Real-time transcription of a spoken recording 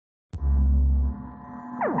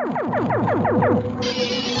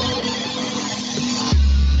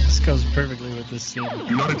This goes perfectly with this scene.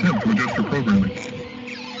 Do not attempt to adjust your programming.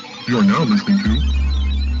 You are now listening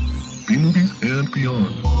to B-Movies and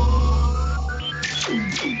Beyond.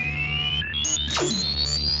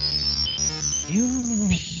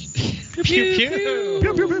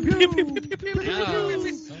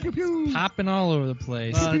 Popping all over the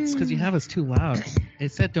place. It's because you have us too loud.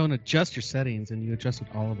 It said don't adjust your settings, and you adjusted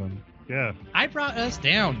all of them. Yeah. I brought us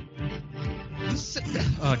down. Oh, geez.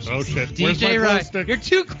 Oh, shit. Where's my DJ glow Ryan, stick? you're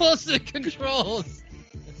too close to the controls.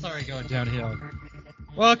 It's already going downhill.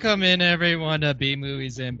 Welcome in, everyone, to B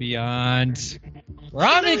Movies and Beyond. Where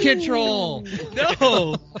I'm in control.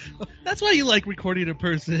 No, that's why you like recording in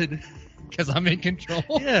person. Because I'm in control.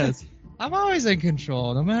 Yes, I'm always in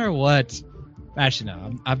control, no matter what. Actually,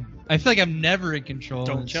 no. I feel like I'm never in control.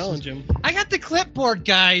 Don't challenge him. I got the clipboard,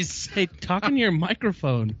 guys. Hey, talk in your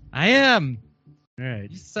microphone. I am. All right,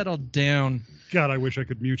 You settle down. God, I wish I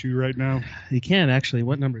could mute you right now. you can actually.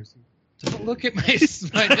 What numbers? Don't look at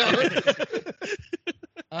my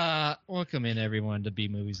notes. Welcome in, everyone, to B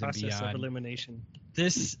Movies and Process of Beyond. elimination.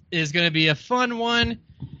 This is going to be a fun one.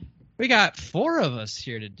 We got 4 of us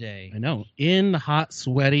here today. I know. In the hot,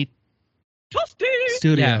 sweaty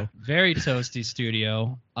studio. Yeah, very toasty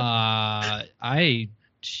studio.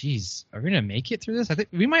 Jeez, are we going to make it through this? I think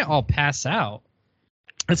we might all pass out.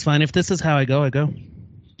 That's fine. If this is how I go, I go.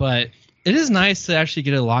 But it is nice to actually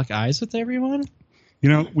get to lock eyes with everyone. You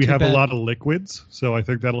know, we Too have bad. a lot of liquids, so I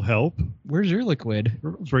think that'll help. Where's your liquid?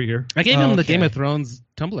 It's right here. I gave him the Okay. Game of Thrones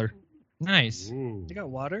tumbler. Nice. Ooh. You got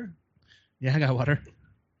water? Yeah, I got water.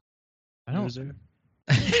 I don't. Loser.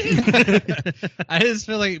 I just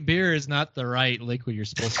feel like beer is not the right liquid you're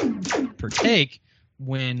supposed to partake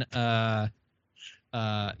when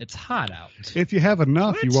it's hot out. If you have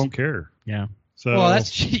enough, you What? won't care. Yeah. So Well,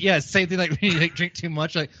 that's same thing like when you drink too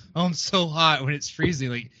much. Like, oh, I'm so hot when it's freezing.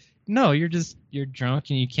 Like, no, you're drunk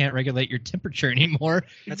and you can't regulate your temperature anymore.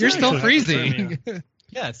 That's You're still actually freezing.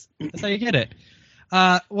 Yes, that's how you get it.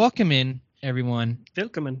 Welcome in, everyone.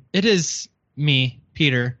 Willkommen. It is me,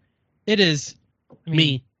 Peter. It is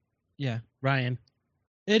Me, Yeah, Ryan.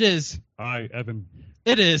 it is. Hi, Evan.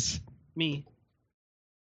 It is. Me.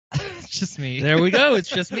 It's just me. There we go. It's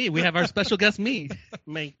just me. We have our special guest, me.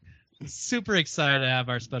 Me. Super excited to have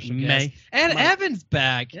our special guest. May. And May. Evan's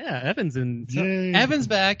back. Yeah, Evan's in. Yay. Evan's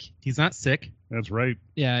back. He's not sick. That's right.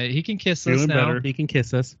 Yeah, he can kiss us Feeling now. better. He can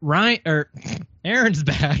kiss us. Aaron's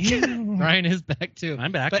back. Ryan is back too.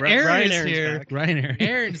 I'm back. But Ri- Aaron Ryan is Aaron's here. back. Ryan Aaron.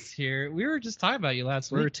 Aaron's here. We were just talking about you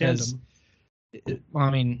last We're a week. 'cause- tandem. Well, I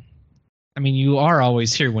mean, you are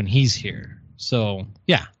always here when he's here. So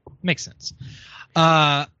yeah, makes sense.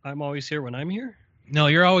 I'm always here when I'm here. No,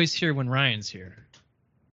 you're always here when Ryan's here.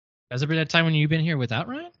 Has there been a time when you've been here without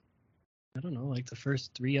Ryan? I don't know, like the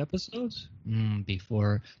first 3 episodes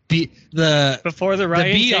Before before the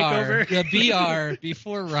Ryan the BR, takeover. the BR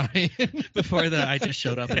before Ryan. Before that, I just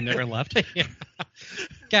showed up and never left. Yeah.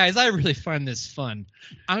 Guys, I really find this fun.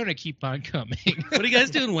 I'm gonna keep on coming. What are you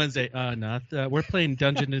guys doing Wednesday? Not. We're playing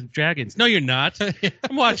Dungeons and Dragons. No, you're not.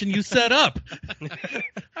 I'm watching you set up.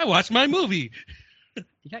 I watched my movie.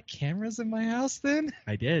 You got cameras in my house then?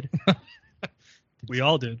 I did. We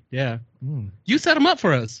all did. Yeah. Mm. You set them up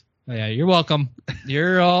for us. Oh, yeah, you're welcome.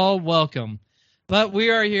 You're all welcome. But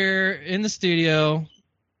we are here in the studio.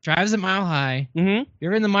 Drives at Mile High. Mm-hmm.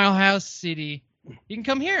 You're in the Mile House City. You can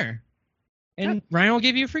come here. And Ryan will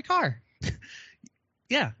give you a free car.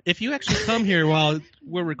 Yeah. If you actually come here while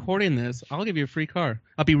we're recording this, I'll give you a free car.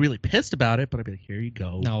 I'll be really pissed about it, but I'll be like, here you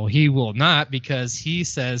go. No, he will not, because he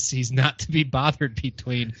says he's not to be bothered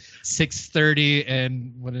between 6:30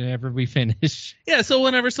 and whenever we finish. Yeah, so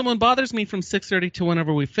whenever someone bothers me from 6:30 to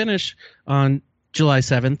whenever we finish on July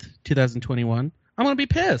 7th, 2021, I'm going to be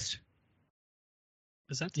pissed.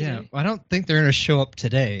 Is that Yeah, today? I don't think they're going to show up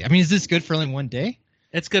today. I mean, is this good for only one day?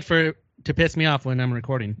 It's good to piss me off when I'm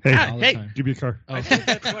recording. Hey, All the hey. time. give me a car. Oh. I think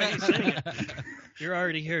that's why he's saying it. You're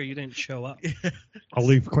already here. You didn't show up. I'll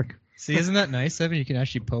leave quick. See, isn't that nice, Evan? You can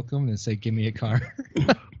actually poke them and say, give me a car.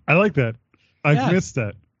 I like that. I've Yeah. missed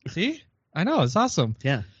that. See? I know, it's awesome.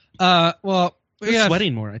 Yeah. Well, We're yeah,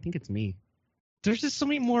 sweating more. I think it's me. there's just so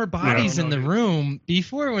many more bodies No, in the dude. room.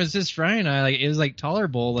 Before it was just Ryan and I, like, it was like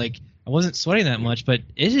tolerable. Like, I wasn't sweating that much, but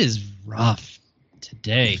it is rough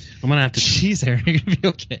today. I'm going to have to. Jeez, Aaron, you're gonna be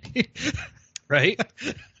okay. Right?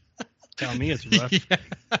 Tell me it's rough.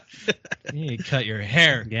 Yeah. You need to cut your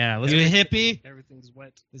hair. Yeah, Are let's you a hippie? Everything's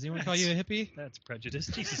wet. Does anyone call you a hippie? That's prejudice.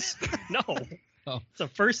 Jesus. No. Oh. It's the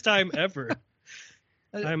first time ever.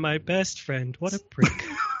 I'm my best friend. What a prick.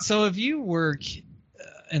 So if you work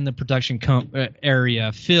in the production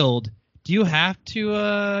area field, Do you have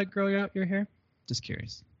to grow out your hair? Just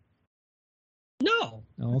curious. No.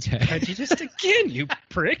 Oh, okay. Prejudiced again, you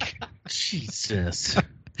prick. Jesus.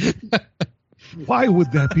 Why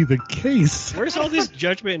would that be the case? Where's all this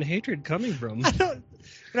judgment and hatred coming from?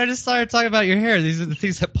 When I just started talking about your hair, these are the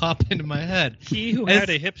things that pop into my head. He who had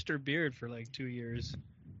a hipster beard for like 2 years.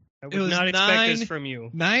 I It would was not expect this 9 from you.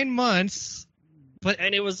 9 months.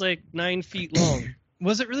 And it was like 9 feet long.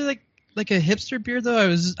 Was it really like a hipster beard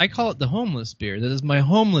though? I call it the homeless beard. That is my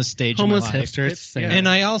homeless stage Homeless of my life. hipster. It's the same. Yeah. And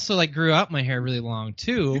I also like grew out my hair really long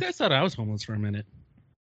too. You guys thought I was homeless for a minute.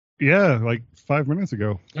 Yeah, like 5 minutes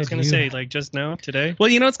ago. I was going to say, like just now, today.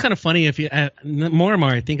 Well, it's kind of funny if you more and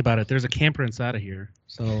more I think about it. There's a camper inside of here,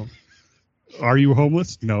 so Are you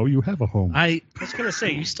homeless? No, you have a home. I was going to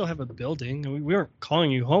say, you still have a building. We weren't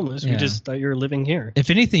calling you homeless. Yeah. We just thought you were living here.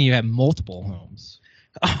 If anything, you have multiple homes.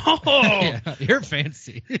 Oh, Yeah, you're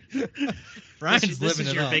fancy. Brian's this living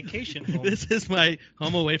is it your up. vacation home. this is my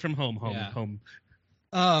home away from home. Yeah. Home.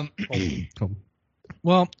 Um, Home.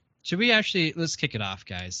 well, should we let's kick it off,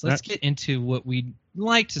 guys. Let's get into what we'd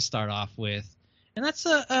like to start off with. And that's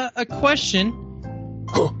a question.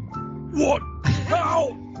 What? How?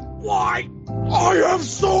 Why? I have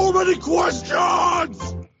so many questions!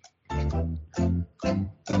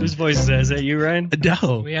 Whose voice is that? Is that you, Ryan?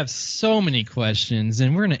 No, We have so many questions,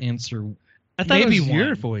 and we're going to answer. I thought maybe it was your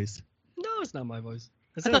one. voice. No, it's not my voice.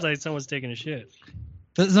 It I sounds like someone's taking a shit.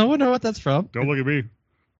 Does no one know what that's from? Don't look at me.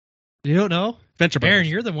 You don't know? Venture Aaron, Brothers.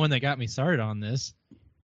 you're the one that got me started on this.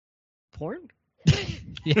 Porn?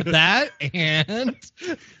 Yeah, that and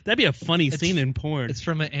That'd be a funny It's- scene in porn. it's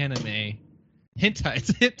from an anime. Hentai.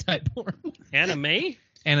 It's hentai porn. Anime?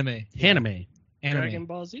 Anime. Anime. Anime. Dragon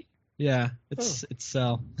Ball Z? Yeah, it's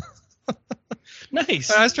Cell.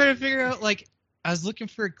 Nice. I was trying to figure out, like, I was looking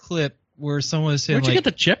for a clip where someone was saying, Where'd you like,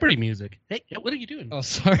 get the Jeopardy music? Hey, what are you doing? oh,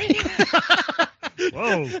 sorry.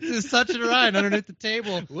 Whoa. Just touching Ryan underneath the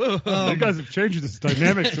table. Whoa. You guys have changed this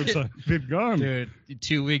dynamic since I've been gone. Dude,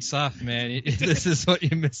 2 weeks off, man. This is what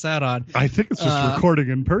you miss out on. I think it's just recording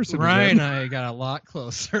in person. Ryan and again. I got a lot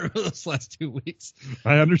closer those last 2 weeks.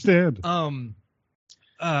 I understand. Yeah,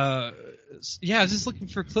 I was just looking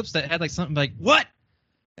for clips that had like something like what,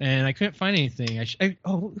 and I couldn't find anything.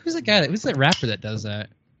 Who's that guy? Who's that rapper that does that?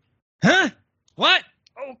 Huh? What?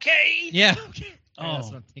 Okay. Yeah. Oh, that's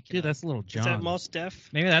what I'm thinking. Dude, of. that's a little Is that John. Mos Def?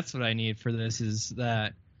 Maybe that's what I need for this. Is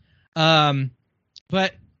that?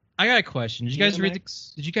 But I got a question. Did you guys read the?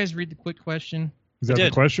 DMX? Did you guys read the quick question? Is that the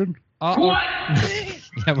did. question? Yeah,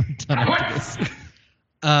 we're done after this.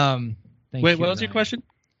 Thank Wait, you, what was your Ryan. question?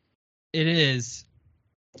 It is.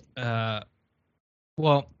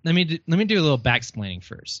 Well, let me do a little backsplaining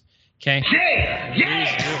first. Okay.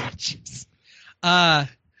 Jeez.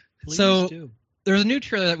 Please So do. there's a new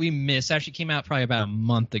trailer that we missed. Actually, came out probably about a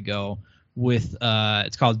month ago. With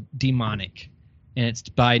it's called Demonic, and it's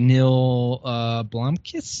by Neil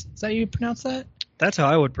Blomkamp. Is that how you pronounce that? That's how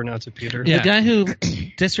I would pronounce it, Peter. Yeah. The guy who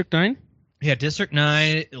District 9? Yeah, District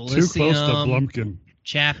 9, Too Elysium, close to Blumpkin.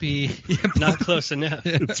 Chappie. Not close enough.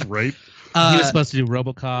 It's right. He was supposed to do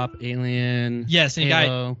RoboCop, Alien, yes, and he got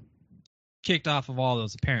Halo. kicked off of all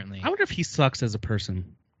those apparently. I wonder if he sucks as a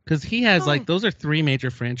person. Because he has, like, those are 3 major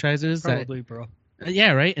franchises. Probably, bro.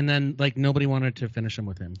 Yeah, right? And then, like, nobody wanted to finish them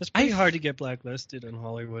with him. It's pretty hard to get blacklisted in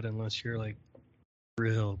Hollywood unless you're like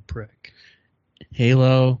real prick.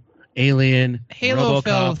 Halo, Alien, Halo RoboCop.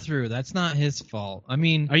 fell through. That's not his fault. I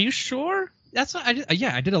mean, Are you sure? that's what I did.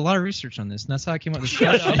 Yeah, I did a lot of research on this, and that's how I came up with this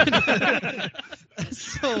Shut question.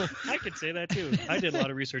 So, I could say that too. I did a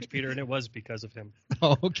lot of research, Peter, and it was because of him.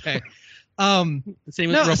 oh, okay. Same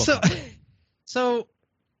with No, RoboCop. so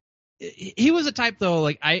he was a type though.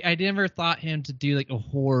 Like I never thought him to do like a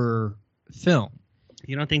horror film.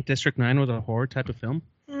 You don't think District 9 was a horror type of film?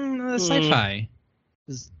 Sci-fi.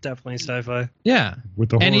 It's definitely sci-fi. Yeah, With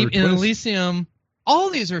the and horror in twist. Elysium, all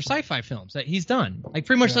of these are sci-fi films that he's done. Like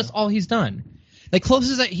pretty much Yeah. that's all he's done. Like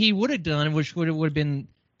closest that he would have done, which would have been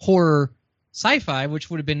horror sci-fi, which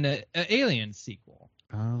would have been the Alien sequel.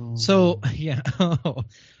 Oh. So yeah.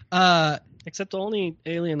 Except the only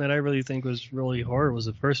Alien that I really think was really horror was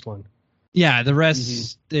the first one. Yeah, the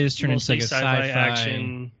rest they just turned into Mostly like a sci-fi sci-fi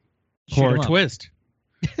action. horror 'em up. twist.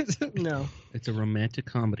 No, It's a romantic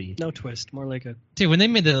comedy. no twist. More like a Dude, when they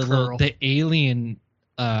made Curl. the alien,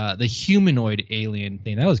 the humanoid alien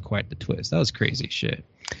thing, that was quite the twist. That was crazy shit.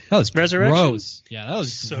 That was Resurrection? gross. Yeah, that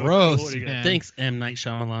was So gross. cool. What do you got? Man. Thanks, M. Night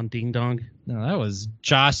Shyamalan, Ding Dong. No, that was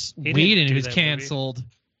Joss didn't Whedon do who's that movie. canceled.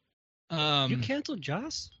 you canceled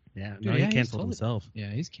Joss? Yeah, Dude, no, yeah, he he's canceled totally- himself.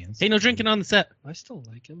 Yeah, he's canceled. Hey, no drinking on the set. I still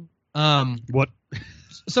like him. What?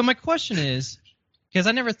 So my question is, because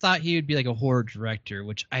I never thought he would be like a horror director,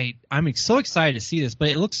 which I'm so excited to see this. But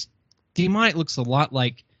it looks Demonic looks a lot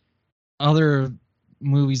like other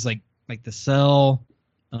movies like The Cell,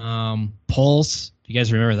 Pulse. If you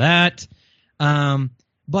guys remember that.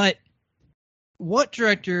 But what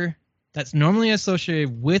director that's normally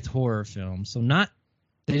associated with horror films, so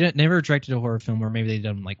never directed a horror film, or maybe they've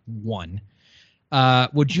done like one.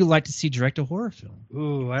 Would you like to see direct a horror film?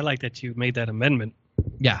 Ooh, I like that you made that amendment.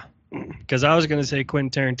 Yeah. Because I was going to say Quentin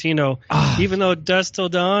Tarantino, even though Dusk Till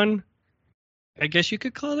Dawn, I guess you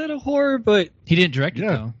could call that a horror, but... He didn't direct it,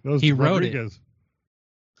 Yeah, though. that was He wrote Rodriguez.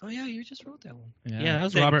 Oh, yeah, you just wrote that one. it. Yeah, that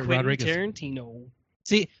was Then Robert Quentin Rodriguez. Tarantino.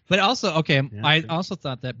 See, but also, okay, Yeah, I true. also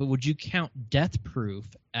thought that, but would you count Death Proof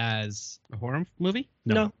as... A horror movie?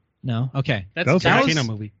 No. No? Okay. That's That a was- Tarantino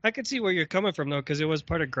movie. I could see where you're coming from, though, because it was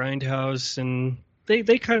part of Grindhouse, and they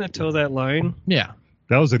kind of toe that line. Yeah.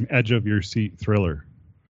 That was an edge of your seat thriller.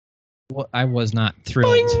 Well, I was not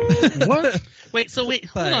thrilled. What? Wait, hold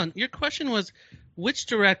But- on. Your question was, which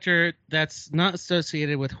director that's not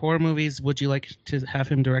associated with horror movies would you like to have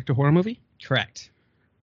him direct a horror movie? Correct.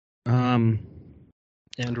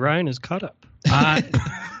 And Ryan is caught up.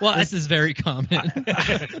 Well, This is very common.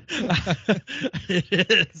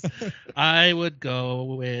 it is. I would go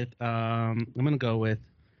with. I'm gonna go with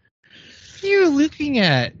What are you looking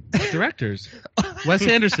at? directors. Wes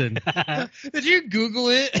Anderson. Did you Google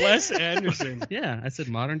it? Wes Anderson. Yeah, I said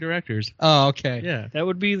modern directors. Oh, okay. Yeah, That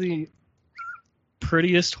would be the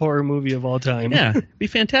prettiest horror movie of all time. yeah, be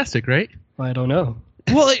fantastic, right? I don't know.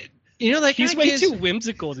 Well, you know, like He's way too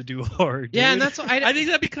whimsical to do horror. Dude. Yeah, and that's what I think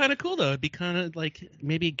that'd be kind of cool though. It'd be kind of like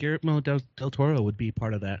maybe Guillermo del Toro would be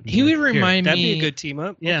part of that. he would Here, remind that'd me. be a good team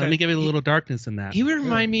up. Yeah, Okay. let me give it a little darkness in that. He would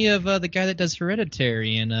remind me of the guy that does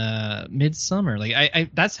Hereditary and Midsummer. Like I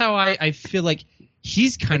that's how I feel like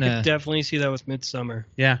he's I kind could of definitely see that with Midsummer.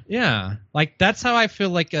 Yeah, yeah. Like that's how I feel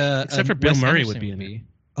like Except for Bill Murray would be in it.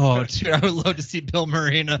 Oh, dude, I would love to see Bill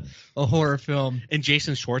Murray in a horror film. and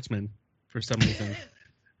Jason Schwartzman for some reason.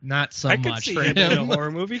 Not so I could much see for him in a him. horror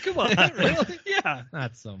movie. Come on. Really? Yeah.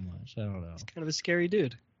 Not so much. I don't know. Kind of a scary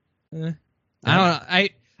dude. I don't know.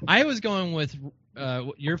 I was going with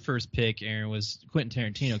your first pick, Aaron, was Quentin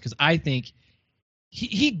Tarantino, because I think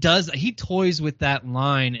he toys with that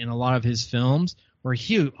line in a lot of his films where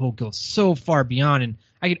he'll go so far beyond, and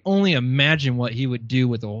I can only imagine what he would do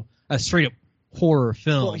with a straight up horror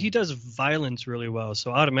film. Well, he does violence really well, so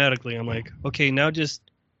automatically I'm like, okay, now just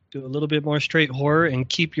do a little bit more straight horror and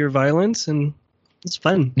keep your violence, and it's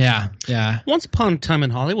fun. yeah. Once Upon a Time in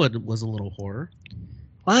Hollywood was a little horror.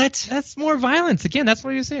 What? That's more violence. Again, that's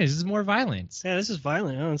what he was saying. This is more violence. Yeah, this is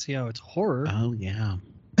violent. I don't see how it's horror. Oh yeah.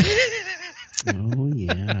 Oh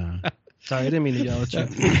yeah. Sorry, I didn't mean to yell at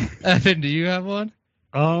you. Evan, do you have one?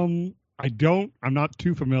 I don't. I'm not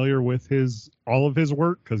too familiar with all of his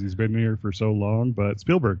work because he's been here for so long. But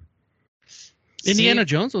Spielberg. Indiana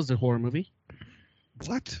Jones was a horror movie.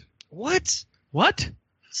 What? What? What?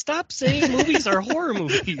 Stop saying movies are horror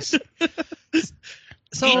movies.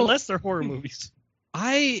 So Unless they're horror movies.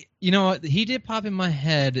 he did pop in my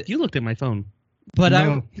head, You looked at my phone. but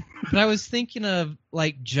No. I was thinking of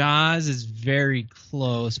like Jaws is very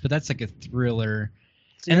close, but that's like a thriller.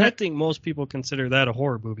 See, And I think most people consider that a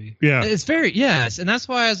horror movie. Yeah. It's very yes, and that's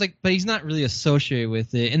why I was like, but he's not really associated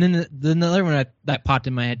with it. And then the another one that popped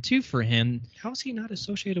in my head too for him, How is he not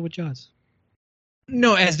associated with Jaws?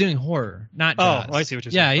 no, as doing horror, not Jaws. Oh, I see what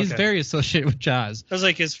you're Yeah, saying. he's Okay. very associated with Jaws. That was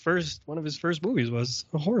like one of his first movies was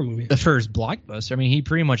a horror movie. The first blockbuster. I mean, he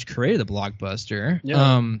pretty much created the blockbuster.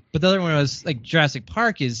 Yeah. But the other one was like Jurassic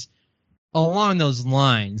Park is along those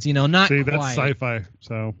lines. Not See, quite. that's sci-fi.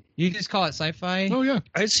 So. You just call it sci-fi? Oh yeah.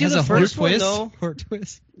 I see Has the a horror first one twist? though. Horror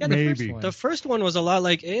twist. Yeah, Maybe. The first one. The first one was a lot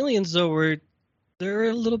like Aliens, though, where they're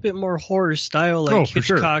a little bit more horror style, like Oh, for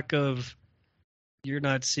sure. Hitchcock of you're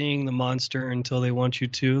not seeing the monster until they want you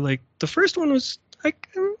to. Like the first one was, I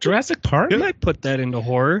Jurassic Park? might put that into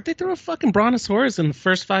horror. They threw a fucking brontosaurus in the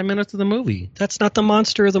first 5 minutes of the movie. That's not the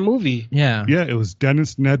monster of the movie. Yeah. Yeah, it was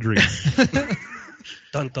Dennis Nedry.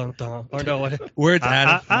 Dun dun dun. Or no, what? Words Ah,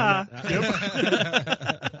 out ah,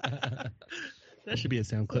 That should be a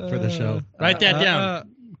sound clip for the show. Write that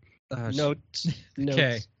down. Notes. Notes.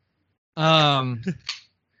 Okay.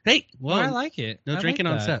 Hey, Well, I like it. no I drinking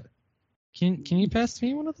like on that. set. Can you pass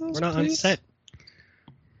me one of those? We're not on please? set.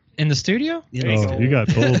 In the studio? There you Oh, go. you got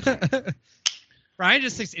told. Ryan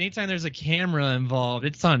just thinks anytime there's a camera involved,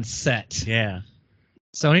 it's on set. Yeah.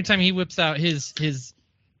 So anytime he whips out his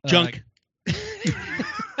Junk.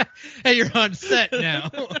 Hey, you're on set now.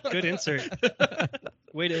 Good insert.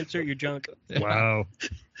 Way to insert your junk. Wow.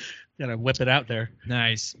 Gotta whip it out there.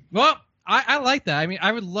 Nice. Well, I like that. I mean,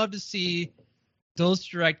 I would love to see those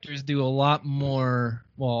directors do a lot more.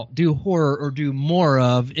 Well, do horror or do more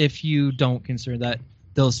of if you don't consider that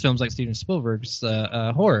those films like Steven Spielberg's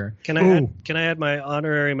horror. Can I add my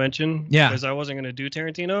honorary mention? Yeah. Because I wasn't going to do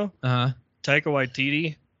Tarantino. Uh-huh. Taika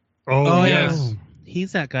Waititi. Oh, yes. yeah.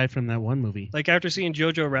 He's that guy from that one movie. Like after seeing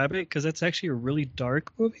Jojo Rabbit, because that's actually a really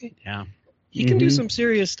dark movie. Yeah. He can do Mhm. some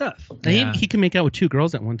serious stuff. Yeah. He can make out with 2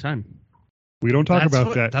 girls at one time. We don't talk That's about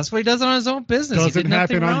what, that. That's what he does on his own business. He Doesn't did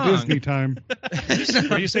nothing happen on wrong. Disney time.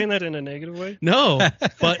 Are you saying that in a negative way? No,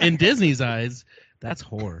 but in Disney's eyes, that's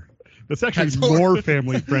horror. That's actually That's more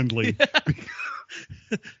family friendly.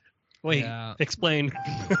 Wait, Yeah. explain.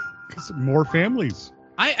 More families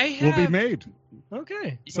I will have, be made.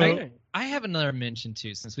 Okay. So- Okay. I have another mention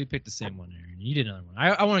too, since we picked the same one, Aaron. You did another one.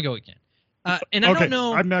 I want to go again. And I Okay, don't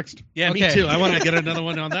know. I'm next. Yeah, me Okay. too. I want to get another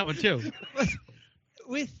one on that one too.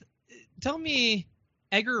 Tell me,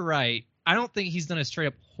 Edgar Wright. I don't think he's done a straight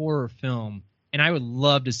up horror film, and I would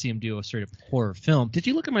love to see him do a straight up horror film. Did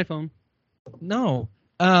you look at my phone? No.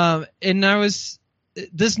 And I was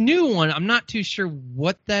this new one. I'm not too sure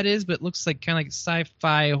what that is, but it looks like kind of like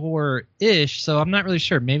sci-fi horror ish. So I'm not really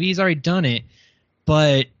sure. Maybe he's already done it,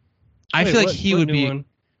 but I Wait, feel like what- he what would new be. one?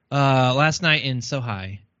 Last Night in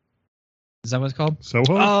Soho. Is that what it's called? Soho?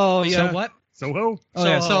 Oh yeah. So what? Soho? Oh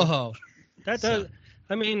yeah, Soho. Soho. That does.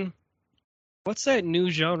 I mean, what's that new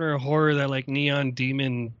genre of horror that like Neon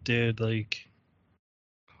Demon did? Like,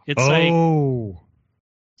 it's like Oh,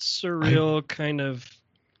 surreal kind of.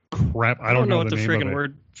 crap. I I don't know know what the name friggin' of it.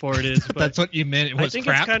 word for it is, but That's what you meant. It I was think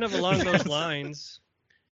crap. it's kind of along those lines.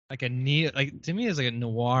 Like to me, it's like a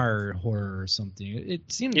noir horror or something.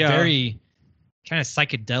 It seemed Yeah. very kind of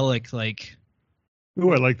psychedelic. Like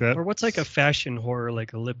Ooh, I like that. Or what's like a fashion horror,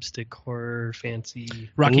 like a lipstick horror, fancy,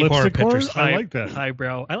 Rocky Horror Lipstick horror? Pictures. I like that.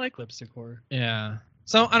 highbrow. I like lipstick horror. yeah.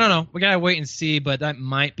 So I don't know. We gotta wait and see, but that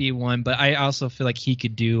might be one. But I also feel like he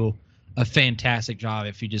could do a fantastic job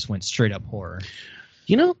if he just went straight up horror.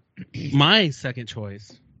 You know, my second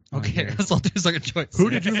choice. on here. I'll do second choice. Who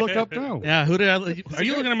did you look up now? Yeah, who did I? Are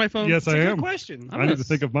you looking at my phone? Yes, I It's a good am. question. I'm I need gonna to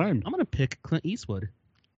think of mine. I'm gonna pick Clint Eastwood.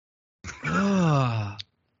 Ah.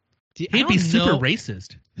 He'd be super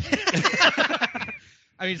racist.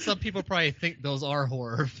 I mean, some people probably think those are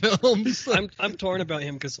horror films. I'm torn about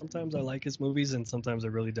him because sometimes I like his movies and sometimes I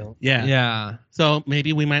really don't. Yeah. Yeah. So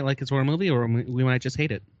maybe we might like his horror movie, or we might just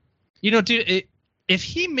hate it. You know, dude, if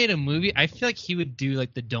he made a movie, I feel like he would do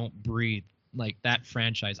like the Don't Breathe, like that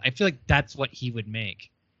franchise. I feel like that's what he would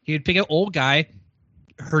make. He would pick an old guy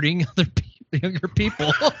hurting other younger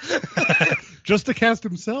people. Just to cast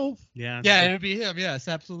himself. Yeah. Yeah, it would be him. Yes,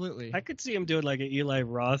 absolutely. I could see him doing like an Eli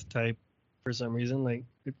Roth type for some reason. Like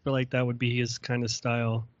I feel like that would be his kind of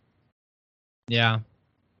style. Yeah.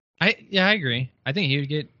 I agree. I think he would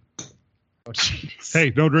get. Oh, jeez.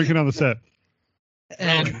 Hey, no drinking on the set.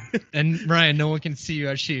 And Ryan, no one can see you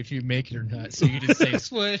actually if you make it or not. So you just say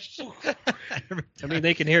swish. I mean,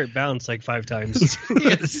 they can hear it bounce like 5 times. You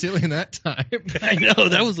hit the ceiling that time. I know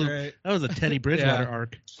that was great. a Teddy Bridgewater Yeah.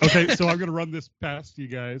 arc. Okay, so I'm going to run this past you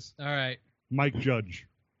guys. All right. Mike Judge.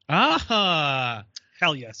 Ah,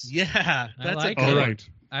 Hell yes. yeah. I That's like a it. All good right.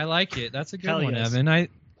 I like it. That's a good Hell one, yes. Evan. I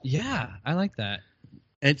like that.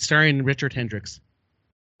 It's starring Richard Hendricks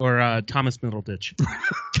or Thomas Middleditch.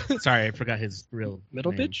 Sorry, I forgot his real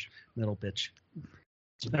Middle name. bitch? Middle bitch.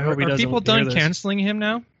 I hope he Are doesn't people hear done this. canceling him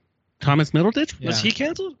now? Thomas Middleditch? Yeah. Was he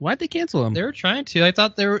canceled? Why'd they cancel him? They were trying to. I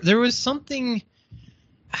thought there was something.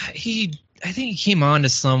 I think he came on to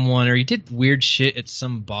someone or he did weird shit at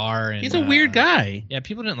some bar. And, He's a weird guy. Yeah,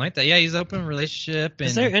 people didn't like that. Yeah, he's open relationship. And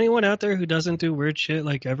Is there anyone out there who doesn't do weird shit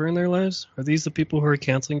like ever in their lives? Are these the people who are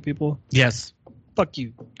canceling people? Yes. Fuck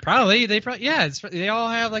you. probably yeah. They all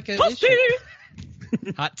have like a Pussy!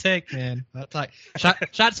 issue. Hot take, man. Hot take.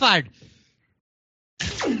 Shots fired.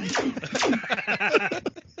 I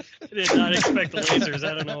did not expect the lasers.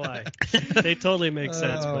 I don't know why. They totally make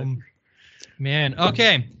sense. But Man,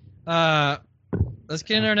 okay. Let's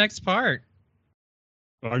get into our next part.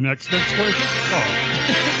 Our next question.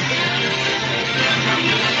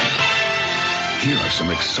 Here are some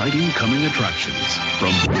exciting coming attractions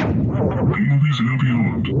from B-movies and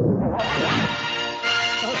beyond.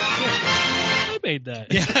 I made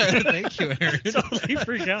that. Yeah, thank you, Aaron. Totally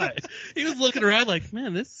forgot. He was looking around like,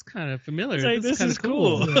 man, this is kind of familiar. It's like, this kinda is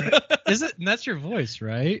cool. Is it? And that's your voice,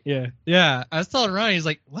 right? Yeah. Yeah. I was telling Ryan, he's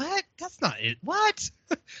like, "What? That's not it. What?"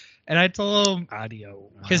 And I told him Audio.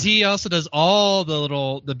 because he also does all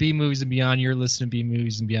the B movies and beyond. You're listening to B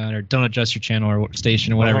movies and beyond, or don't adjust your channel or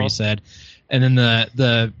station or whatever Uh-huh. you said, and then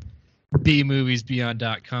the B movies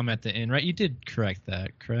beyond.com at the end, right? You did correct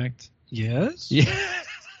that, correct? Yes. Yeah.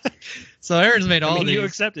 So Aaron's made all I mean, these. you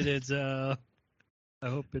accepted it. I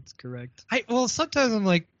hope it's correct. Well, sometimes I'm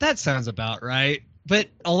like, that sounds about right. But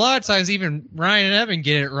a lot of times, even Ryan and Evan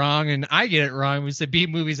get it wrong, and I get it wrong. We say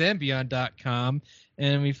bmoviesandbeyond.com,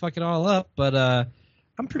 and we fuck it all up. But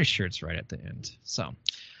I'm pretty sure it's right at the end. So,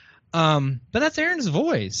 but that's Aaron's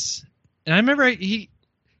voice, and I remember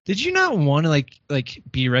did you not want to like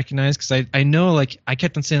be recognized? Because I know like I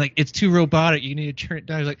kept on saying like it's too robotic. You need to turn it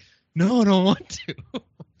down. I was like, no, I don't want to.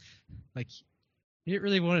 Like. You didn't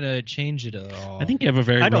really want to change it at all. I think you have a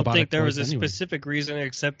very. I don't robotic think there was a voice anyway. specific reason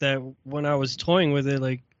except that when I was toying with it,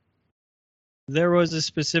 like there was a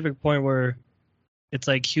specific point where it's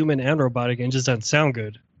like human and robotic and it just doesn't sound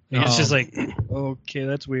good. And It's just like, okay,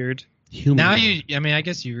 that's weird. Human. Now I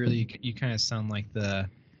guess you kind of sound like the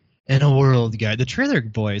in a world guy, the trailer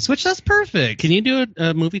voice, which that's perfect. Can you do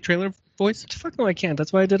a movie trailer voice? Fuck no, I can't.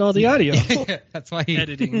 That's why I did all the audio That's why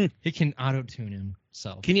editing. he can auto tune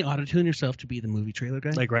himself. Can you auto-tune yourself to be the movie trailer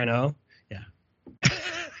guy? Like right now? Yeah.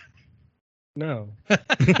 No.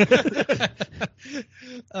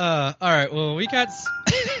 All right. Well, we got some.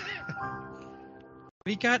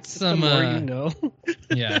 the more you know.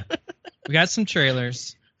 Yeah, we got some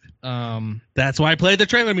trailers. That's why I played the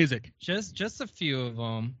trailer music. Just a few of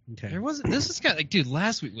them. Okay. There wasn't. This is kind of like, dude.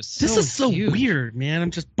 Last week was so. This is so huge. weird, man.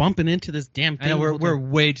 I'm just bumping into this damn thing. I know the whole we're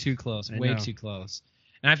time. way too close. I Way know. too close.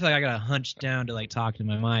 And I feel like I gotta hunch down to like talk to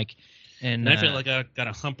my mic. And I feel like I got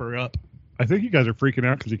to hump her up. I think you guys are freaking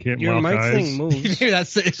out because you can't Your lock mic eyes. thing moves. maybe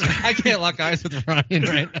that's it. I can't lock eyes with Ryan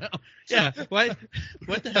right now. Yeah. What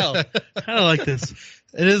the hell? I don't like this.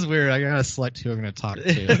 It is weird. I gotta select who I'm gonna talk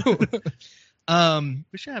to.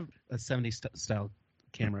 We should have a 70s style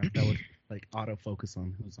camera that would like autofocus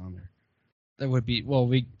on who's on there. That would be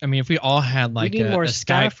if we all had like we need a, more a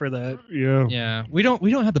staff Skype. for that. Yeah. Yeah, we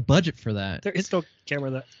don't have the budget for that. There is no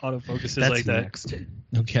camera that autofocuses That's like that. next.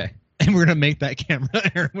 Okay, and we're gonna make that camera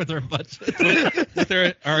Aaron, with our budget. With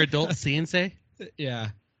our adult CNC? Yeah.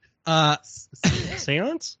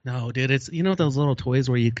 Seance? No, dude. It's those little toys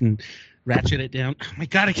where you can ratchet it down. Oh my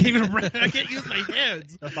god, I can't use my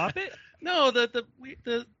hands. The Bop It? No, the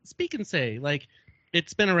speak and say, like it'd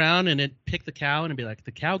spin around and it'd pick the cow and it'd be like,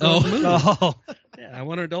 the cow goes moo. Oh. Yeah, I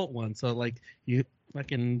want an adult one. So like you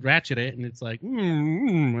fucking ratchet it and it's like,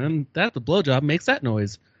 and that the blowjob makes that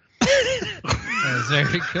noise. That was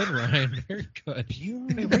very good, Ryan. Very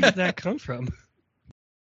good. Where did that come from?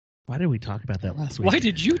 Why did we talk about that last week? Why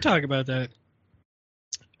did you talk about that?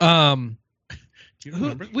 Do you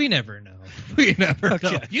remember? We never know. We never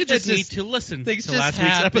Okay. know. You just It's need to listen Things to just last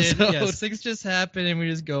happen. week's episode. Yes, things just happen, and we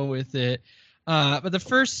just go with it. But the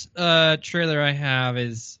first trailer I have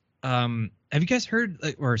is, have you guys heard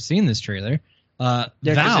or seen this trailer? Yeah,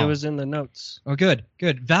 because Val. it was in the notes. Oh, good.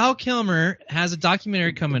 Val Kilmer has a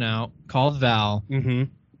documentary coming out called Val, Mm-hmm.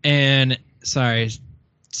 and sorry,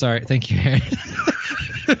 thank you, Aaron.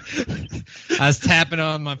 I was tapping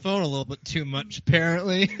on my phone a little bit too much,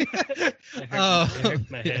 apparently. It hurt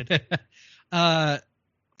my head.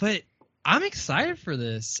 But I'm excited for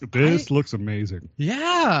this. This looks amazing.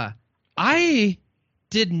 Yeah, I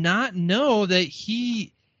did not know that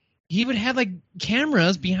he would have like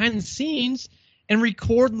cameras behind the scenes and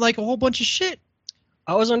record like a whole bunch of shit.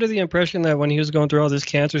 I was under the impression that when he was going through all this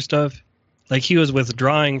cancer stuff, like he was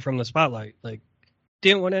withdrawing from the spotlight. Like,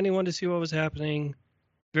 didn't want anyone to see what was happening.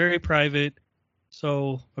 Very private.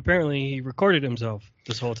 So apparently he recorded himself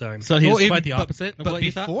this whole time. So he was Well, quite the opposite of But what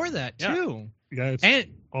you thought? before that Yeah. too, Yeah, it's and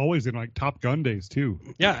always in like Top Gun days too.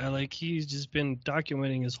 Yeah, like he's just been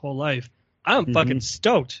documenting his whole life. I'm fucking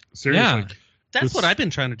stoked. Seriously. Yeah. That's This- what I've been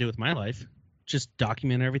trying to do with my life. Just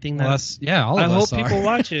document everything. well, That that's, all I of hope us are. people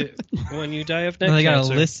watch it when you die of neck Well, they gotta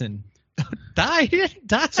cancer. listen. Die.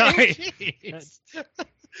 Sorry. Jeez.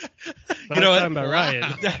 But I'm talking about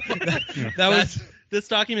Ryan. That was this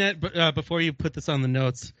document. Before you put this on the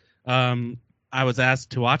notes, I was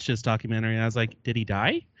asked to watch this documentary, and I was like, "Did he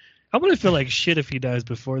die?" I'm gonna feel like shit if he dies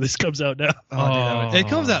before this comes out now. It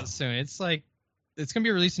comes out soon. It's gonna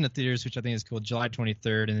be released in the theaters, which I think is cool, July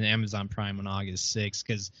 23rd, and then Amazon Prime on August 6th,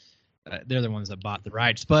 because they're the ones that bought the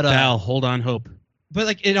rights. But Val, hold on, hope. but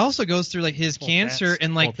like it also goes through like his Hold cancer fast.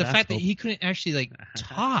 and like Hold the fast, fact that hope. he couldn't actually like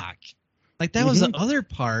talk. Like that was the other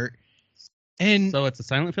part. And So it's a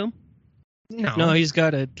silent film. No, he's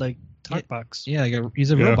got a like talk box. yeah, like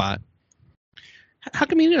he's a Yeah. robot. How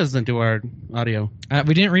come he doesn't do our audio?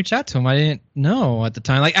 We didn't reach out to him. I didn't know at the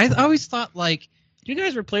time. Like I always thought like You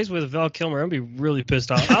guys replace with Val Kilmer, I'll be really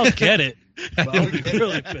pissed off. I'll get it, but I'll be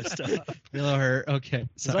really pissed off. Below her. Okay.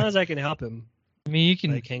 As long as I can help him. I mean, you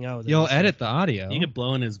can. like hang out with him. You'll and stuff. edit the audio. You can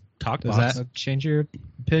blow in his talk Does box. that change your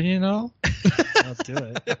opinion at all? I'll do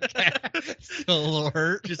it. Okay. Still a little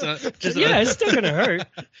hurt. Just Yeah, it's still gonna hurt.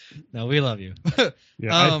 No, we love you.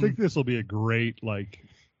 Yeah, I Um, think this will be a great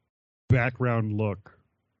background look,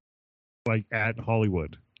 at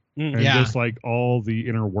Hollywood, and Yeah. just all the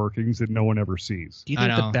inner workings that no one ever sees. Do you I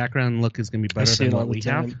think the know. background look is going to be I better see than it all what the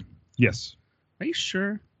we have? time. Yes, Are you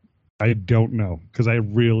sure? I don't know because I've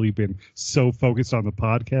really been so focused on the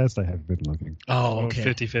podcast. I haven't been looking. Oh,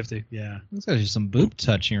 50-50. Yeah. Looks like there's some boob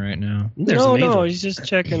touching right now. There's no, an angel. no, he's just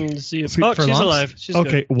checking to see if. See, Oh, for she's lumps? alive. She's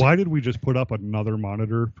Okay, good. why did we just put up another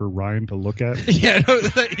monitor for Ryan to look at? Yeah, no,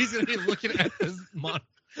 he's gonna be looking at this monitor.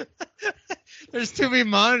 There's too many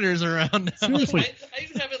monitors around now. Seriously. I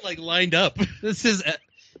even have it lined up. This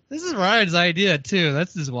is Ryan's idea too.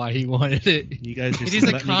 That's just why he wanted it. You guys just It is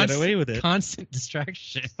a let me get away with it. constant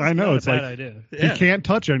distraction. I know Not it's a bad like idea. he can't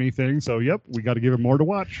touch anything, so yep, we got to give him more to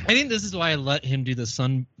watch. I think this is why I let him do the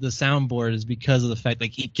soundboard is because of the fact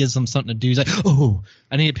he gives him something to do. He's like, oh,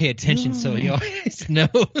 I need to pay attention, so he always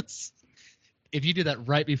knows. If you did that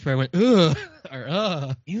right before I went, ugh,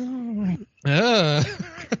 or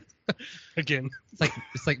Again.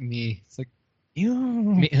 it's like me. It's like You.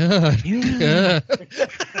 me.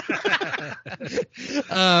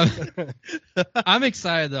 I'm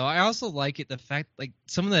excited though. I also like it the fact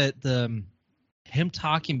some of the him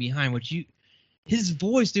talking behind his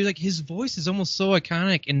voice, dude. His voice is almost so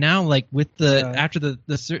iconic, and now with after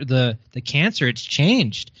the cancer, it's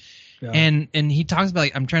changed. Yeah. And he talks about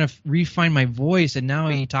I'm trying to refine my voice, and now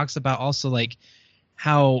he talks about also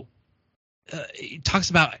how he talks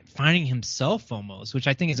about finding himself almost, which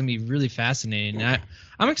I think is gonna be really fascinating. And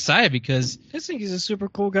I'm excited because I just think he's a super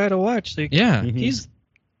cool guy to watch. yeah, Mhm. He's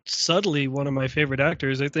subtly one of my favorite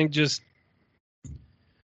actors. I think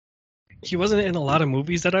he wasn't in a lot of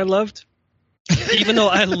movies that I loved. Even though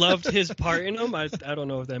I loved his part in them, I don't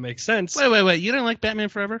know if that makes sense. Wait. You don't like Batman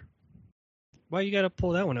Forever? Why you gotta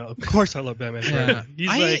pull that one out? Of course I love Batman. Forever.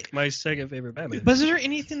 He's my second favorite Batman. But is there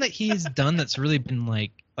anything that he's done that's really been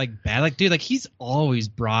bad? Dude, he's always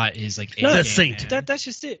brought his No, A-game, that's Saint. man. That's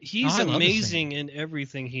just it. He's I love the amazing in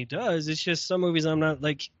everything he does. It's just some movies I'm not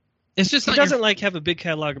It's just He not your- doesn't have a big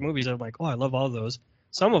catalog of movies. I'm like, oh, I love all those.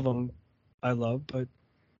 Some of them I love, but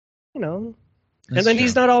and That's then true.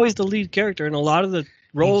 he's not always the lead character. And a lot of the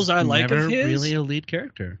roles I like Never of his really a lead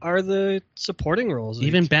character. are the supporting roles.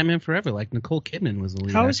 Even Batman Forever, Nicole Kidman was the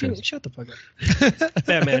lead. how is he? actress. Shut the fuck up.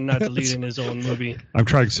 Batman not the lead in his own movie. I'm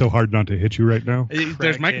trying so hard not to hit you right now. There's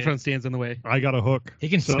Crackhead. microphone stands in the way. I got a hook. He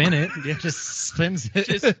can So- spin it. Yeah, just spins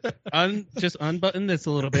it. Just unbutton this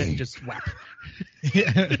a little bit and just whap.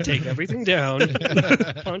 Take everything down,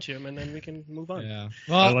 punch him, and then we can move on. Yeah.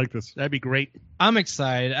 I Well, like this. That'd be great. I'm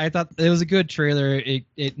excited. I thought it was a good trailer.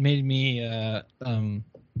 It made me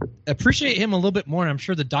appreciate him a little bit more, and I'm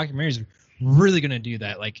sure the documentary is really gonna do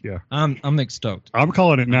that. Yeah. I'm stoked. I'm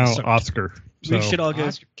calling it now Sorry. Oscar. So We should all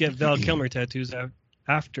get Val Kilmer tattoos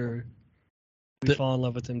after we fall in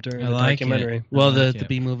love with him during I the like documentary. it. Well, like the it.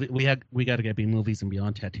 B movie we got to get B movies and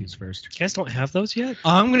Beyond tattoos first. You guys don't have those yet?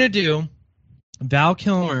 I'm gonna do Val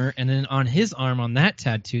Kilmer, and then on his arm on that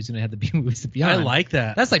tattoo is gonna have the B movies to beyond. I like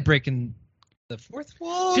that. That's like breaking the fourth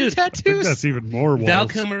wall. Dude, I think tattoos. that's even more walls. Val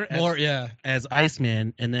Kilmer More, yeah. as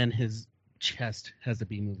Iceman, and then his chest has the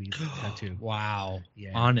B movies tattoo. Wow.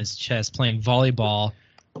 Yeah. On his chest playing volleyball.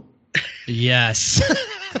 Yes.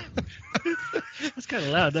 That's kind of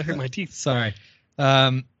loud. That hurt my teeth. Sorry.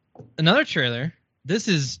 Another trailer. This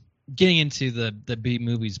is getting into the B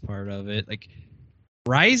movies part of it.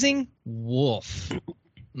 Rising Wolf.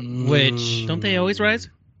 Which Don't they always rise?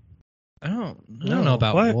 I don't No, know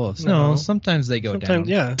about what? wolves. No. No, sometimes they go Sometimes,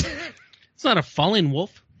 down. yeah. It's not a falling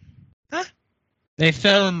wolf. They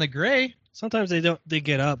fell in the gray. Sometimes they don't. They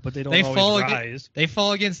get up, but they don't They always fall rise. They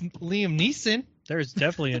fall against Liam Neeson. There's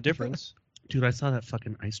definitely a difference. Dude, I saw that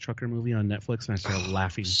fucking Ice Trucker movie on Netflix and I started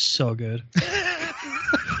laughing. So good,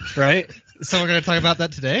 right? So we're gonna talk about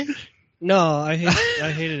that today. No, I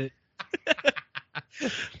hated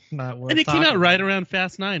it. Not worth And it came out talking right about. around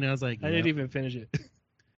Fast 9. And I was like, I didn't even finish it.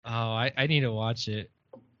 Oh, I need to watch it,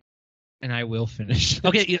 and I will finish.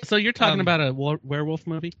 Okay, yeah, so you're talking Um, about a werewolf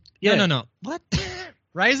movie? No. What?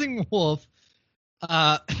 Rising Wolf.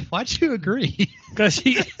 Why'd you agree? Because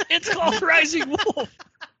it's called Rising Wolf.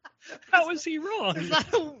 How is he wrong?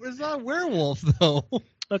 It's not a werewolf though.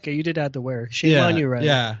 Okay, you did add the wear. Shame on you, right?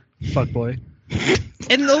 Yeah. Fuck boy.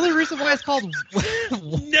 And the only reason why it's called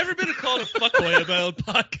Never been called a fuckboy about a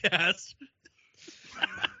podcast.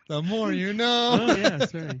 the more you know. Oh, yeah,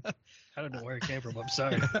 sorry. I don't know where it came from. I'm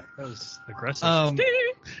sorry. That was aggressive.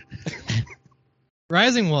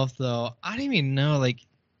 Rising Wolf, though, I don't even know. Like,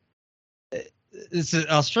 it's an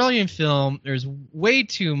Australian film. There's way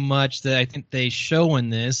too much that I think they show in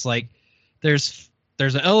this. Like, there's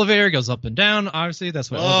an elevator, goes up and down. Obviously, that's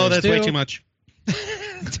what. Oh, elevators that's way do. too much.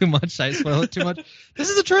 Too much. I spoil it too much. This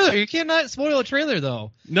is a trailer. You cannot spoil a trailer,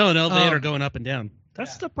 though. No, an elevator going up and down.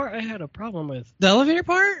 That's the part I had a problem with. The elevator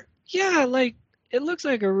part? Yeah, like it looks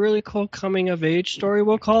like a really cool coming of age story.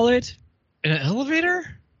 We'll call it. In an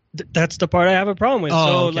elevator? That's the part I have a problem with. Oh,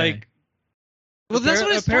 so okay. like, Well, that's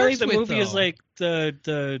what it apparently starts the with, movie is though. like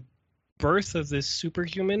the birth of this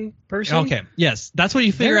superhuman person. Okay. Yes, that's what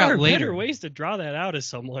you figure There out are later. better ways to draw that out as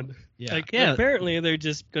someone. Yeah. Like Yeah. apparently they're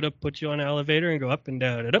just gonna put you on an elevator and go up and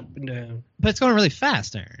down and up and down. But it's going really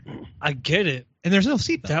fast, Aaron. I get it. And there's no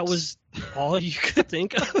seatbelts. That was all you could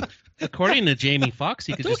think of. According to Jamie Foxx,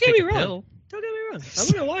 he could Don't just get take me a wrong. pill. Don't get me wrong.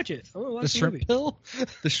 I'm gonna watch it. I'm gonna watch the the shrimp movie. pill.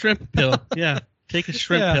 The shrimp pill. Yeah. Take a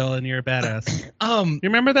shrimp Yeah. pill and you're a badass. You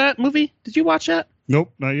remember that movie? Did you watch that?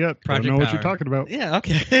 Nope, not yet. I Project don't know what Power. you're talking about. Yeah,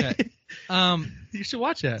 okay. Okay. You should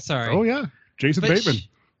watch that. Sorry. Oh yeah, Jason But Bateman.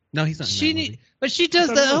 No, he's not in She that need, movie. but she does.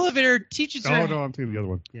 I The don't know. elevator teaches her. Oh no, I'm thinking the other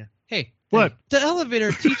one. Hey, What? The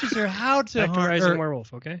elevator teaches her how to Back to harm, Rising or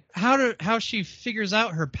Werewolf. Okay. how she figures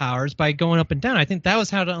out her powers by going up and down. I think that was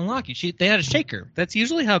how to unlock it. They had to shake her. That's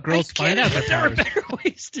usually how girls I find get out it, their but there are powers. better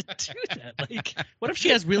ways to do that. Like, What if she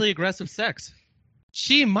has really aggressive sex?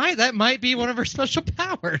 That might be one of her special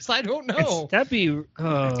powers. I don't know. that'd be.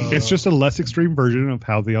 It's just a less extreme version of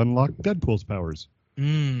how they unlock Deadpool's powers.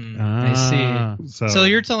 I see. So, So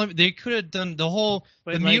you're telling me they could have done the whole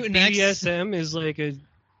But the like mutant X. BDSM is like a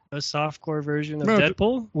softcore version of No,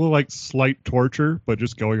 Deadpool. well, like slight torture, but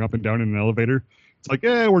just going up and down in an elevator. It's like,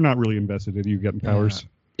 we're not really invested in you getting powers.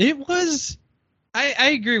 It was. I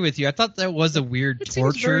agree with you. I thought that was a weird It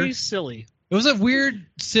seems torture. very silly. It was a weird,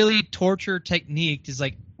 silly torture technique. It's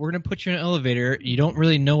like, we're going to put you in an elevator. You don't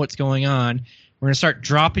really know what's going on. We're going to start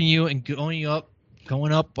dropping you and going up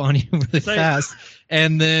on you really like- fast.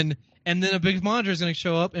 And then a big monitor is going to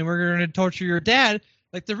show up and we're going to torture your dad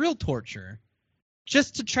like the real torture.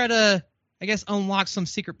 Just to try to, I guess, unlock some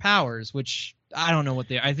secret powers, which I don't know what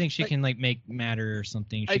they are. I think she can, like, make matter or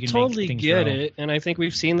something. She I can totally make things get grow. it, and I think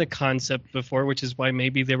we've seen the concept before, which is why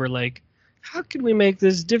maybe they were like, "How can we make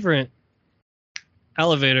this different?"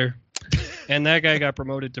 Elevator, and that guy got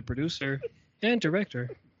promoted to producer and director.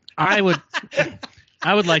 I would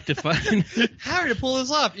like to find. How to pull this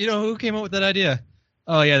off? You know, who came up with that idea?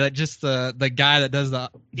 Oh, yeah, that just the guy that does the...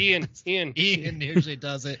 Ian. Ian usually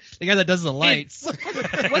does it. The guy that does the lights.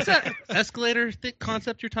 What's that escalator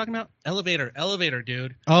concept you're talking about? Elevator,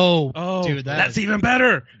 dude. Oh, dude, that's even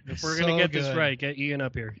better. If we're So gonna get this good. right, get Ian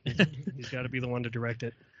up here. He's got to be the one to direct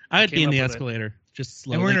it. I'd be Came in the up with it. escalator, just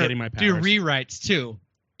And slowly we're getting my going to powers. do rewrites, too.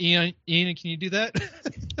 Ian, can you do that?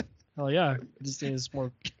 Oh yeah, I just need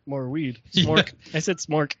more weed. Yeah. Smork. I said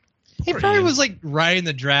smork. He probably was, like, writing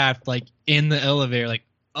the draft, like, in the elevator, like,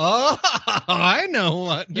 oh, I know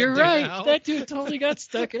what to You're do right. now. That dude totally got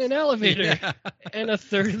stuck in an elevator, Yeah. and a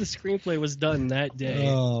third of the screenplay was done that day.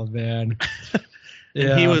 Oh, man.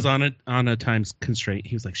 And he was on a time constraint.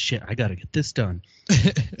 He was like, "Shit, I gotta get this done."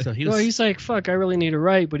 So he was. Well, he's like, "Fuck, I really need to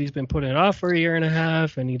write," but he's been putting it off for a year and a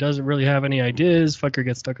half, and he doesn't really have any ideas. Fucker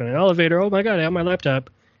gets stuck on an elevator. Oh my god, I have my laptop.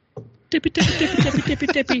 Tippy, tippy, tippy, tippy, tippy,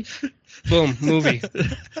 tippy. Boom, movie.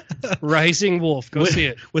 Rising Wolf. Go see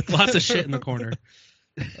it. with lots of shit in the corner.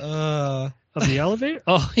 Of the elevator?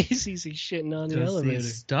 Oh, he's shitting on the He's elevator.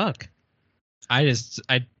 stuck. I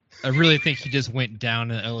really think he just went down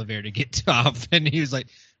the elevator to get off, and he was like,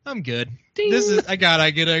 "I'm good. Ding. I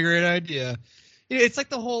get a great idea." It's like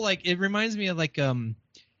the whole, like, it reminds me of like Family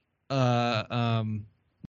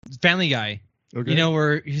Guy. Okay. You know,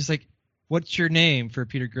 where he's like, "What's your name?" for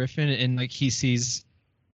Peter Griffin, and like he sees,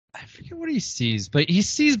 I forget what he sees, but he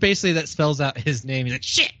sees basically that spells out his name. He's like,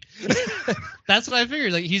 "Shit." That's what I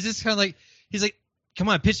figured. Like, he's just kind of like, he's like, "Come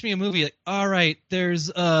on, pitch me a movie." Like, all right, there's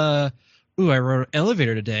I wrote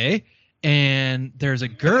Elevator today, and there was a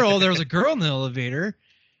girl in the elevator,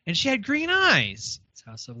 and she had green eyes. That's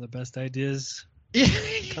how some of the best ideas. Yeah,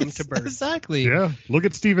 Come to birth. Exactly. Yeah, look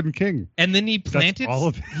at Stephen King. And then he planted all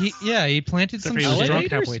of it. he planted Except some for he was shit.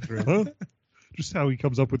 drunk halfway through. Huh? Just how he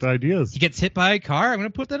comes up with ideas. He gets hit by a car. I'm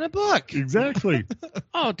going to put that in a book. Exactly.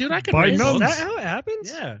 Oh, dude, I could By write nuns. Is books. that how it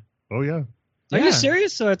happens? Yeah. Oh yeah. Are Yeah. you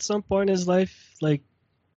serious? So at some point in his life, like,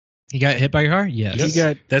 He got hit by a car? Yes. he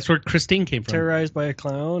got That's where Christine came from. terrorized by a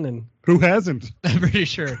clown, and Who hasn't? I'm pretty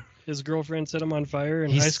sure. his girlfriend set him on fire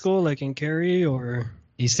in He's- high school, like in Carrie, or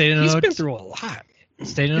He stayed in a he's hotel. been through a lot.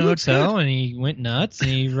 Stayed in He a looks hotel and he went nuts and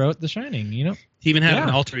he wrote The Shining. You know? He even had an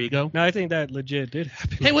Yeah. alter ego. No, I think that legit did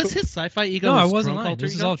happen. Hey, what's his sci-fi ego? No, I his wasn't drunk lying. alter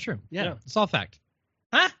This is ego? all true. Yeah. It's all fact.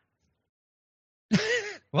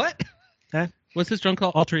 What? What's his drone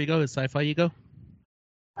called? Alter Ego? His sci-fi ego?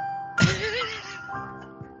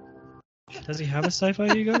 Does he have a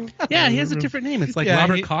sci-fi ego? Yeah, he has a different name. It's like Yeah,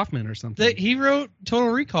 Robert he- Kaufman or something. He wrote Total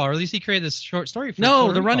Recall, or at least he created this short story for no, Total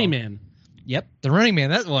The Recall. Running Man. Yep, The Running Man.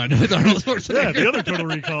 That one with Arnold Yeah, Schwarzenegger. the other Total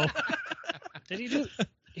Recall. Did he do?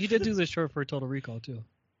 He did do the short for Total Recall too.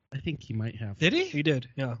 I think he might have. Did he? He did.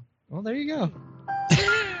 Yeah. Well, there you go.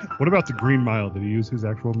 What about the Green Mile? Did he use his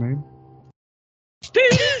actual name?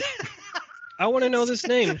 I want to know this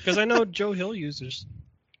name because I know Joe Hill uses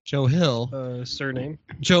Joe Hill. surname.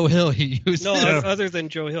 Joe Hill. He used. No, Yeah. other than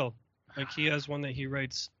Joe Hill. Like he has one that he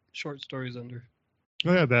writes short stories under.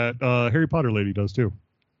 Oh, yeah, that Harry Potter lady does too.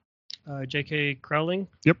 J.K. Crowling.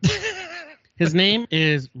 Yep. His name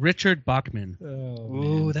is Richard Bachman. Oh,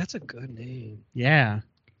 Ooh, man. that's a good name. Yeah.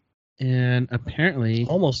 And apparently,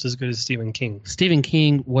 Almost as good as Stephen King. Stephen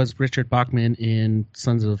King was Richard Bachman in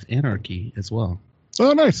Sons of Anarchy as well.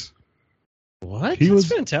 Oh, nice. What? He That's was.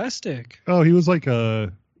 fantastic. Oh, he was like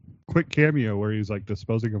a quick cameo where he's like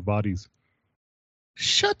disposing of bodies.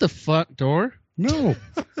 Shut the fuck door. No,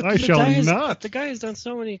 I The shall guy has- not. The guy has done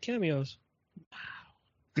so many cameos.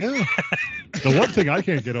 Yeah. The one thing I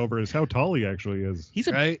can't get over is how tall he actually is. He's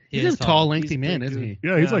a Right? he's He a is tall, tall. lengthy He's a man, big isn't dude. he?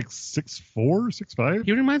 Yeah, he's Yeah. like 6'4", 6'5".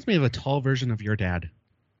 He reminds me of a tall version of your dad.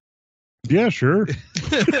 Yeah, sure.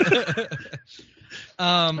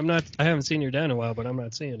 I haven't seen your dad in a while, but I'm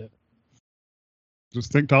not seeing it.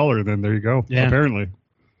 Just think taller, and then there you go. Yeah. Apparently,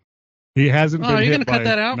 he hasn't Oh, been are you hit gonna by cut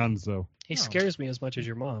that out? nuns though. He Oh. scares me as much as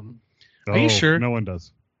your mom. Are you Oh, sure? No one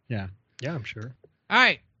does. Yeah, I'm sure. All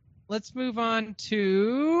right, let's move on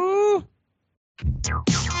to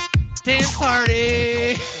dance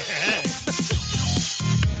party.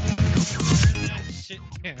 Shit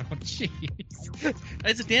down, jeez.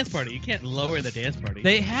 It's a dance party. You can't lower the dance party.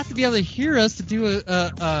 They have to be able to hear us to do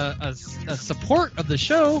a support of the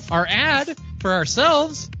show, our ad for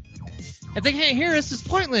ourselves. If they can't hear us, it's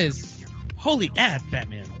pointless. Holy ad,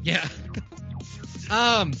 Batman. Yeah.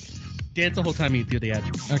 Dance the whole time you do the ad.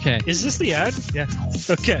 Okay. Is this the ad? Yeah.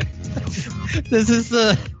 Okay.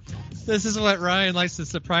 This is what Ryan likes to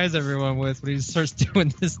surprise everyone with when he starts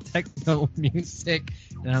doing this techno music,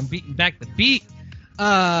 and I'm beating back the beat.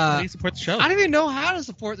 How do you support the show? I don't even know how to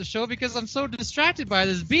support the show because I'm so distracted by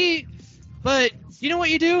this beat. But you know what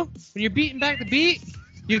you do when you're beating back the beat?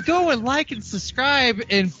 You go and like and subscribe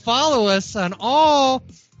and follow us on all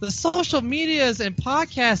the social medias and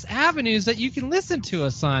podcast avenues that you can listen to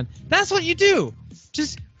us on. That's what you do.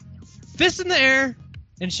 Just fist in the air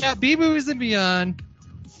and shout B Movies and Beyond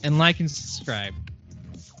and like and subscribe.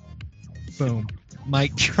 Boom.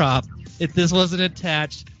 Mic drop. If this wasn't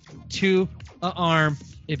attached to an arm,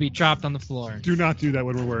 it'd be dropped on the floor. Do not do that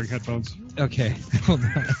when we're wearing headphones. Okay. Hold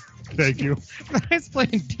on. Thank you. Ryan's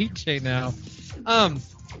playing DJ now.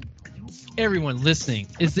 Everyone listening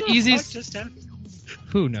is the What easiest. just happened?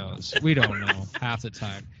 Who knows? We don't know half the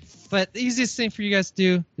time. But the easiest thing for you guys to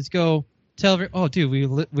do is go tell everyone. Oh, dude, we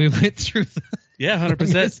went through. Yeah,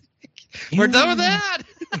 100%. We're done with that.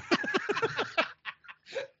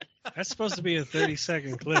 That's supposed to be a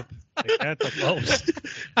 30-second clip. Like, at the most.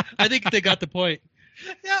 I think they got the point.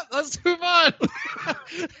 Yeah, let's move on.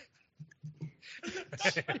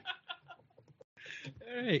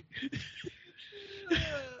 All right.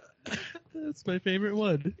 That's my favorite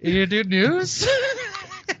one. You gonna do news?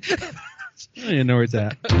 I don't even know where it's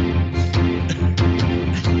at.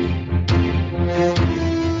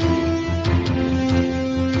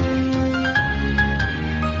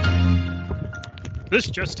 This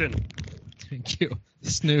just in. Thank you.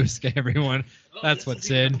 Snooze, everyone. That's what's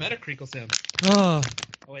in. Better crinkle sound. Oh,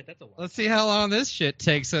 Oh wait, that's a lot. let's see how long this shit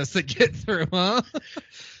takes us to get through, huh?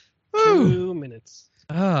 Woo. 2 minutes.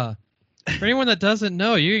 For anyone that doesn't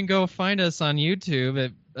know, you can go find us on YouTube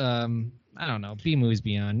at I don't know, B Movies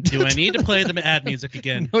Beyond. Do I need to play the ad music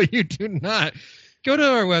again? No, you do not. Go to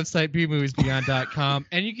our website, bmoviesbeyond.com,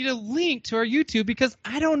 and you get a link to our YouTube because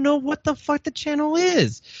I don't know what the fuck the channel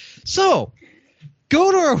is. So,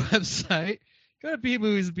 go to our website, go to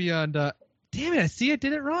bmoviesbeyond. Damn it, I see I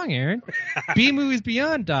did it wrong, Aaron.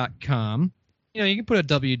 bmoviesbeyond.com. You know, you can put a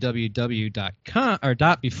www.com or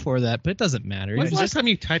dot before that, but it doesn't matter. When's You the just- last time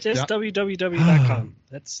you typed Just dot- www.com.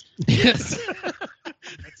 That's Yes.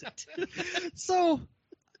 that's it. So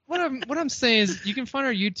what I'm saying is you can find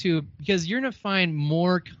our YouTube because you're gonna find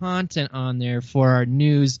more content on there for our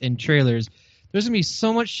news and trailers. There's gonna be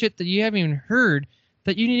so much shit that you haven't even heard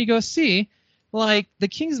that you need to go see, like the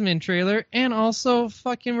Kingsman trailer, and also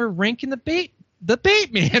fucking we're ranking the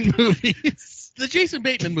Bateman movies. The Jason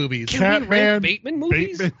Bateman movies. Can we Catman, rank Bateman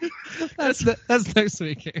movies? Bateman. That's next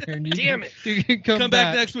week, Aaron. Damn it. You can Come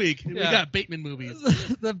back next week. We Yeah. got Bateman movies.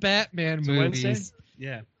 The Batman It's a movies. Wednesday?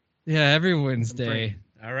 Yeah. Yeah, every Wednesday.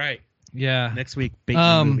 All right. Yeah. Next week,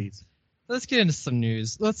 Bateman movies. Let's get into some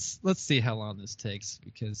news. Let's see how long this takes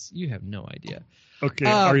because you have no idea. Okay,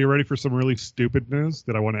 Uh, are you ready for some really stupid news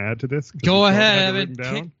that I want to add to this? 'Cause Go we don't ahead, have it Evan.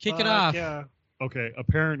 written down? Kick it Fuck off. Yeah. Okay,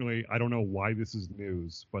 apparently, I don't know why this is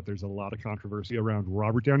news, but there's a lot of controversy around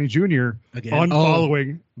Robert Downey Jr. Again.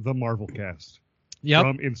 unfollowing the Marvel cast Yep.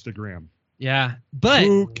 from Instagram. Yeah. But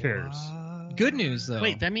Who cares? good news though.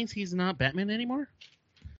 Wait, that means he's not Batman anymore?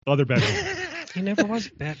 Other Batman. He never was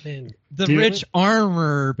Batman. the Damn rich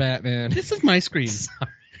armor Batman. This is my screen.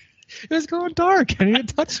 It was going dark. I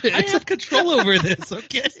didn't touch it. I have control over this,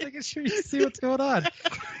 okay? Just making sure you see what's going on.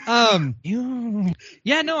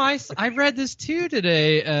 Yeah, no, I read this too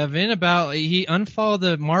today, Vin, about he unfollowed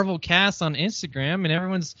the Marvel cast on Instagram, and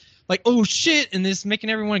everyone's like, "Oh shit!" and this making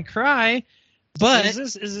everyone cry. But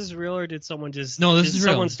is this real or did someone just? No, this is is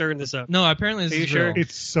real. someone stirring this up? no, apparently this Are you is sure? real.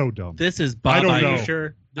 It's so dumb. This is I Bob don't Are know. you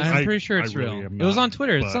sure? I'm I- pretty sure it's I really real. am It was not, on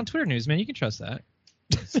Twitter. It's but- on Twitter news, man. You can trust that.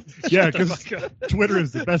 Yeah, Shut the because fuck up. Twitter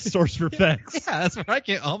is the best source for facts. Yeah, that's where I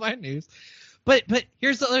get all my news. But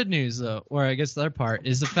here's the other news though, or I guess the other part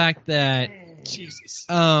is the fact that Jesus.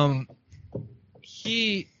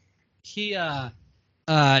 he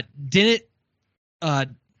didn't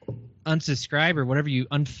unsubscribe or whatever you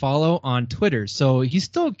unfollow on Twitter. So he's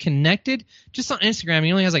still connected just on Instagram.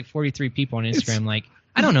 He only has like 43 people on Instagram. Like,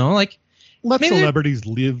 I don't know, like Let Maybe they're- celebrities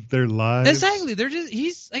live their lives. exactly. They're just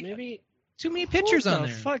he's like Maybe too many pictures who on the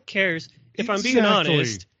there. fuck cares? If I'm being Exactly.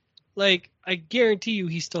 honest, like I guarantee you,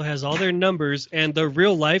 he still has all their numbers and the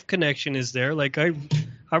real life connection is there. Like,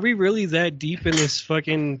 are we really that deep in this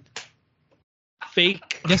fucking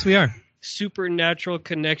fake Yes, we are. supernatural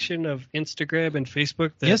connection of Instagram and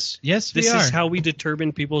Facebook? That Yes, we this are. is how we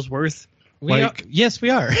determine people's worth. we are. like- Yes, we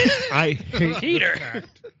are. I hate Peter. the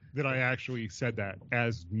fact that I actually said that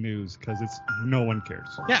as news because it's no one cares.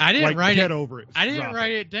 Yeah, I didn't Like, write get it. over it. I didn't Stop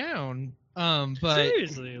write it down. But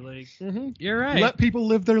Seriously, like Mhm, you're right. Let people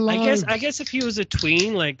live their I lives. guess if he was a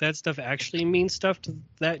tween, like that stuff actually means stuff to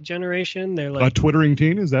that generation. They're A like, twittering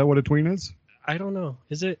teen, is that what a tween is? I don't know.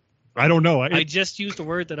 Is it? I don't know. I just used a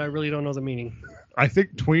word that I really don't know the meaning. I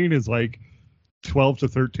think tween is like 12 to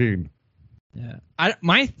 13. Yeah.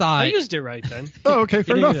 My I thought. used it right then. Oh, okay,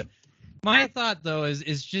 fair enough. My thought though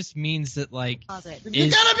is just means that like. You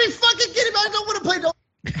gotta be fucking kidding me! I don't want to play no.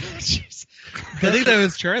 Jeez. I think that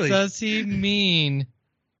was Charlie. Does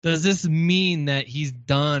this mean that he's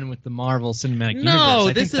done with the Marvel Cinematic Universe? No,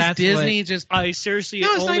 I this think is that's Disney just. I seriously,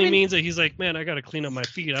 No, it it's not only even- means that he's like, man, I got to clean up my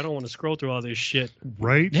feed. I don't want to scroll through all this shit.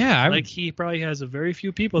 Right? Yeah, Like, he probably has a very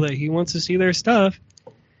few people that he wants to see their stuff.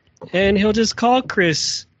 And he'll just call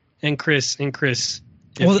Chris and Chris and Chris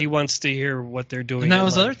if Well, he wants to hear what they're doing. and that in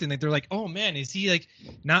was the life. other thing. Like they're like, oh man, is he like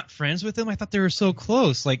not friends with him? I thought they were so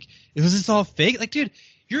close. Like, was this all fake? Like, dude,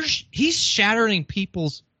 he's shattering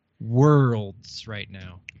people's worlds right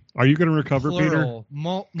now. Are you going to recover, Peter? Plural,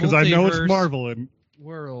 Because I know it's multiverse Marvel. And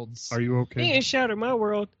worlds. are you He okay? ain't shattered my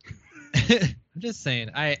world. I'm just saying.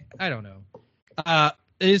 I don't know.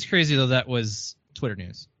 It is crazy though. That was Twitter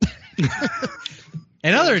news.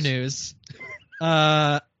 And other news,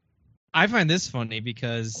 I find this funny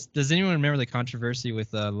because does anyone remember the controversy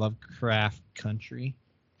with Lovecraft Country?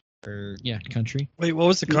 Country. Wait, what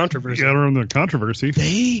was the controversy? Yeah, around the controversy.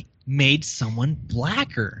 They made someone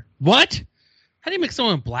blacker. What? How do you make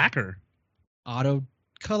someone blacker? Auto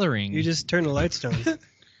coloring. You just turn the lights down.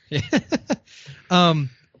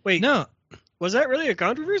 Wait, No. was that really a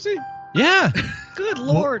controversy? Yeah. Good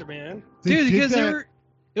lord, man. They Dude, did because that-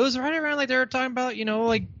 it was right around like they were talking about,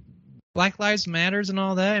 like Black Lives Matters and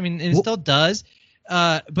all that. I mean, it Well- still does.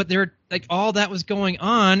 But there, like, all that was going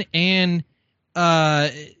on, and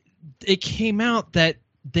it came out that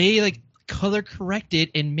they like color corrected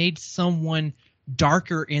and made someone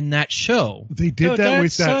darker in that show. They did No, that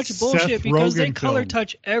with that's that such bullshit Seth because Rogen they color film.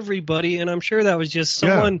 touch everybody, and I'm sure that was just Yeah.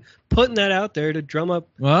 someone putting that out there to drum up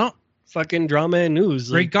Well, fucking drama and news.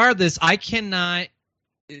 Like, regardless, I cannot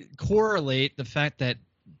correlate the fact that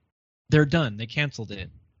they're done. They canceled it.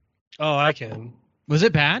 oh, I can. Was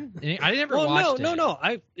it bad? I never Oh watched it. no.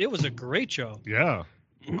 It was a great show. Yeah.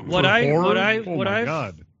 What For I- horror? what I- oh what my I've-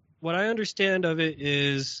 God. What I understand of it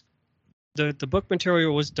is the book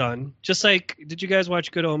material was done. Just like, did you guys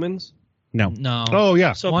watch Good Omens? No. No. Oh,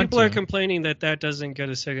 yeah. So Want people are to. complaining that doesn't get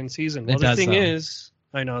a second season. It Well, the does, thing though. is,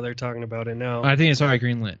 I know they're talking about it now. I think it's already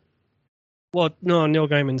greenlit. Well, no, Neil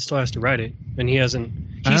Gaiman still has to write it, and he hasn't.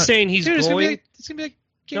 Uh, He's saying he's Dude, going. it's gonna be like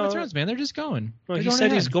Game of No. Thrones, man. They're just going. Well, They're he going said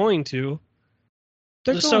ahead. he's going to,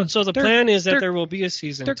 So the plan is that there will be a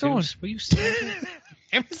season They're 2. going. Will you say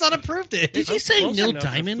Amazon approved it. Did you say close Neil enough to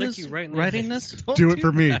Diamond flick is you right in the writing face. this? Do it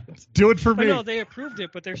for me. Do it for Oh, me. no, they approved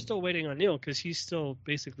it, but they're still waiting on Neil because he's still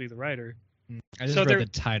basically the writer. I just So read they're- the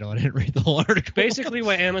title. I didn't read the whole article. Basically,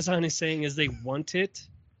 what Amazon is saying is they want it,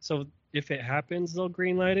 so if it happens, they'll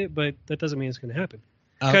greenlight it, but that doesn't mean it's going to happen.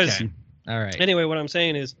 okay. All right. Anyway, what I'm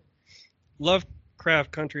saying is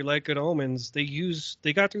Lovecraft Country, Like Good Omens, they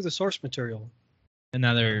got through the source material.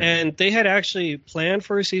 Another. And they had actually planned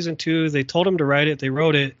for a season 2. They told him to write it. They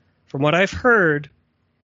wrote it. From what I've heard,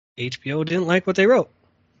 HBO didn't like what they wrote,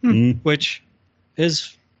 which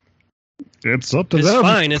is It's up to it's them.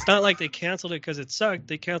 fine. It's not like they canceled it because it sucked.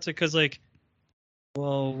 They canceled it because, like,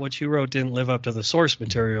 well, what you wrote didn't live up to the source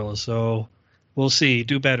material. So we'll see.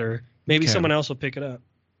 Do better. Maybe Okay. someone else will pick it up.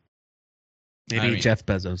 Maybe I mean- Jeff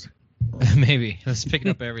Bezos. Maybe. Let's pick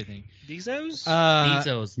up everything. Bezos?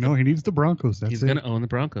 Bezos. No, he needs the Broncos. That's He's it. going to own the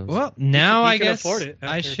Broncos. Well, now He I can guess afford it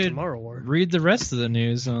I after should Tomorrow War. read the rest of the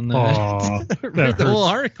news on that. Aw, read that the whole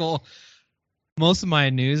hurts. article. Most of my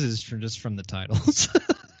news is just from the titles.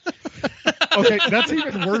 Okay, that's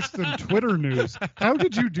even worse than Twitter news. How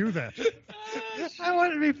did you do that? I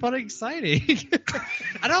want it to be fun and exciting.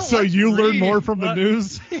 I don't. So like you learn reading. more from the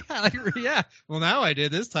news? Yeah. Well, now I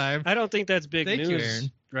did this time. I don't think that's big Thank you, news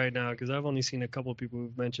Aaron. right now because I've only seen a couple of people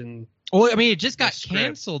who've mentioned Well, I mean, it just got The script.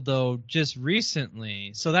 canceled though, just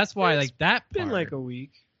recently. So that's why, It's like that. been part- like a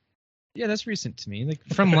week. Yeah, that's recent to me. Like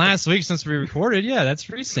from last week since we recorded. Yeah, that's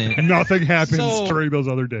recent. Nothing happens So- during those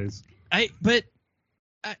other days.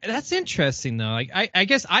 That's interesting though. Like I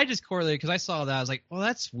guess I just correlated because I saw that. I was like, well,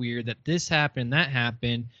 that's weird that this happened, that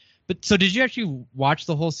happened. But so did you actually watch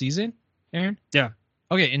the whole season, Aaron? Yeah.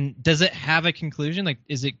 Okay, and does it have a conclusion? Like,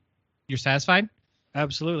 is it you're satisfied?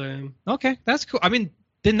 Absolutely. I am. Okay, that's cool. I mean,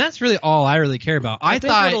 then that's really all I really care about. I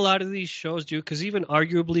think thought what a lot of these shows do, because even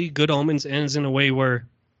arguably Good Omens ends in a way where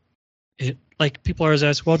it, like, people are always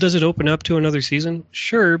asked, well, does it open up to another season?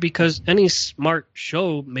 Sure, because any smart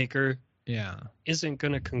show maker yeah. isn't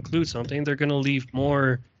going to conclude something. They're going to leave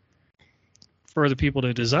more for the people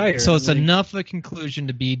to desire. So it's Like, enough of a conclusion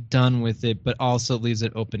to be done with it, but also leaves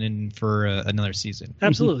it open in for another season.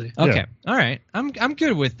 Absolutely. Okay. Yeah. All right. I'm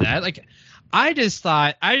good with that. Like, I just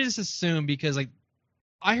assumed because like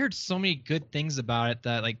I heard so many good things about it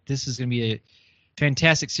that like this is gonna be a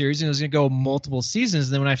fantastic series and it was gonna go multiple seasons.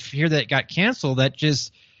 And then when I hear that it got canceled, that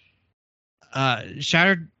just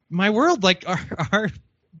shattered my world. Like our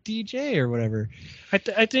DJ or whatever.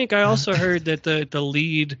 I think I also heard that the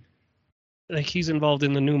lead, like, he's involved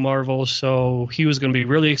in the new Marvel, so he was going to be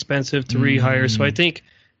really expensive to rehire. So I think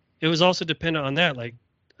it was also dependent on that. Like,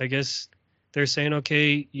 I guess they're saying,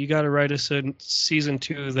 okay, you got to write us a season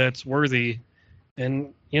 2 that's worthy.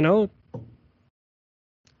 And, you know,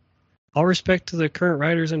 all respect to the current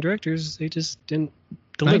writers and directors, they just didn't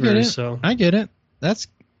deliver. get it. So I get it.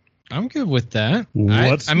 I'm good with that.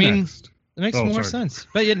 What's I mean, next? it makes Oh, more sorry. sense.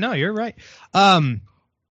 But yeah, no, you're right. I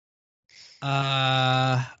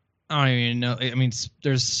don't even know. I mean,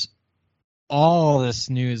 there's all this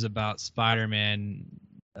news about Spider-Man.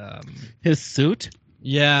 His suit?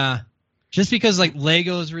 Yeah, just because like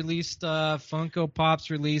Legos released stuff, Funko Pops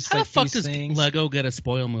released How like the fuck these does things. Lego get to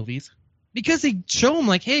spoil movies? Because they show them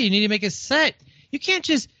like, hey, you need to make a set. You can't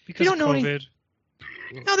just. because you don't of know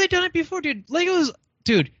COVID. No, they've done it before, dude. Legos,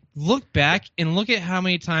 dude. Look back and look at how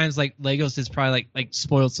many times like Legos has probably like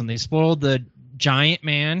spoiled something. They spoiled the Giant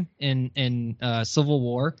Man in Civil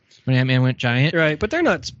War when Ant-Man went giant. Right, but they're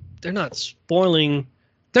not spoiling.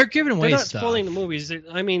 They're giving away They're not stuff. spoiling the movies.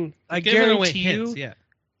 I mean, I Giving away guarantee you, hints, yeah.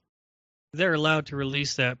 they're allowed to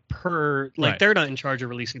release that per. Like, Right. they're not in charge of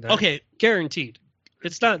releasing that. Okay, Guaranteed.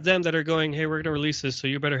 It's not them that are going, hey, we're going to release this, so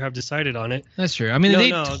you better have decided on it. That's true. I mean, No, they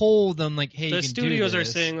no. told them like, hey, you The can studios do are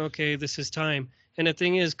this. saying, okay, this is time. And the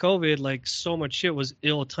thing is, COVID, like, so much shit was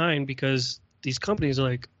ill-timed because these companies are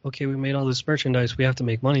like, okay, we made all this merchandise, we have to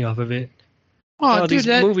make money off of it. oh, Well, dude, these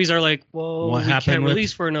that, movies are like, well, What we happened can't with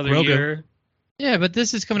release for another Grogu? year. yeah, but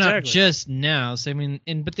this is coming out Exactly. just now. So I mean,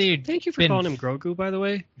 but they Thank you for been- calling him Grogu, by the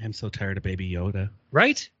way. I'm so tired of Baby Yoda.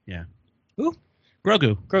 Right? Grogu.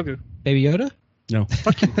 Grogu. Baby Yoda. No.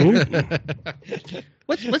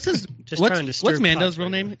 What's his? Just what's trying to stir what's Mando's pots real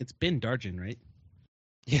right name? now. It's Ben Darjan, right?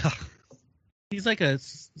 Yeah. He's like a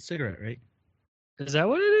cigarette, right? Is that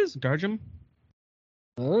what it is? Darjum.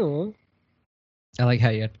 Oh. I like how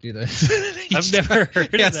you have to do this. I've never heard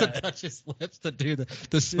He of has to that. touch his lips to do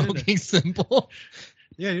the smoking symbol.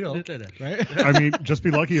 Yeah, you know, right? I mean, just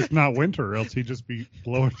be lucky it's not winter, or else he'd just be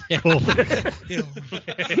blowing cold.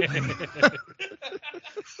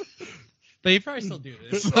 But you probably still do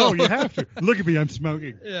this. Oh, you have to. Look at me, I'm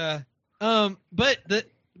smoking. Yeah. But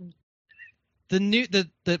the new the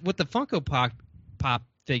with the Funko Pop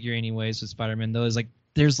figure, anyways, with Spider-Man though, is like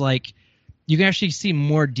there's like you can actually see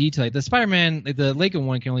more detail. Like the Spider-Man, like the Lego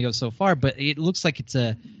one can only go so far, but it looks like it's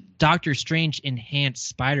a Doctor Strange enhanced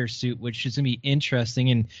spider suit, which is gonna be interesting.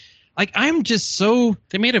 And like I'm just so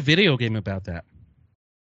They made a video game about that.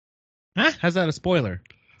 Huh? How's that a spoiler?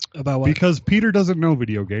 About what? Because Peter doesn't know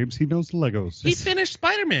video games. He knows Legos. He finished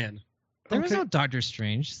Spider-Man. there was Okay. no Doctor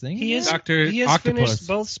Strange thing. He is. Dr. He has Octopus. finished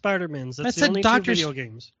both Spider-Mans. That's I the said only Dr. two video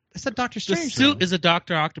games. I said Doctor The Strange. suit is a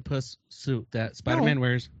Dr. Octopus suit that Spider-Man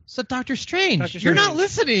wears. So Doctor Strange. Dr. You're not Strange.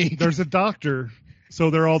 listening. There's a doctor, so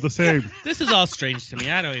they're all the same. This is all strange to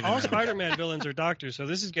me. I don't even All know. Spider-Man villains are doctors, so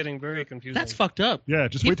this is getting very confusing. That's fucked up. Yeah,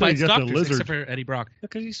 just He wait till you fights get the doctors, lizard. except for Eddie Brock.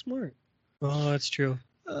 because he's smart. Oh, that's true.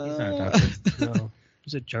 He's not a doctor. No,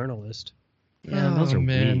 he's a journalist. Yeah, those Oh, are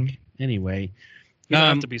man. weak. Anyway, You don't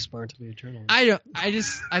have to be smart to be a journalist. I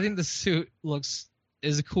think the suit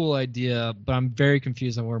is a cool idea, but I'm very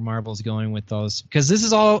confused on where Marvel's going with those, because this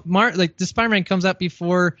is all like the Spider-Man comes out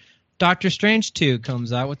before Doctor Strange 2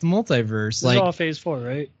 comes out with the multiverse. This Like, is all Phase 4,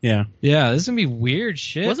 right? yeah. yeah, this is gonna be weird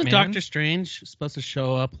shit. Wasn't man. Doctor Strange supposed to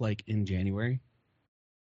show up like in January?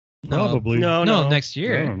 Probably. No, No, no. next I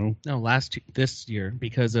year. don't know. No, this year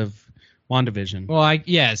because of WandaVision. Well, I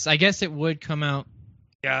guess it would come out.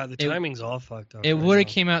 Yeah, the It- timing's all fucked up. It right would have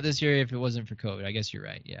now. came out this year if it wasn't for COVID. I guess you're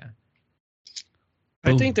right. Yeah.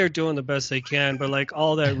 I think they're doing the best they can, but like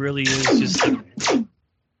all that really is just.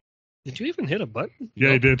 Did you even hit a button?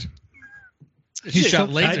 Yeah, he did. He shot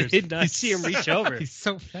I lasers. did not see him reach over. He's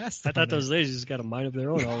so fast. I thought those lasers got a mind of their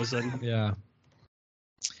own all of a sudden. Yeah.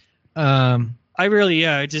 I really,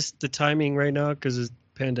 just the timing right now because of the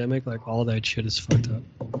pandemic, like all that shit is fucked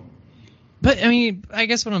up. But I mean, I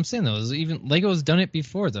guess what I'm saying though is even Lego's done it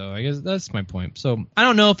before though. I guess that's my point. So I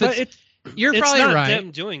don't know if But it's. You're it's probably not right.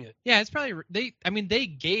 them doing it. Yeah, it's probably they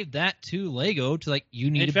gave that to Lego to like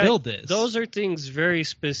you need In to fact, build this. Those are things very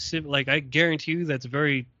specific. Like I guarantee you, that's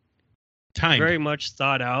very, Time. very much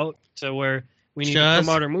thought out to where we need to Just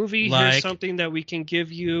promote our movie. like Here's something that we can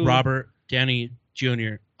give you. Robert Downey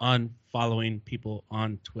Jr. unfollowing people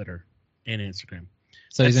on Twitter and Instagram.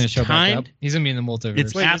 so he's gonna that's show back up. timed. He's gonna be in the multiverse.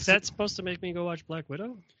 It's Wait, is abs- that supposed to make me go watch Black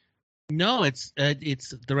Widow? No, it's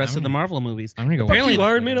the rest of the Marvel movies. I'm gonna go. Apparently- watch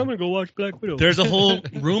Iron Man, I'm gonna go watch Black Widow. There's a whole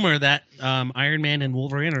rumor that Iron Man and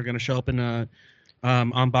Wolverine are going to show up in on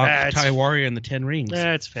That's- Boktai Warrior and the Ten Rings.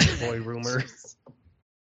 That's fanboy rumor.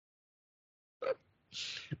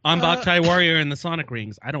 On Boktai Warrior and the Sonic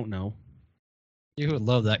Rings. I don't know. You would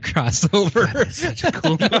love that crossover. That's such a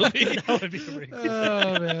cool movie. That would be really good.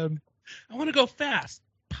 Oh man. I want to go fast.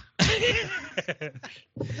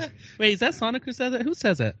 Wait, is that Sonic who says that? Who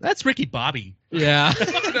says that? That's Ricky Bobby. Yeah.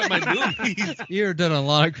 Fucking up my movies. You've done a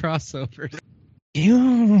lot of crossovers.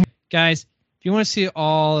 Guys, if you want to see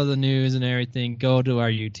all of the news and everything, go to our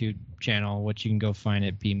YouTube channel, which you can go find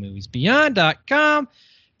at bmoviesbeyond.com,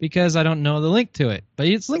 because I don't know the link to it, but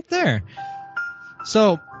it's linked there.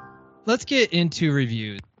 So let's get into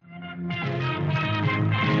reviews.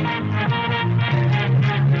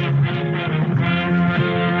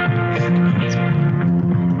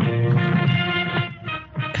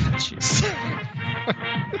 Jeez.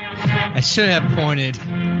 I should have pointed.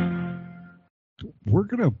 We're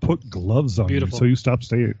gonna put gloves on Beautiful. you so you stop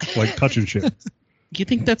staying like touching shit. You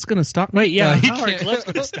think that's going to stop? Wait, yeah, he how are can't- gloves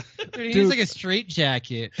gonna stop? Dude, he's Dude. like a straight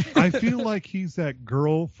jacket. I feel like he's that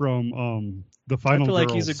girl from the I Final feel like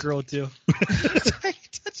Girls. he's a girl too.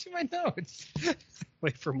 Touching my notes.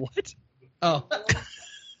 Wait, from what? Oh.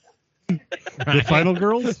 The Final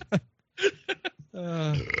Girls?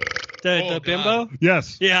 The bimbo?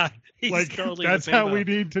 Yes. Yeah, he's Like totally that's the how bimbo. we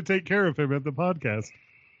need to take care of him at the podcast.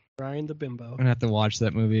 Ryan the bimbo. I'm gonna have to watch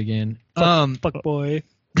that movie again. Fuck boy.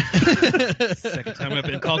 Second time I've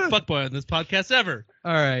been called fuckboy on this podcast ever.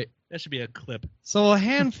 All right. That should be a clip. So a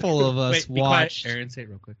handful of us Wait, be quiet. watched. Aaron, say it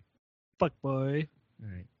real quick. Fuck boy. All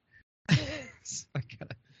right. I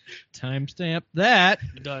gotta timestamp that.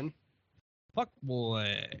 Done. Fuck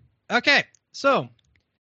boy. Okay, so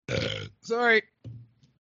sorry.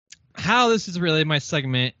 How this is really my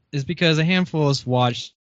segment is because a handful of us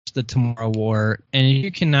watched the Tomorrow War, and you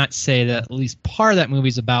cannot say that at least part of that movie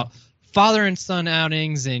is about father and son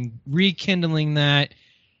outings and rekindling that.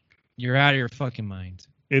 You're out of your fucking mind.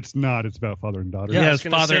 It's not. It's about father and daughter. Yeah, I Yes, was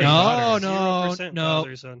gonna father say, and daughter. No, 0% no.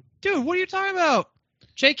 father, son. Dude, what are you talking about?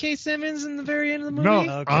 J.K. Simmons in the very end of the No, movie?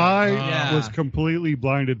 Okay. I Yeah. was completely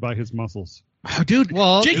blinded by his muscles. Oh, dude.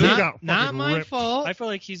 Well, Jake- He got not fucking my ripped. fault. I feel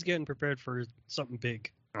like he's getting prepared for something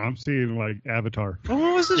big. I'm seeing like Avatar.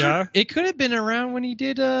 What was this? Yeah. It could have been around when he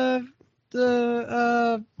did the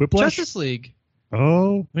Whiplash. Justice League.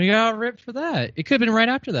 Oh, We got ripped for that. It could have been right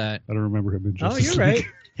after that. I don't remember him in Oh, Justice you're right. League.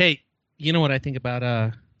 Hey, you know what I think about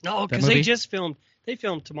No, That because they movie? just filmed. They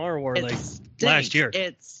filmed Tomorrow War like stinks. last year.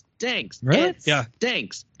 It stinks. Really? It Yeah.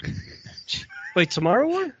 stinks. Wait, Tomorrow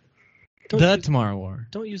War? The Tomorrow War.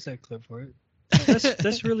 Don't use that clip for it.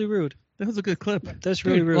 That's really rude. that was a good clip. That's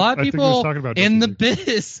really Dude, rude. a lot of I think he was people talking about in the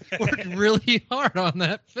Justice biz worked really hard on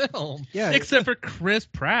that film. Yeah. Except for Chris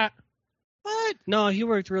Pratt. What? No, he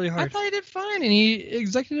worked really I hard. thought he did fine, and he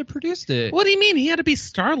executive produced it. What do you mean? He had to be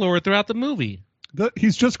Star-Lord throughout the movie.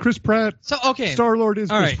 He's just Chris Pratt. So okay, Star Lord is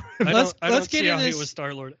all Chris right. Pratt. I Let's don't get see how into he this. was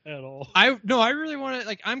Star Lord at all. I really want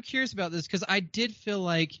to I'm curious about this because I did feel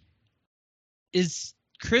like is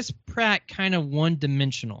Chris Pratt kind of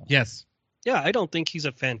one-dimensional? Yes. Yeah, I don't think he's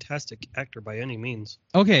a fantastic actor by any means.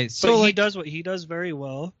 Okay, But so he like does what he does very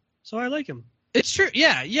well, so I like him. it's true.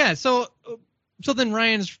 Yeah. So then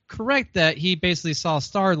Ryan's correct that he basically saw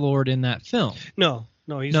Star-Lord in that film. No,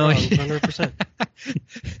 he's No, wrong, he- 100%.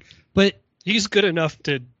 But He's good enough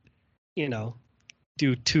to,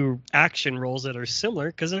 do two action roles that are similar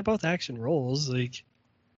because they're both action roles. Like,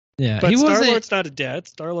 yeah, but he Star wasn't. Lord's not a dad.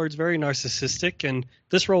 Star Lord's very narcissistic, and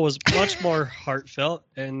this role was much more heartfelt.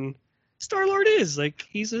 And Star Lord is like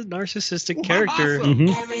he's a narcissistic character. Mhm.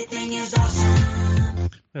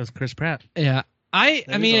 That was Chris Pratt. Yeah, I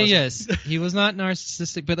That mean, is yes, he was not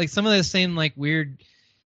narcissistic, but like some of the same like weird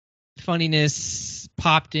funniness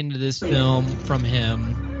popped into this film from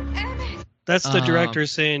him. That's the director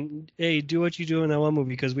saying, "Hey, do what you do in that one movie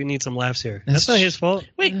because we need some laughs here." That's That's not his fault.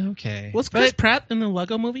 Wait, Okay, was Chris Pratt in the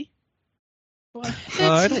Lego movie?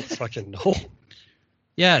 I don't fucking know.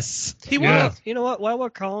 yes, He Yeah. was. You know what? While we're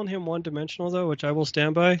calling him one-dimensional, though, which I will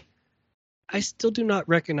stand by, I still do not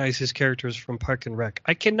recognize his characters from Park and Rec.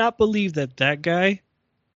 I cannot believe that guy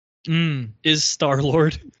is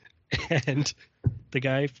Star-Lord and the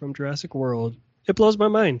guy from Jurassic World. It blows my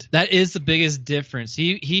mind. that is the biggest difference.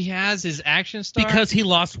 He has his action star Because he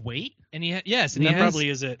lost weight? and he yes, and And he that has, probably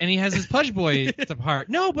is it. and he has his Pudge Boy part.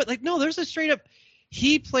 No, but like no, there's a straight up.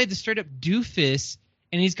 He played the straight up doofus,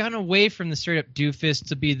 and he's gotten away from the straight up doofus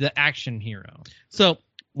to be the action hero. So,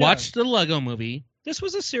 watch the Lego movie. This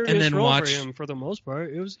was a And serious then role watch- for him for the most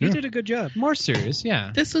part. He Yeah. did a good job. More serious,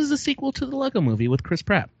 yeah. This is a sequel to the Lego movie with Chris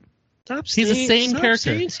Pratt. Stop He's the saying- same stop character.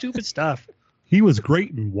 saying stupid stuff. He was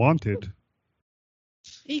great in Wanted.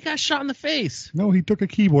 He got shot in the face. No, he took a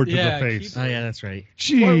keyboard to Yeah, the face. Oh, yeah, that's right.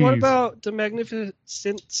 Jeez. What about the Magnificent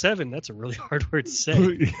Seven? That's a really hard word to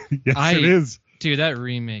say. yes, it is. Dude, that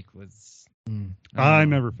remake was. I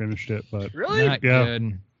never finished it, but Really? Not Yeah.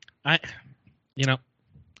 good. You know,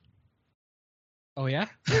 Oh yeah.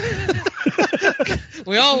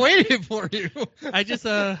 We all waited for you. I just,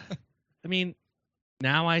 I mean,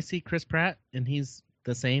 now I see Chris Pratt, and he's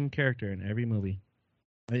the same character in every movie.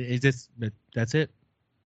 That's it.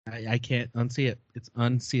 I can't unsee it. It's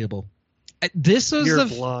unseeable. This was You're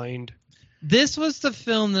the blind. this was the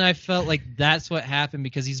film that I felt like that's what happened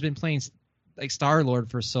because he's been playing like Star-Lord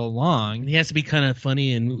for so And long. he has to be kind of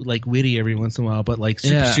funny and like witty every once in a while, but like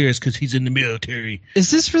super Yeah. serious because he's in the military. Is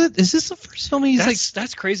this the first film he's like?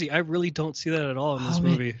 That's crazy. I really don't see that at all in this Oh,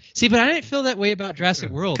 man. movie. See, but I didn't feel that way about Jurassic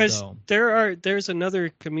World Because though. there's another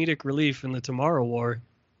comedic relief in the Tomorrow War.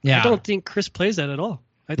 Yeah. I don't think Chris plays that at all.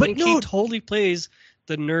 I But think no- he totally plays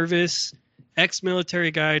the nervous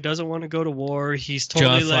ex-military guy, doesn't want to go to war. He's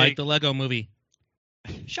totally Just like the Lego movie.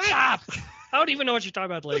 shut up. I don't even know what you're talking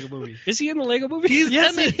about the Lego movie. Is he in the Lego movie?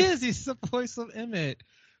 Yes, he is. He's the voice of Emmett.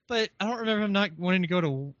 But I don't remember him not wanting to go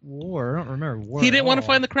to war. I don't remember war. He at didn't want to all.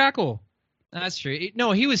 find the crackle. That's true.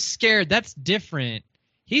 No, he was scared. That's different.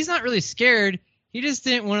 He's not really scared. He just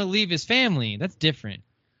didn't want to leave his family. That's different.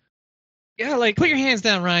 Yeah, like Put your hands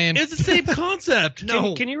down, Ryan. It's the same concept.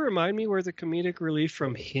 Can you remind me where the comedic relief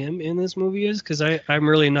from him in this movie is? Because I'm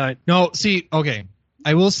really not. No, see, okay.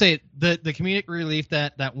 I will say the comedic relief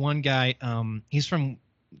that one guy, he's from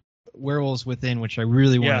Werewolves Within, which I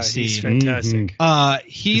really want Yeah, to see. he's fantastic.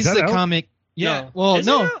 He's Is that the out? comic. Yeah. No. Well, Is it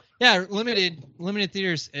no. out? Yeah, limited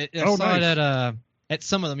theaters. I Oh, saw nice. it at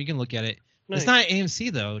some of them. You can look at it. Nice. It's not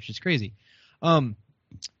AMC though, which is crazy.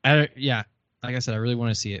 Yeah, like I said, I really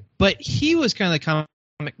want to see it. But he was kind of the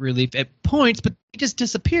comic relief at points, but he just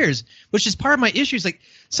disappears, which is part of my issues. Like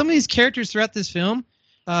some of these characters throughout this film,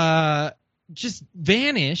 just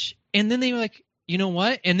vanish, and then they were like, you know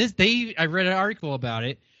what? And I read an article about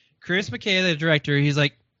it. Chris McKay, the director, he's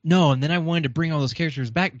like, no, and then I wanted to bring all those characters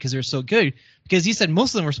back because they're so good. Because he said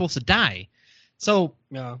most of them were supposed to die. So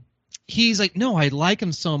Yeah. he's like, no, I like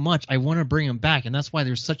them so much, I want to bring them back, and that's why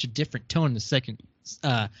there's such a different tone in the second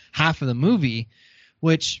half of the movie,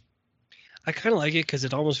 which I kind of like it because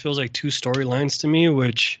it almost feels like two storylines to me,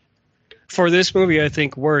 which for this movie, I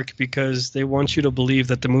think, work because they want you to believe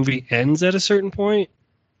that the movie ends at a certain point.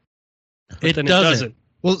 But It then doesn't.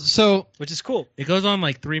 Well, so which is cool. It goes on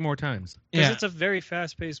like 3 more times. Because yeah, it's a very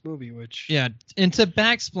fast-paced movie, which... yeah. And to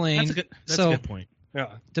back-explain, That's so a good point. Yeah.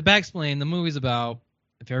 to back-explain, the movie's about,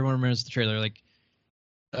 if everyone remembers the trailer, like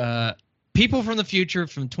people from the future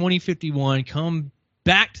from 2051 come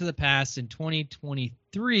back to the past in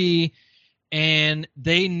 2023, and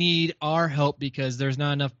they need our help because there's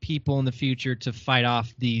not enough people in the future to fight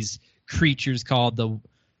off these creatures called the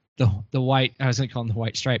white. I was going to call them the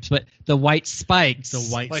white stripes, but the white spikes. The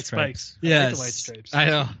white White stripes. spikes. I like Yes, the white stripes. I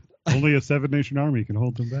know. Only a 7-nation army can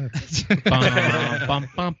hold them back. Bum,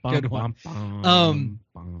 bum, bum, Good one. bum,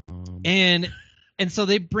 bum. And so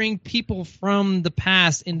they bring people from the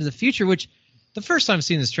past into the future, which the first time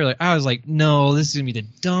seeing this trailer, I was like, no, this is going to be the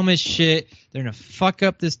dumbest shit. They're going to fuck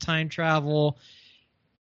up this time travel.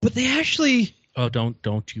 But they actually... Oh, don't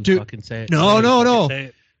you Dude, fucking say it. No. Say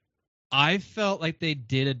it, I felt like they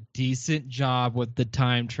did a decent job with the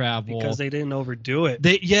time travel. because they didn't overdo it.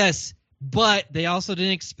 Yes, but they also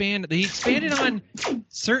didn't expand. They expanded on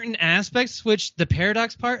certain aspects, which the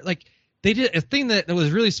paradox part, like they did a thing that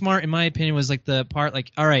was really smart in my opinion was like the part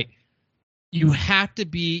like, all right, you have to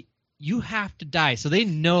die. So they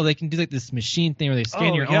know they can do like this machine thing where they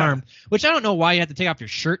scan your arm, which I don't know why you have to take off your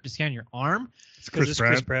shirt to scan your arm. It's because it's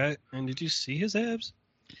Chris Pratt. And did you see his abs?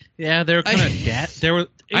 Yeah, they're kind of dead. They were.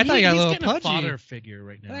 I thought he got a little he's kind of pudgy. fodder figure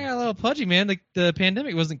right now. I got a little pudgy, man. Like the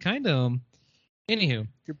pandemic wasn't kind to him. Anywho,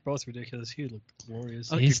 You're both ridiculous. He looked glorious.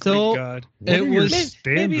 He's Like a Greek still- god. What it are your was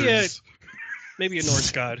standards? Maybe a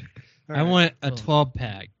Norse god. All I right. want a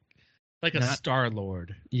 12-pack. Like a Not- Star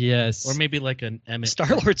Lord, Yes. or maybe like an Emmett.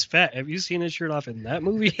 Star-Lord's fat. Have you seen his shirt off in that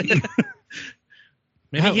movie?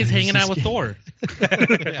 Maybe Oh, he's this hanging is- out with Thor,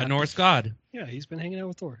 a Norse god. Yeah, he's been hanging out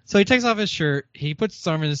with Thor. So he takes off his shirt. He puts his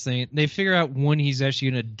arm in this thing. They figure out when he's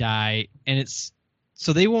actually going to die, and it's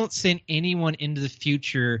so they won't send anyone into the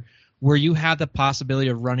future where you have the possibility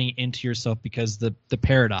of running into yourself because the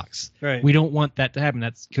paradox. Right. We don't want that to happen.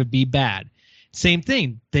 That could be bad. Same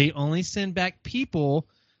thing. They only send back people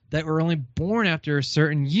that were only born after a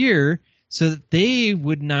certain year so that they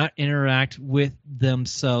would not interact with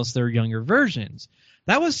themselves, their younger versions.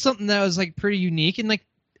 That was something that was like pretty unique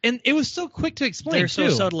and it was so quick to explain. They're so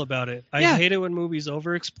too. subtle about it. I Yeah. hate it when movies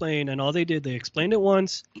over-explain, and all they did, they explained it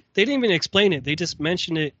once. They didn't even explain it. They just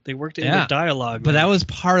mentioned it. They worked it Yeah. into dialogue. But that was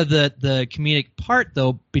part of the comedic part,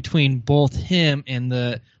 though, between both him and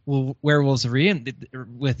the werewolves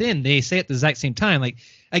within. They say at the exact same time. Like,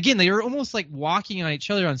 again, they were almost like walking on each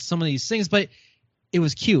other on some of these things, but it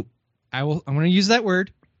was cute. I'm going to use that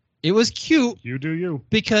word. It was cute You do you.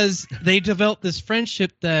 because they developed this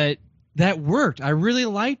friendship that worked. I really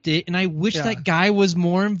liked it, and I wish Yeah. that guy was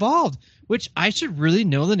more involved, which I should really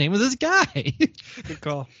know the name of this guy. Good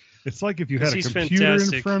call. It's like if you had a He's computer in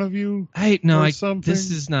fantastic. front of you, No, Or something.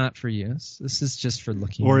 this is not for you. This is just for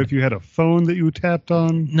looking. or at. if you had a phone that you tapped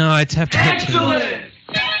on. No, I tapped on it too. God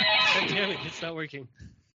damn it, it's not working.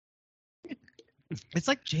 It's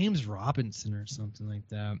like James Robinson or something like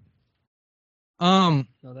that. No,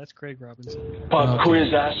 that's Craig Robinson. Okay.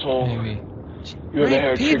 quiz asshole. Maybe. You have a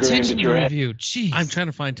hair Pay trigger attention into to your the head. review. Jeez. I'm trying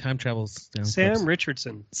to find time travels. Down Sam clips.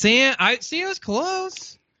 Richardson. Sam, I see. I was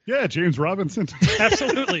close. Yeah, James Robinson.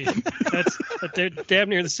 Absolutely. They're damn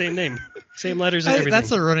near the same name. Same letters and everything.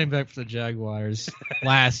 That's a running back for the Jaguars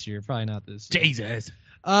last year. Probably not this year. Jesus.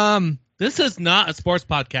 Um, This is not a sports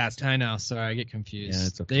podcast. I know. Sorry, I get confused. Yeah,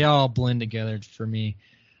 it's okay. They all blend together for me.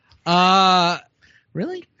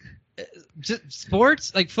 Really? Just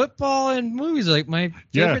sports like football and movies are like my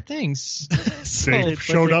Yeah. favorite things. So They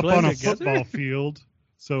showed up on a blend together. football field.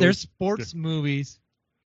 So they're sports movies.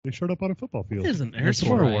 they showed up on a football field. It is an That's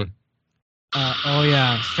airport. right. Oh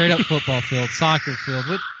yeah, straight up football field, soccer field.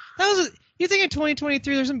 But you think in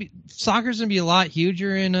 2023 there's soccer's gonna be a lot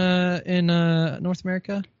huger in North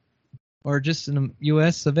America, or just in the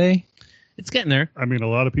U.S. of A. It's getting there. I mean, a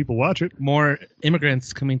lot of people watch it. More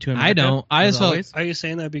immigrants coming to America. I don't. I as just felt- always. Are you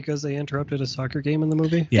saying that because they interrupted a soccer game in the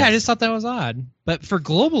movie? Yeah, I Yes. just thought that was odd. But for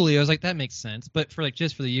globally, I was like, that makes sense. But for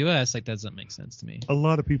just for the U.S., like that doesn't make sense to me. A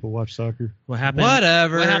lot of people watch soccer. What happened?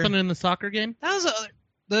 Whatever. What happened in the soccer game? That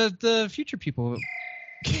was the future people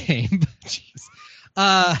game. Jeez.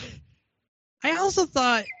 I also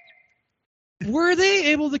thought, were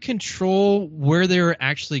they able to control where they were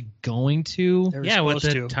actually going to? They were Yeah, with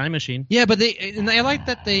the supposed to. time machine. Yeah, but I like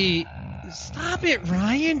that they. Stop it,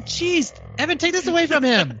 Ryan. Jeez, Evan, take this away from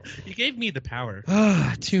him. You gave me the power.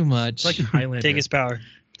 Too much. It's like Highlander. Take his power.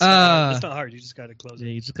 It's not hard. You just got to close Yeah,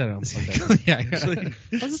 it. you just gotta unplug that.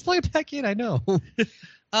 yeah, I'll just plug it back in. I know.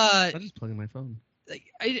 I'm just plugging my phone.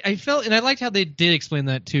 I felt, and I liked how they did explain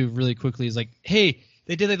that too really quickly. It's like, hey,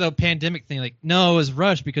 they did like the pandemic thing. Like, no, it was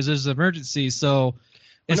rushed because there's an emergency, so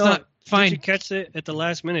it's No, not fine. Did you catch it at the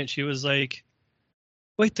last minute? She was like,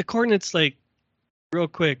 "Wait, the coordinates like real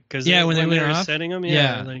quick because when they went were off? setting them,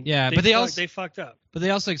 Yeah, like, yeah, but they fucked up. But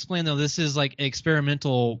they also explained though this is like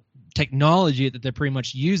experimental technology that they're pretty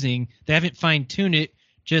much using. They haven't fine tuned it,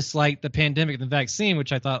 just like the pandemic and the vaccine,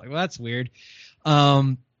 which I thought, like, well, that's weird.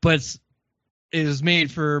 But it was made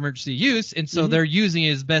for emergency use, and so they're using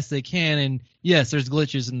it as best they can. And yes, there's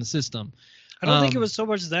glitches in the system. I don't think it was so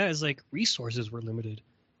much that as like resources were limited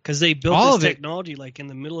because they built All this of it. technology like in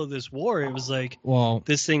the middle of this war. It was like Well,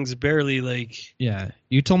 this thing's barely like yeah,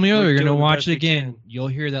 you told me We're earlier you're gonna doing the watch best it we again. can. You'll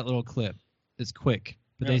hear that little clip. It's quick,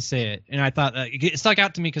 but Yeah. they say it, and I thought it stuck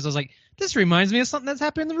out to me because I was like, this reminds me of something that's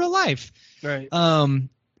happened in real life. right.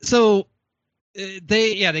 So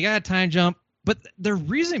they got a time jump, but the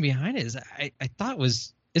reasoning behind it is I thought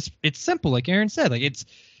was it's simple, like Aaron said. Like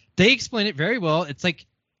they explain it very well. It's like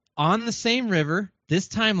on the same river, this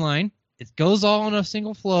timeline, it goes all in a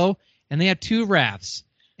single flow, and they have two rafts.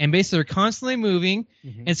 And basically they're constantly moving,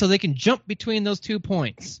 and so they can jump between those 2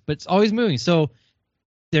 points, but it's always moving. So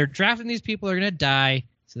they're drafting these people that are gonna die,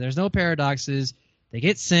 so there's no paradoxes. They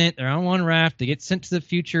get sent. They're on one raft. They get sent to the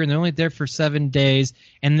future, and they're only there for 7 days.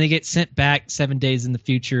 And they get sent back 7 days in the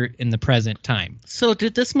future in the present time. So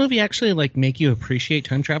did this movie actually like make you appreciate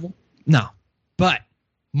time travel? No, but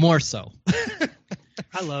more so.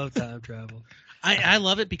 I love time travel. I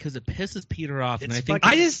love it because it pisses Peter off, and It's I think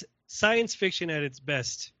fucking- Science fiction at its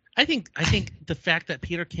best. I think the fact that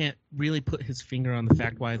Peter can't really put his finger on the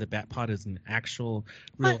fact why the Batpod is an actual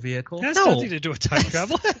real vehicle. It has No. nothing to do with time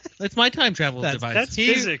travel. That's my time travel device. That's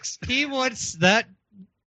He- physics. He wants that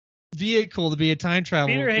vehicle to be a time travel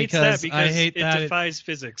Peter hates because that because I hate it that. defies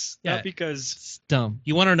physics, Yeah. not because It's dumb.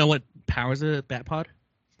 You want to know what powers a Batpod?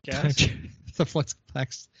 gas. It's a flux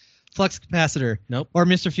capacitor. Nope. Or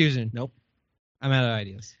Mr. Fusion. Nope. I'm out of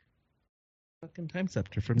ideas. Fucking time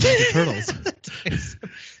scepter from Ninja Turtles.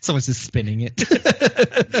 Someone's just spinning it.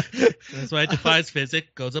 That's why it defies physics,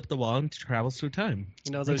 goes up the wall, and travels through time.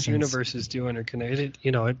 You know, Makes those sense. universes do interconnect.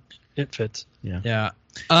 You know, it fits. Yeah.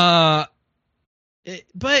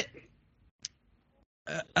 But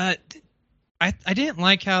I didn't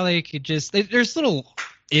like how they could just. There's little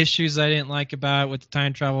issues I didn't like about it with the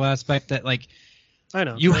time travel aspect that, like, I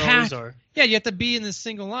know. You they always have- are. yeah, you have to be in this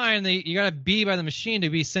single line. You got to be by the machine to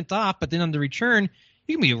be sent off, but then on the return,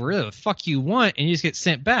 you can be wherever the fuck you want, and you just get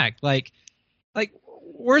sent back. Like,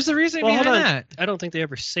 where's the reasoning Well, hold behind on. that? I don't think they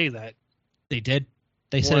ever say that. They did.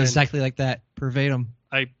 They said When? exactly like that, verbatim.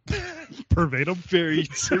 I Verbatim. very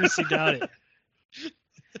seriously doubt it.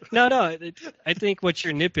 No. I think what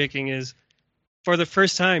you're nitpicking is, for the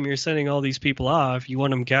first time, you're sending all these people off. You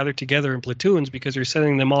want them gathered together in platoons because you're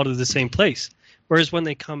sending them all to the same place. Whereas when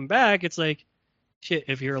they come back, it's like, shit,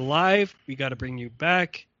 if you're alive, we got to bring you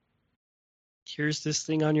back. Here's this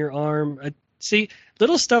thing on your arm. See,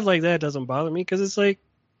 little stuff like that doesn't bother me because it's like,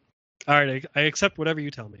 all right, I accept whatever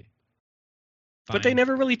you tell me. But they Fine.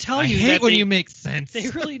 never really tell I you hate that when they, you make sense. they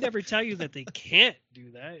really never tell you that they can't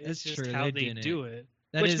do that. It's That's just true, how they they didn't. do it.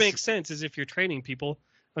 That Which is- makes sense is if you're training people,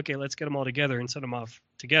 okay, let's get them all together and send them off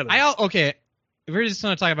together. Okay. If we're just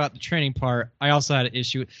going to talk about the training part, I also had an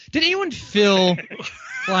issue. Did anyone feel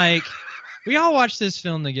like we all watched this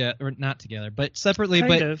film together, or not together, but separately,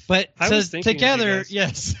 Kind of. but I was thinking of you together, guys.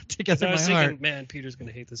 yes, together I in was my thinking, heart. man, Peter's going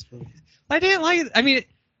to hate this film. I didn't like it. I mean,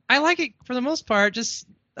 I like it for the most part. Just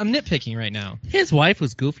I'm nitpicking right now. His wife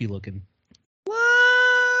was goofy looking.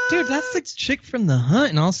 What, dude? That's the chick from The Hunt,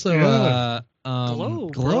 and also Yeah. Glow,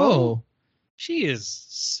 Glow. bro. She is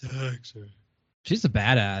sexy. She's a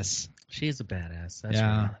badass. She's a badass. That's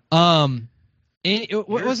Yeah. right. And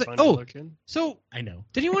what You're was it? funny Oh, looking. so I know.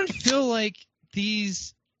 did anyone feel like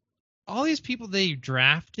all these people they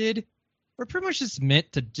drafted were pretty much just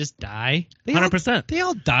meant to just die? They all, 100%. they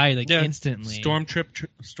all died like Yeah. instantly.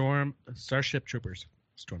 Starship Troopers.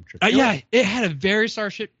 Yeah, it had a very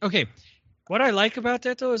Starship. Okay, What I like about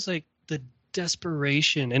that though is like the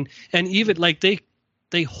desperation and even like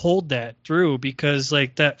they hold that through because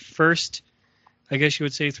like that first, I guess you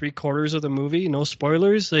would say 3/4 of the movie, no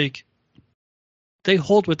spoilers, like they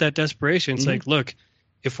hold with that desperation. It's like, look,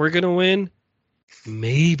 if we're gonna win,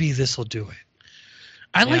 maybe this will do it.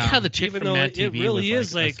 I like Yeah. how the chick Even from though Mad it TV really was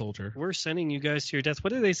is a like, soldier. we're sending you guys to your deaths.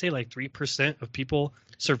 What did they say? Like 3% of people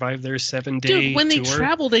survive their 7-day Dude, when they tour?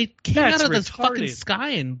 travel, they came That's out of this fucking retarded. sky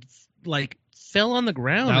and like fell on the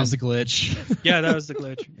ground. that was the glitch. Yeah, that was the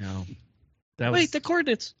glitch. No. That Wait, was the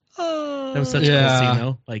coordinates. Oh, that was such Yeah. a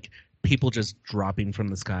casino. Like people just dropping from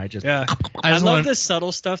the sky. Just Yeah. I I just love want- the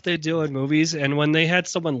subtle stuff they do in movies, and when they had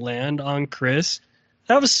someone land on Chris,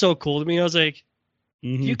 that was so cool to me. I was like,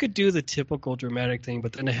 Mhm. you could do the typical dramatic thing,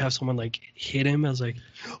 but then to have someone like hit him, I was like,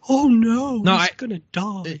 oh no, No, he's I- gonna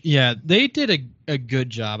die. Yeah, they did a good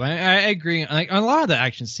job. I agree. Like a lot of the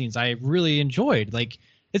action scenes, I really enjoyed. Like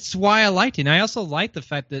it's why I liked it. And I also liked the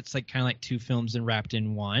fact that it's like kind of like two films and wrapped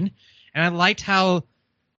in one. And I liked how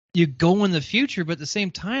you go in the future, but at the same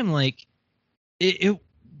time, like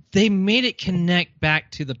they made it connect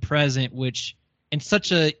back to the present, which in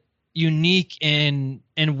such a unique and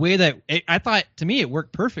way that I thought, to me, it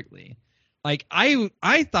worked perfectly. Like I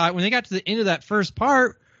thought when they got to the end of that first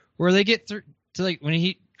part where they get through to like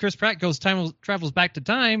when Chris Pratt travels back to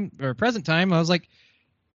time or present time, I was like,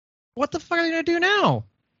 what the fuck are they gonna do now?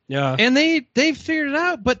 Yeah. And they figured it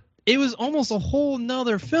out, but it was almost a whole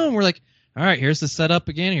nother film. We're like, all right, here's the setup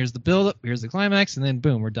again, here's the build up, here's the climax, and then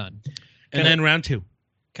boom, we're done. and then round 2.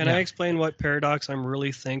 Can Yeah. I explain what paradox I'm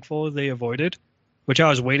really thankful they avoided? Which I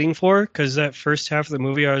was waiting for, because that first half of the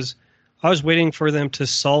movie, I was waiting for them to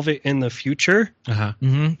solve it in the future, Uh-huh.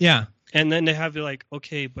 Mm-hmm. Yeah. and then they have to like,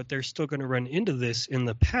 okay, but they're still going to run into this in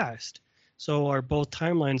the past. So are both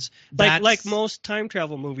timelines like That's- most time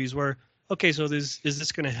travel movies where, okay, so is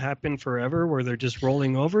this going to happen forever where they're just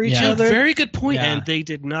rolling over each Yeah. other? Very good point. Yeah. And they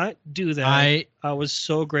did not do that. I was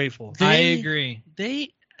so grateful. agree.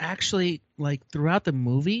 They actually, like, throughout the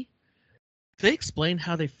movie, they explain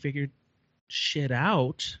how they figured shit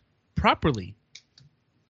out properly.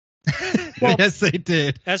 Well, yes, they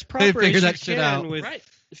did. As proper as figured you that shit can out. with Right.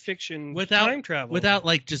 fiction Without- time travel. Without,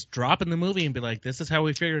 like, just dropping the movie and be like, this is how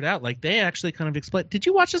we figured it out. Like, they actually kind of explain. Did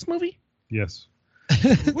you watch this movie? Yes.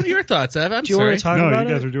 What are your thoughts, Ev? I'm Do you sorry. want to talk No, about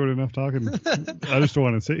you guys it? are doing enough talking. I just don't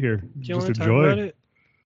want to sit here. Do you Just want to talk enjoy. about it?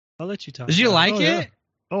 I'll let you talk. Did you about like Oh, it? yeah.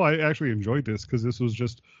 Oh, I actually enjoyed this because this was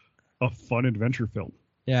just a fun adventure film.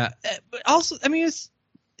 Yeah, but also, I mean,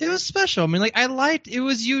 it was special. I mean, like it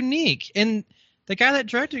was unique, and the guy that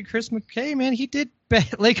directed Chris McKay, man, he did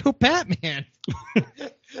Lego Batman.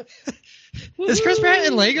 Is Chris Pratt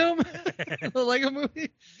in Lego? The Lego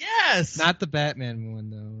movie? Yes. Not the Batman one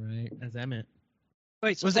though, right? as Emmett.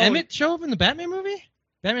 Wait, so, Was oh, Emmett show up in the Batman movie?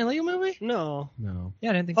 Batman Lego movie? No. No.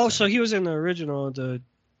 Yeah, I didn't think. Oh, so he was in the original. The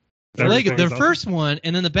The Lego, Everything the was awesome. first one,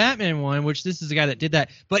 and then the Batman one, which this is the guy that did that.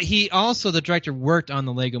 But he also, the director, worked on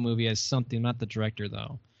the Lego movie as something, not the director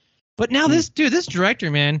though. But now this director,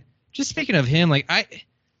 man. Just speaking of him, like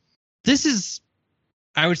this is,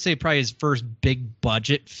 I would say, probably his first big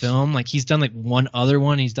budget film. Like he's done like one other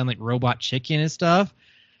one. He's done like Robot Chicken and stuff.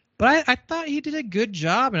 But I thought he did a good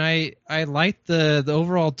job, and I liked the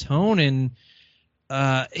overall tone, and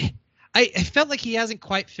I felt like he hasn't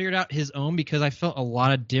quite figured out his own, because I felt a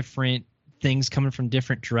lot of different things coming from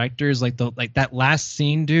different directors, like that last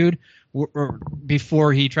scene, dude, or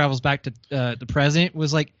before he travels back to the present,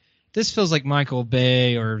 was like, this feels like Michael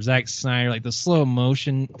Bay or Zack Snyder, like the slow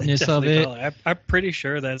motionness of definitely it. felt- I'm pretty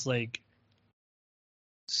sure that's like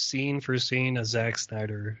scene for scene a Zack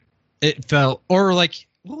Snyder. It felt, or like,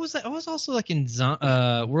 what was that? It was also like in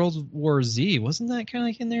World War Z, wasn't that kind of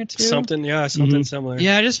like in there too? Something similar.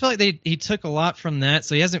 Yeah, I just felt like he took a lot from that,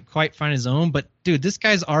 so he hasn't quite found his own. But dude, this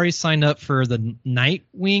guy's already signed up for the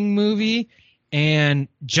Nightwing movie and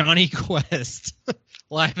Johnny Quest,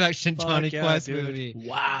 live action Fuck Johnny yeah, Quest dude. movie.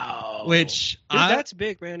 Wow. Which Dude, I, that's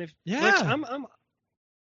big, man. Yeah. Which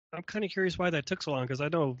I'm kind of curious why that took so long, because I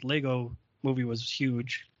know Lego movie was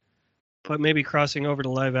huge, but maybe crossing over to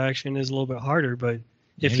live action is a little bit harder. But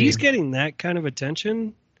if Maybe. he's getting that kind of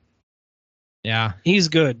attention, yeah, he's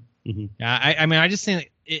good. yeah. I mean, I just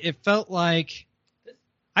think it felt like,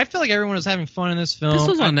 I felt like everyone was having fun in this film. this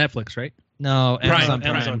was on Netflix, right? No, Amazon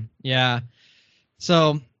Prime. Amazon. Yeah.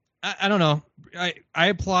 So I don't know. I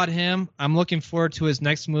applaud him. I'm looking forward to his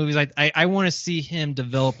next movies. I want to see him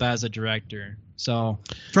develop as a director. So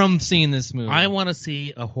from seeing this movie, I want to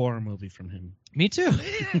see a horror movie from him. me too.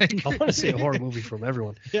 I want to see a horror movie from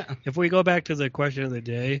everyone. Yeah. If we go back to the question of the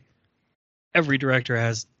day, every director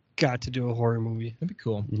has got to do a horror movie. That'd be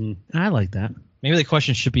cool. I like that. Maybe the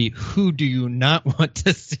question should be, who do you not want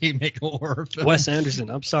to see make a horror film? Wes Anderson.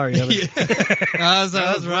 I'm sorry. Evan.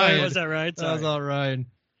 that was right. Was that right? That was Sorry. all right.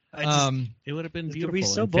 I just, It would have been It could beautiful. be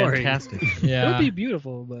so and boring. fantastic. it Yeah. would be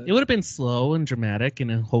beautiful, but It would have been slow and dramatic in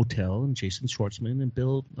a hotel, and Jason Schwartzman and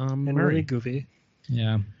Bill and really Murray. goofy.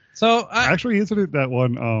 Yeah. So Actually, isn't it that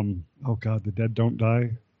one? Oh God, The Dead Don't Die.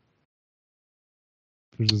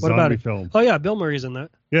 There's a What about zombie it? film. Oh yeah, Bill Murray's in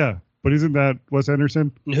that. Yeah, but isn't that Wes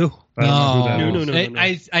Anderson? No. I don't know who that No, is. no,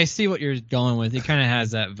 no. I see what you're going with. It kind of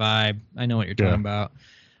has that vibe. I know what you're Yeah. talking about.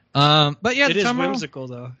 But yeah, It is tomorrow, whimsical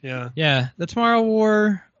though. Yeah. yeah, the Tomorrow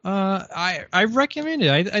War. I recommend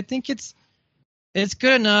it. I think it's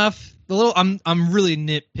good enough. I'm really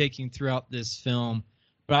nitpicking throughout this film,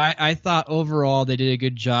 but I thought overall they did a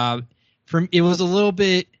good job. It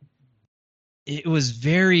was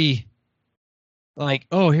very like,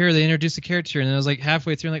 oh, here they introduced a character, and then I was like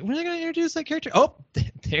halfway through, like, when are they going to introduce that character? Oh,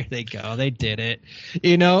 there they go, they did it,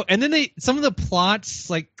 And then some of the plots,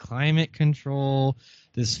 like climate control,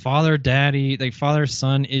 this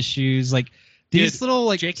father-son issues, like these little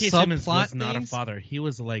like J.K. Simmons subplot was not a things. father. He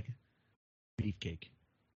was like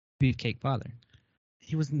Beefcake father.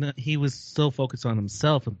 He was so focused on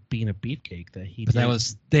himself and being a beefcake that he.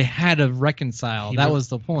 But they had to reconcile. That was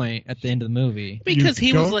the point at the end of the movie. Because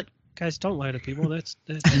he was like, Guys, don't lie to people. That's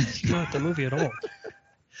not the movie at all.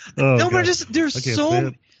 Oh, no, but God. there's I can't say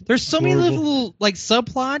it. many Horrible. little like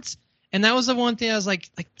subplots, and that was the one thing I was like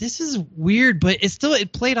this is weird, but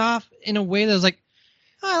it played off in a way that was like,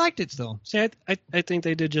 oh, I liked it still. See, I think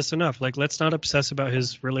they did just enough. Like, let's not obsess about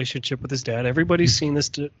his relationship with his dad. Everybody's seen this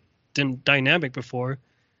dynamic before.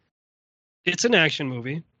 It's an action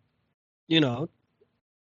movie,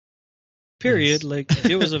 period. Yes. Like,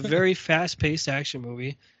 it was a very fast-paced action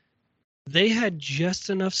movie. They had just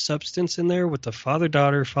enough substance in there with the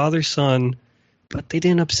father-daughter, father-son, but they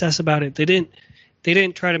didn't obsess about it. They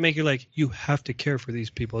didn't try to make it like, you have to care for these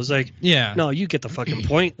people. It's like, Yeah. no, you get the fucking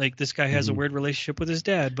point. Like, this guy has a weird relationship with his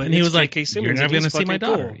dad, but and he it's was like, J.K. "You're Simmons, never and going he's to see my fucking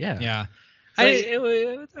daughter." cool. Yeah. Yeah.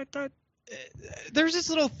 I thought There's just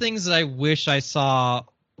little things that I wish I saw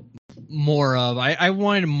more of. I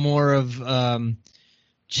wanted more of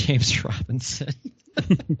James Robinson.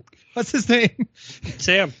 What's his name?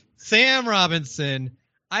 Sam Robinson.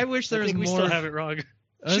 I wish there I was think we more. still have it wrong.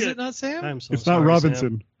 Oh, is Shit. it not Sam? I'm so It's sorry, not Robinson.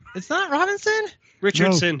 Sam. It's not Robinson?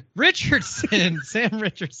 Richardson. Richardson. Sam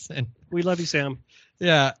Richardson. We love you, Sam.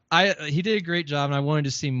 Yeah, he did a great job, and I wanted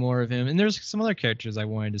to see more of him. And there's some other characters I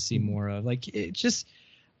wanted to see more of. Like, it just,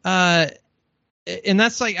 and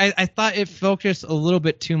that's like I thought it focused a little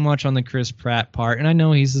bit too much on the Chris Pratt part, and I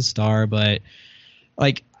know he's a star, but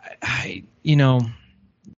like,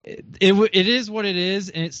 it is what it is,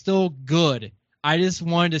 and it's still good. I just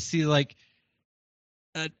wanted to see like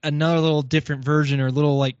another little different version or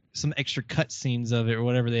little like some extra cut scenes of it or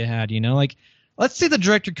whatever they had. Like let's see the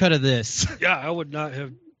director cut of this. Yeah, I would not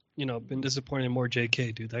have, been disappointed in more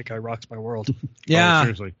JK, dude. That guy rocks my world. Yeah, Oh,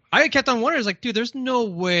 seriously. I kept on wondering, like, dude, there's no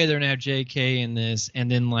way they're gonna have JK in this,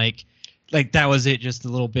 and then like that was it, just a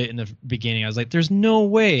little bit in the beginning. I was like, there's no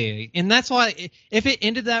way, and that's why if it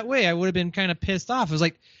ended that way, I would have been kind of pissed off. I was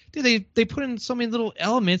like, dude, they put in so many little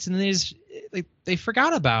elements, and they just they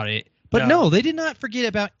forgot about it. But Yeah. no, they did not forget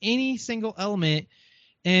about any single element.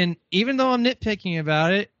 And even though I'm nitpicking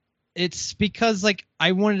about it, it's because like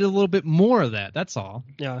I wanted a little bit more of that. That's all.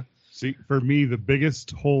 Yeah. See, for me, the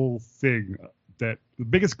biggest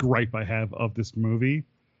gripe I have of this movie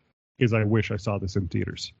is I wish I saw this in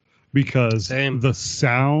theaters, because Same. the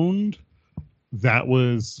sound that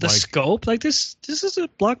was The like scope, like this is a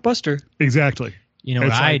blockbuster. exactly. You know what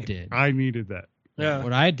It's I like, did? I needed that. Yeah.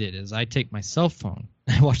 What I did is I take my cell phone.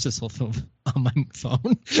 I watched this whole film on my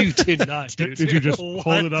phone. You did not, dude. Did you just What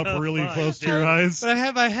hold it up the really fuck, close to dude? your eyes? But I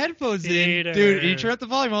had my headphones in, Peter. dude. And you turn up the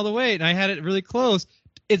volume all the way, and I had it really close.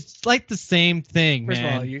 It's like the same thing, First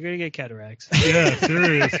man. of all, you're gonna get cataracts. Yeah,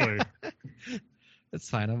 seriously. That's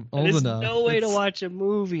fine. I'm old There's enough. no way to It's- watch a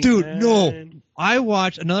movie, Dude, man. no. I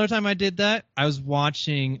watched another time I did that. I was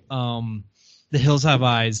watching The Hills Have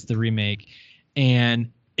Eyes, the remake,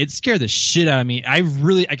 and it scared the shit out of me. I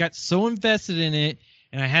got so invested in it,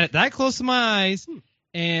 and I had it that close to my eyes,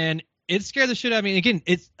 and it scared the shit out of me. Again,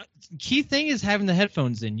 it's key thing is having the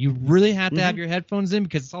headphones in. You really have to have your headphones in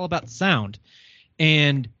because it's all about the sound.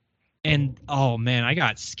 And oh man, I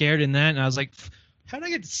got scared in that, and I was like, how did I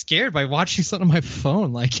get scared by watching something on my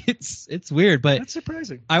phone? Like it's weird, but That's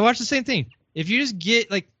surprising. I watched the same thing. If you just get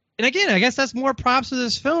like, and again, I guess that's more props to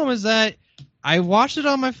this film is that I watched it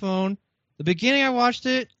on my phone. The beginning, I watched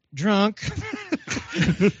it drunk.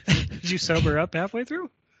 Did you sober up halfway through?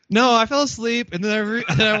 No, I fell asleep, and then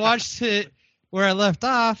I watched it where I left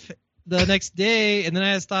off the next day, and then I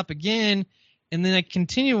had to stop again, and then I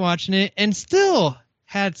continued watching it, and still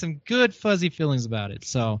had some good fuzzy feelings about it.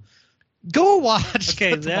 So go watch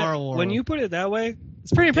Okay, The Tomorrow War. when you put it that way,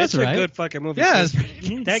 it's pretty that's impressive, a right? good fucking movie. Yeah, 'cause it's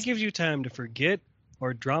pretty that gives you time to forget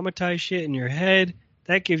or dramatize shit in your head.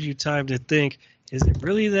 That gives you time to think, is it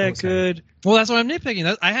really that good? Well, that's why I'm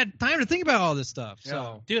nitpicking. I had time to think about all this stuff.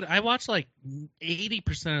 So Dude, I watched like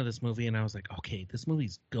 80% of this movie, and I was like, okay, this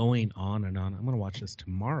movie's going on and on. I'm gonna watch this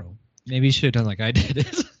tomorrow. maybe you should have done like I did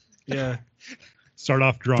it. Yeah. Start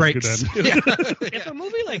off drunk Breaks. then. Yeah. If a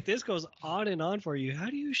movie like this goes on and on for you, how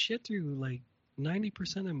do you shit through like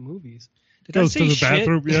 90% of movies. Did Goes I to say the shit?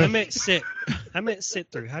 bathroom, yeah. I meant sit. I meant sit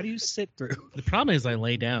through. How do you sit through? The problem is I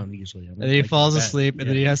lay down usually. And then he falls asleep, and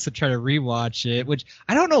then he Yeah. has to try to rewatch it. Which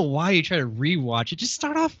I don't know why you try to rewatch it. Just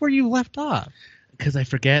start off where you left off. Because I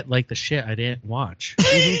forget like the shit I didn't watch.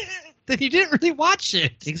 Then you didn't really watch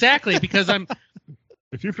it. Exactly, because I'm.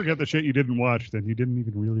 If you forget the shit you didn't watch, then you didn't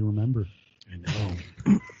even really remember. I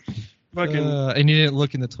know. Fucking And you didn't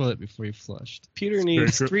look in the toilet before you flushed. Peter very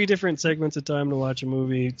needs true. 3 different segments of time to watch a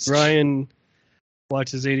movie. Ryan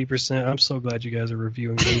watches 80%. I'm so glad you guys are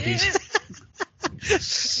reviewing movies.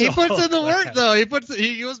 He puts in the work though.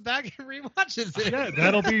 He goes back and rewatches it. Yeah,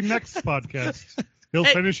 that'll be next podcast. He'll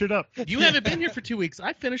Hey. finish it up. You haven't been here for 2 weeks.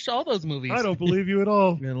 I finished all those movies. I don't believe you at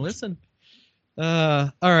all. You're gonna listen.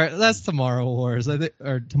 All right, that's Tomorrow Wars. I think,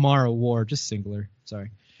 or Tomorrow War, just singular.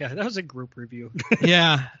 Sorry. Yeah, that was a group review.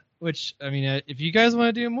 Yeah. Which I mean, if you guys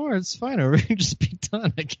want to do more, it's fine. Or we can just be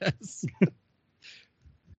done, I guess.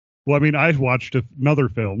 Well, I mean, I watched another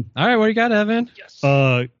film, All right, what do you got, Evan?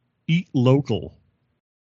 Yes. Eat Local.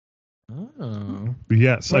 Oh.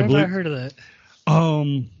 Yes, Where I have believe. I heard of that?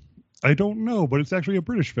 I don't know, but it's actually a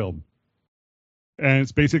British film. And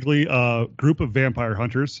it's basically a group of vampire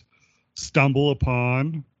hunters stumble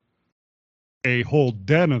upon a whole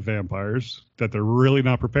den of vampires that they're really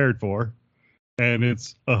not prepared for. And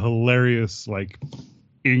it's a hilarious, like,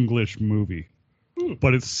 English movie.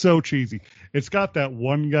 But it's so cheesy. It's got that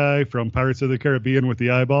one guy from Pirates of the Caribbean with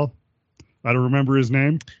the eyeball. I don't remember his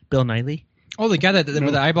name. Bill Nighy. Oh, the guy that No.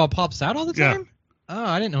 where the eyeball pops out all the Yeah. time? Oh,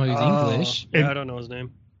 I didn't know he was English. Yeah, And- I don't know his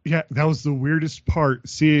name. Yeah, that was the weirdest part,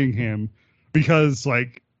 seeing him, because,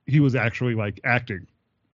 like, he was actually, like, acting.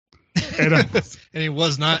 And I was, And he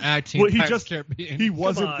was not acting. Well, he Pirates just- of the Caribbean. he Come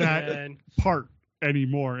wasn't on, that man. part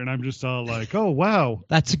anymore. And I'm just all like, oh, wow.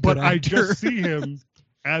 That's a good But I actor. just see him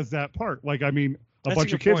as that part. Like, I mean, a That's a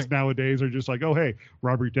bunch of good kids point. nowadays are just like, oh, hey,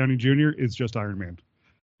 Robert Downey Jr. is just Iron Man.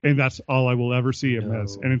 And that's all I will ever see him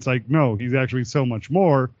as. No. And it's like, no, he's actually so much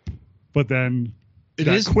more. But then It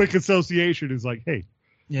that is- quick association is like, hey,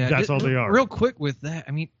 Yeah, That's all they are. Real quick with that,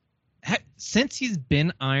 I mean, since he's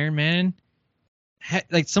been Iron Man,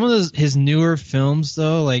 like some of his newer films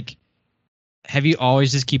though, like, have you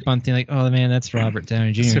always just keep on thinking like, oh man, that's Robert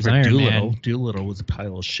Downey Jr. as Except for Iron Doolittle. Man? Doolittle was a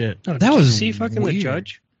pile of shit. Oh, That did you was see fucking the weird.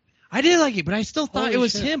 judge. I did like it, but I still thought Holy it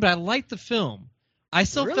was shit. him. But I liked the film. I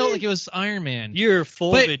still felt Really? like it was Iron Man. You're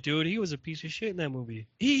full But- of it, dude. He was a piece of shit in that movie.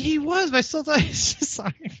 He was, but I still thought he was just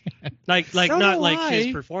Iron Man. Like don't not know like his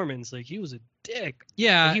why. performance. Like he was a dick.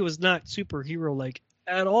 Yeah. He was not superhero like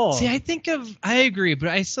at all. See, I agree, but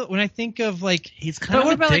I still when I think of like He's But kind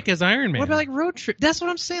what of a about, dick as Iron Man. what about like Road Trip? That's what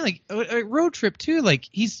I'm saying. Like Road Trip too. Like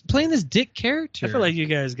he's playing this dick character. I feel like you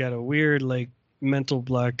guys got a weird like mental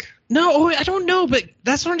block. No, I don't know, but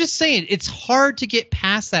that's what I'm just saying. It's hard to get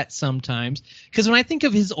past that sometimes because when I think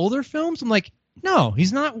of his older films, I'm like, no,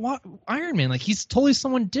 he's not Iron Man. Like he's totally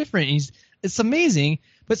someone different. It's amazing,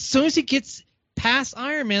 but as soon as he gets past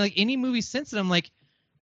Iron Man, like any movie since then, I'm like,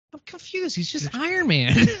 I'm confused. He's just Iron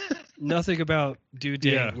Man. Nothing about Due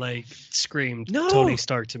Date Yeah. like screamed No. Tony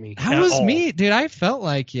Stark to me. That at was all. me, dude. I felt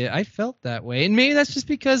like it. I felt that way, and maybe that's just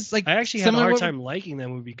because like I actually had a similar hard what- time liking that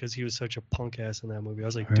movie because he was such a punk ass in that movie. I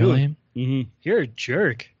was like, Really? dude, you're a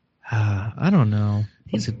jerk. I don't know.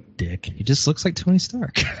 He's a dick. He just looks like Tony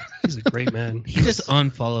Stark. He's a great man. He just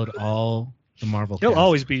unfollowed all the Marvel. He'll cast.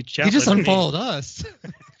 always be he Chaplin just to me. unfollowed us.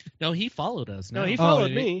 No, he followed us. No, now. he Oh, followed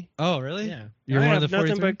did he? me. Oh, really? Yeah. You're I one have of the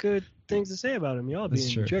nothing 43? but good things to say about him. Y'all That's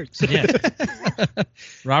being true. jerks. Yeah.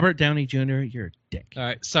 Robert Downey Jr., you're a dick. All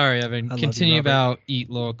right, sorry, Evan. I love you, Continue Robert. about Eat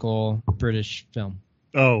Local British film.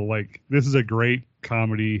 oh, like, this is a great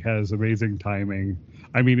comedy, has amazing timing.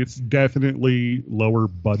 I mean, it's definitely lower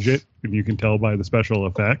budget, and you can tell by the special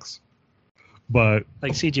effects. But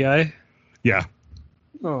Like CGI. yeah,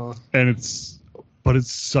 Oh, and it's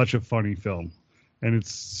such a funny film, and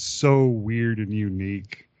it's so weird and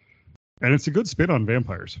unique, and it's a good spin on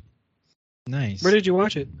vampires. Nice. where did you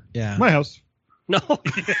watch it? yeah. My house. No.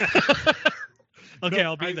 Okay, No,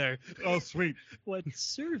 I'll be there. Oh, sweet. What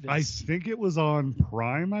service? I think it was on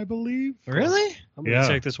Prime, I believe. Really? I'm gonna Yeah.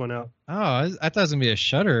 check this one out. Oh, I thought it was gonna be a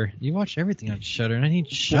Shutter. You watch everything on Shutter, and I need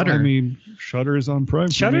Shutter. Well, I mean, Shutter is on Prime.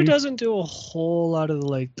 for Shutter me. doesn't do a whole lot of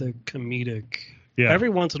the comedic. Yeah. Every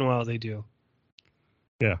once in a while they do.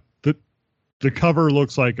 Yeah. The cover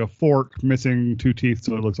looks like a fork missing 2 teeth,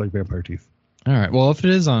 so it looks like vampire teeth. All right. Well, if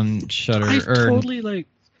it is on Shutter I or totally like.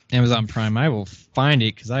 Amazon Prime, I will find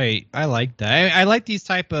it because I like that. I like these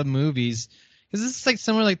type of movies because this is like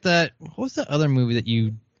similar like that. What was the other movie that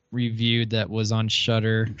you reviewed that was on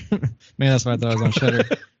Shutter? Maybe that's why I thought it was on Shutter.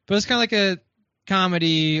 But it's kind of like a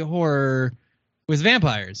comedy horror with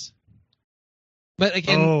vampires. But like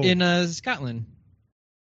in Scotland.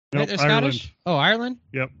 Nope, Right, they're Scottish? Ireland. Oh, Ireland?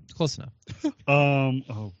 Yep. Close enough.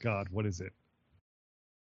 Oh God, what is it?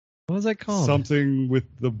 What was that called? Something with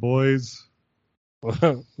the boys. What?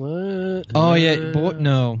 Oh yeah,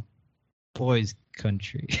 no. Boys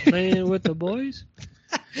Country. Playing with the boys?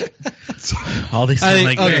 All these I sound think-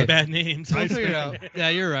 like okay. very bad names. We'll figure it out. Yeah,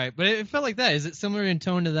 you're right. But it felt like that. Is it similar in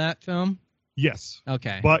tone to that film? Yes,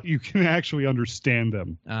 Okay. but you can actually understand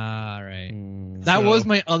them. All right. Mm. That So- was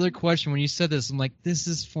my other question when you said this. I'm like, this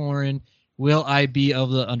is foreign. Will I be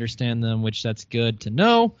able to understand them? Which that's good to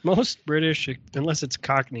know. Most British, unless it's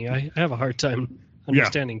Cockney, I have a hard time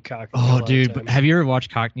understanding Cockney. a Oh, lot of dude, times. have you ever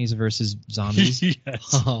watched Cockneys versus Zombies? Yes.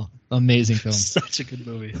 Oh, amazing film. Such a good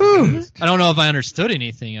movie. Whew. I don't know if I understood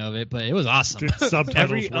anything of it, but it was awesome. Dude, subtitles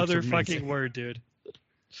Every works other amazing. fucking word, dude.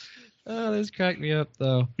 Oh, this cracked me up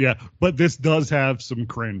though. Yeah, but this does have some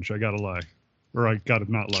cringe. I gotta lie, or I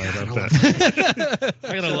gotta not lie about that.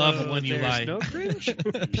 I gotta love it when you There's lie. No cringe.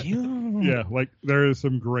 Yeah, like there is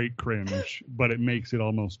some great cringe, but it makes it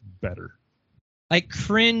almost better. Like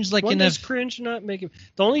cringe, like When in a does cringe not make it?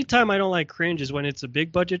 The only time I don't like cringe is when it's a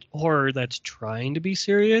big budget horror that's trying to be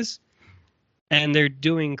serious, and they're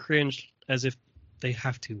doing cringe as if they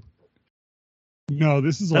have to. No,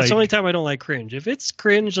 this is That's like the only time I don't like cringe. If it's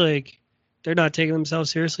cringe, like they're not taking themselves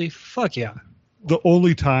seriously, fuck yeah. the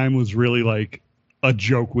only time was really like a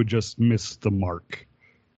joke would just miss the mark,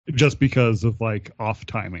 just because of like off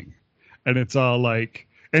timing, and it's all like,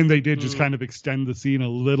 and they did just kind of extend the scene a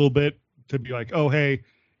little bit to be like, oh hey,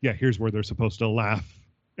 yeah, here's where they're supposed to laugh,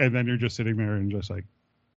 and then you're just sitting there and just like,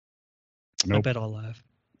 I nope, bet I'll laugh.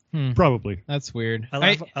 probably. That's weird. I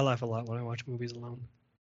laugh a lot when I watch movies alone.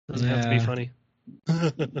 Doesn't have to be Yeah. funny.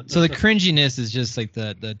 So the cringiness is just like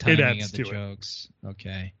the timing adds of the to it. jokes.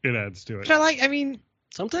 Okay. It adds to it. But I mean,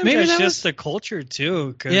 Sometimes Maybe it's that just was- the culture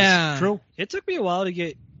too. 'Cause yeah. True. It took me a while to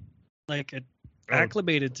get like Oh.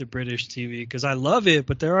 acclimated to British TV because I love it,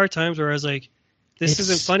 but there are times where I was like, "This It's-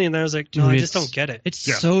 isn't funny," and then I was like, "No, dude, I just it's- don't get it." It's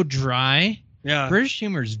Yeah. so dry. Yeah, British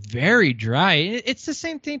humor is very dry. It's the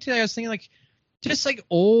same thing today. I was thinking like, just like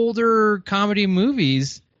older comedy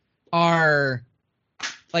movies are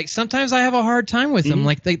like sometimes I have a hard time with them. Mhm.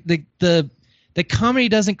 Like the comedy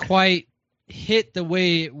doesn't quite hit the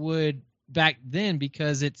way it would back then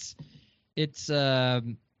because it's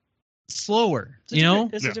slower. It's a You know,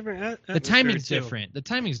 different- it's Yeah. a different. the timing's too. different. The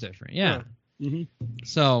timing's different. Yeah. Mhm.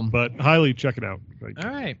 So But highly check it out. Like,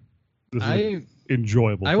 all right, this is an I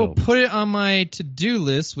enjoyable. I will film. put it on my to-do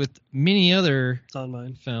list with many other It's on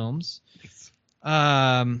mine. films.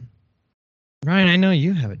 Ryan, I know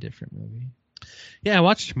you have a different movie. Yeah, I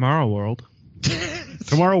watched Tomorrow World.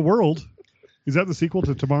 Tomorrow World. Is that the sequel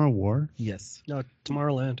to Tomorrow War? Yes. No,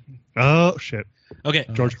 Tomorrowland. Oh shit, Okay.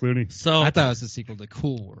 George Clooney. So I thought it was the sequel to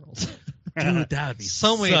Cool World dude, that would be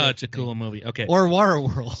So many such a different cool movie. Okay. or Water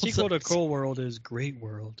World. Sequel to Cool World is Great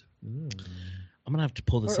World I'm gonna have to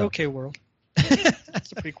pull this or up. Okay World.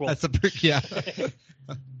 That's a prequel. That's a yeah.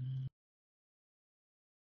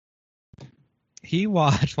 He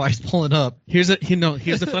watched while he's pulling up. Here's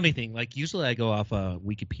the funny thing. Like usually I go off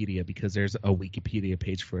Wikipedia because there's a Wikipedia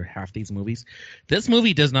page for half these movies. This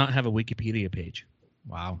movie does not have a Wikipedia page.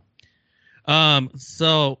 Wow.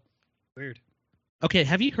 So Weird. okay,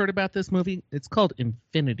 have you heard about this movie? It's called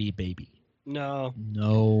Infinity Baby. No.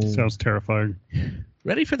 No. Sounds terrifying.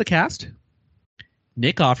 Ready for the cast?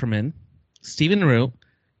 Nick Offerman, Stephen Root,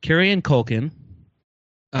 Carrie-Anne Culkin.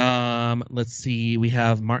 Let's see. We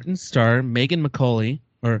have Martin Starr, Megan McCauley,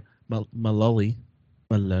 or Malloy,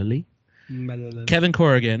 Kevin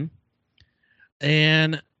Corrigan,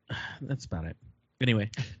 and that's about it. Anyway,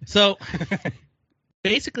 so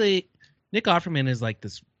basically, Nick Offerman is like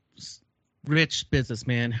this rich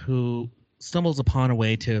businessman who stumbles upon a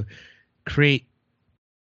way to create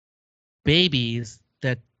babies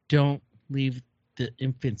that don't leave the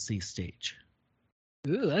infancy stage.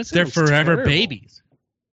 Ooh, that They're sounds forever terrible. babies.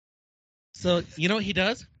 So you know what he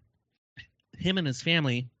does? Him and his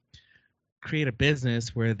family create a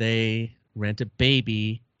business where they rent a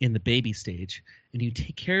baby in the baby stage, and you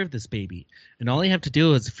take care of this baby. And all you have to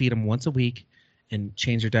do is feed him once a week and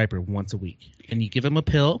change their diaper once a week. And you give them a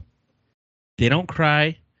pill. They don't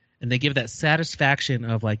cry, and they give that satisfaction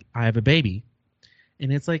of like, I have a baby.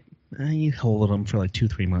 And it's like, you hold them for like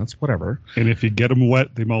 2-3 months, whatever. And if you get them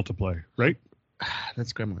wet, they multiply, right?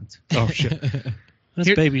 That's Gremlins. Oh shit. That's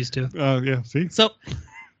Here- babies too. Yeah. See. So,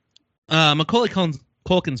 Macaulay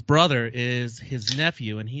Culkin's brother is his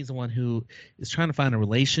nephew, and he's the one who is trying to find a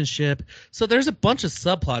relationship. So there's a bunch of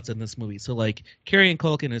subplots in this movie. So like, Carrie-Anne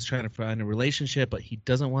Culkin is trying to find a relationship, but he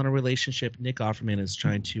doesn't want a relationship. Nick Offerman is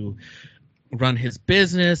trying to run his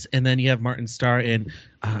business, and then you have Martin Starr and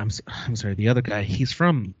I'm sorry, the other guy. He's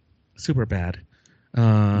from Superbad.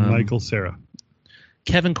 Michael Cera.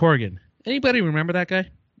 Kevin Corrigan. Anybody remember that guy?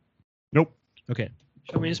 Nope. Okay,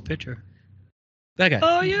 Show me his picture. that guy.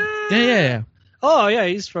 Oh yeah. Yeah. Oh yeah,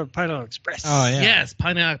 he's from Pineapple Express. Oh yeah. Yes,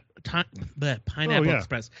 Pineapple yeah.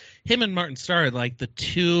 Express. Him and Martin Starr are like the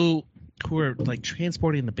two who are like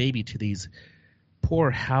transporting the baby to these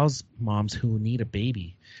poor house moms who need a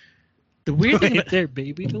baby. The weird thing about, They're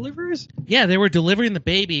baby deliverers. yeah, they were delivering the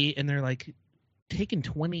baby and they're like taking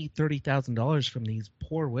 $20,000-$30,000 from these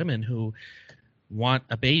poor women who want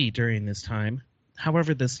a baby during this time.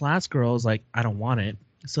 However, this last girl is like, I don't want it.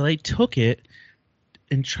 So they took it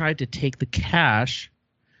and tried to take the cash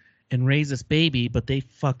and raise this baby, but they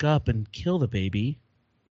fuck up and kill the baby.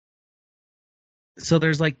 So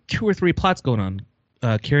there's like 2 or 3 plots going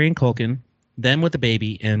on. Kieran Culkin, them with the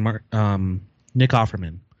baby, and Nick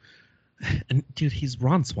Offerman. And dude, he's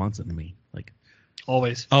Ron Swanson to me. Like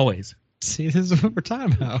Always. always. See, this is what we're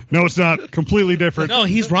talking about. No, it's not. Completely different. No,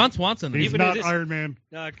 he's Ron Swanson. He's even not it is- Iron Man.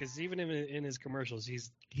 No, because even in his commercials,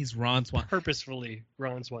 he's He's Ron Swanson. purposefully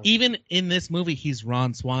Ron Swanson. Even in this movie, he's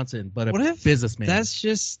Ron Swanson, but a What if businessman. That's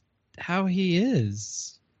just how he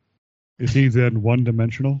is. Is he then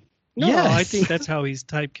one-dimensional? No, Yes. I think that's how he's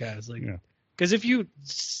typecast. Like, Yeah. because if you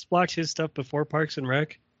watch his stuff before Parks and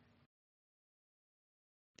Rec,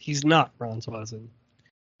 he's not Ron Swanson.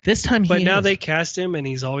 this time. But he now is. they cast him, and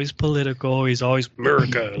he's always political. He's always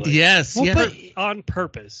America. Like, Yes, Well, yeah. but- on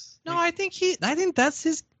purpose. No, I think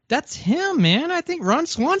that's him, man. I think Ron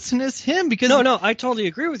Swanson is him because No, I totally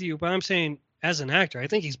agree with you. But I'm saying, as an actor, I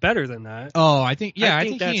think he's better than that. Oh, I think I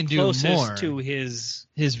he think can do closest more to his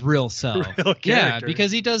his real self. real Yeah, character.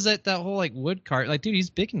 because he does that whole like wood carve. Like, dude, he's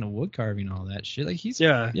big into wood carving and all that shit. Like, he's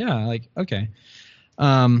yeah. like okay.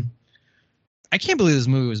 I can't believe this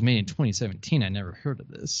movie was made in 2017. I never heard of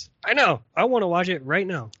this. I know. I want to watch it right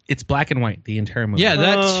now. It's black and white the entire movie. Yeah,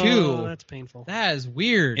 that Oh, too. That's painful. That is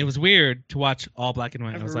weird. it was weird to watch all black and I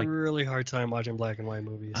white. I have was a like, really hard time watching black and white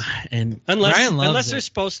movies. and Unless Ryan loves unless it. they're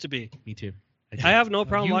supposed to be. me too. I have no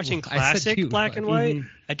problem You- watching I said classic you, black and but- white. Mhm.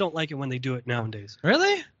 I don't like it when they do it nowadays.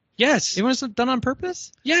 Really? Yes. It was done on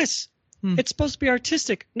purpose? Yes. Hmm. It's supposed to be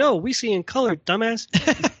artistic. No, we see in color, dumbass.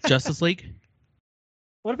 Justice League,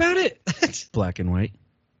 What about it? black and white.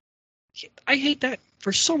 I hate that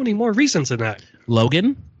for so many more reasons than that.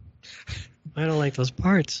 Logan, I don't like those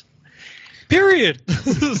parts. Period.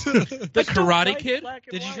 the Karate Kid.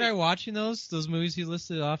 Did you try watching those movies he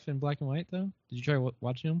listed off in black and white though? Did you try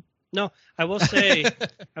watching them? I will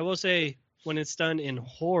say, when it's done in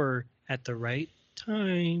horror at the right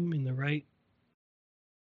time, in the right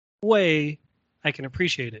way, I can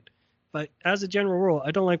appreciate it. But as a general rule,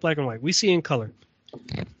 I don't like black and white. We see in color.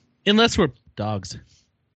 Unless we're dogs.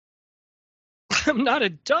 I'm not a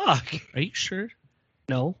dog. Are you sure?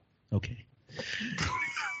 No. Okay.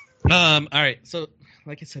 All right. So,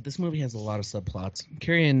 like I said, this movie has a lot of subplots.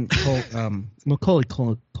 Macaulay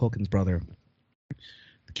Culkin's brother,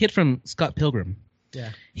 the kid from Scott Pilgrim. Yeah.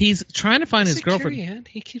 He's trying to find Is his it girlfriend. Carrie Ann?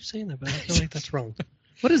 He keeps saying that, but I feel like that's wrong.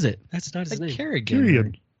 What is it? That's not his Like name.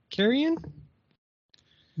 Kerrigan. Carrion?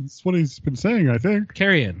 That's what he's been saying, I think.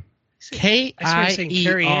 Carrion. I swear he's saying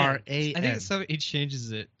Carrie Ann. K-I-E-R-A-N. I think so. He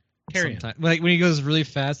changes it. Carrion. Sometime. Like when he goes really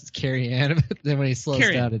fast, it's Carrie Ann. Then when he slows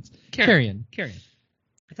Carrion. down, it's Carrion. Carrion.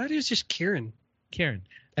 I thought he was just Kieran. Karen.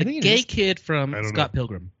 I think it Gay is. kid from I don't Scott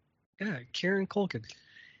Pilgrim. Yeah, Kieran Culkin.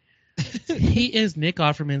 He is Nick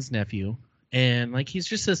Offerman's nephew, and like he's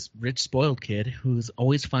just this rich, spoiled kid who's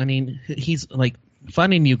always finding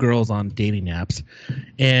new girls on dating apps.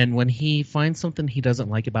 And when he finds something he doesn't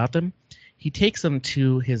like about them, he takes them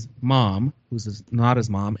to his mom, not his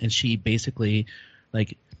mom, and she basically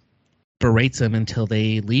like berates him until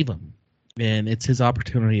they leave him. And it's his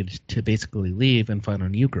opportunity to basically leave and find a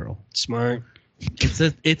new girl. Smart.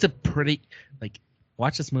 It's a pretty like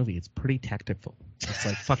watch this movie. It's pretty tactful. It's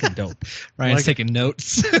like fucking dope. Ryan's Like- taking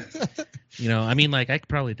notes. You know, I mean, like I could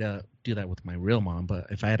probably do that with my real mom, but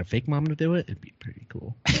if I had a fake mom to do it, it'd be pretty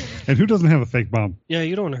cool. And who doesn't have a fake mom? Yeah,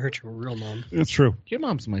 you don't want to hurt your real mom. It's true. Your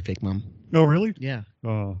mom's my fake mom. Oh, really? Yeah,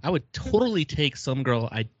 Uh, I would totally take some girl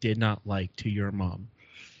I did not like to your mom.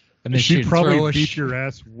 And then she'd throw probably a beat your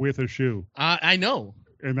ass with a shoe, I know,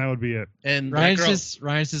 and that would be it. and that Ryan's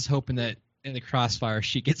girl, just hoping that in the crossfire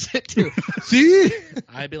she gets it too. See?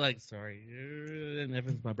 I'd be like, sorry, and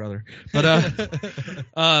Evan's my brother. But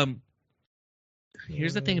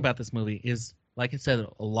here's the thing about this movie is, like I said,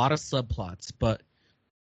 a lot of subplots, but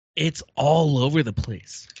it's all over the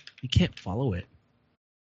place. You can't follow it.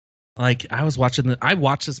 Like I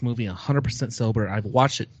watched this movie 100% sober. I've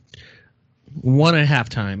watched it 1.5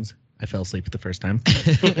 times. I fell asleep the first time,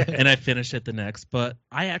 and I finished it the next. But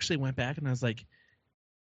I actually went back and I was like,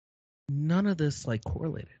 none of this like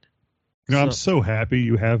correlated. You know, I'm so happy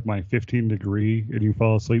you have my 15 degree and you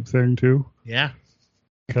fall asleep thing too. Yeah.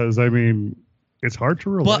 Because, I mean, it's hard to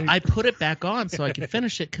relate. Well, I put it back on so I could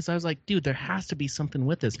finish it because I was like, dude, there has to be something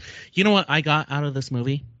with this. You know what I got out of this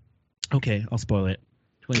movie? Okay, I'll spoil it.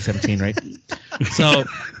 2017, right? So,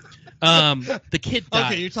 the kid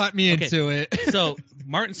died. Okay, you talked me into it. So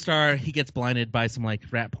Martin Starr, he gets blinded by some like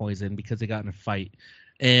rat poison because they got in a fight,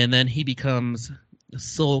 and then he becomes the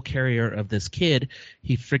sole carrier of this kid.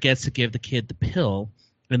 He forgets to give the kid the pill,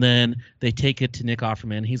 and then they take it to Nick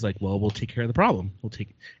Offerman. He's like, "Well, we'll take care of the problem. We'll take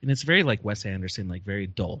it," and it's very like Wes Anderson, like very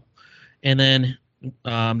dull. And then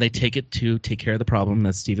they take it to take care of the problem.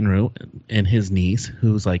 That's Stephen Root and his niece,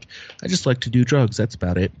 who's like, "I just like to do drugs. That's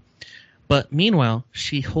about it." But meanwhile,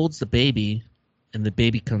 she holds the baby, and the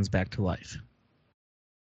baby comes back to life.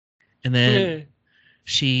 And then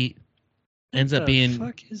she ends up being.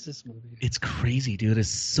 What the fuck is this movie? It's crazy, dude. It's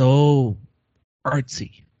so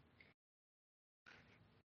artsy.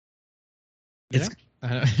 It's.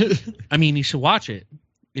 I mean, you should watch it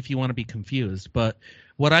if you want to be confused. But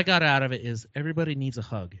what I got out of it is everybody needs a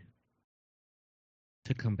hug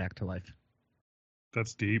to come back to life.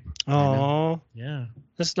 That's deep. Oh, Yeah.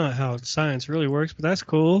 that's not how science really works, but that's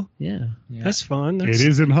cool. Yeah. That's fun. That's, It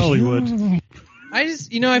is in Hollywood. I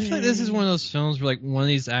just, I feel like this is one of those films where like one of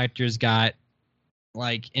these actors got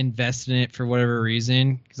like invested in it for whatever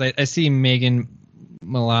reason. Because I see Megan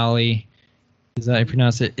Mullally, is that how you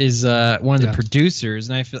pronounce it? Is one of the producers,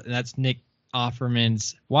 and I feel that's Nick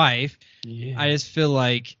Offerman's wife. Yeah. I just feel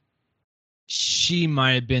like she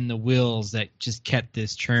might have been the wheels that just kept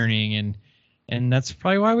this churning, and that's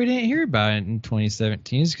probably why we didn't hear about it in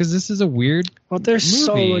 2017. Is because this is a weird. Well, there's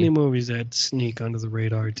so movie. many movies that sneak under the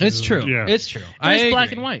radar. Too. It's true. Yeah. It's true. It's black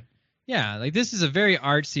agree. and white. Yeah, like this is a very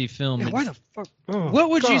artsy film. Yeah, why the fuck? Oh, What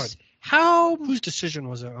would you? God. How Whose decision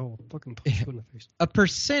was it? Oh, fucking punch you in the face. a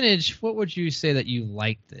percentage? What would you say that you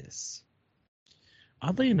like this?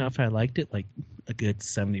 Oddly enough, I liked it like a good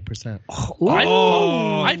 70%.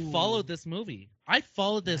 Oh. I followed this movie. I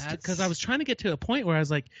followed this because I was trying to get to a point where I was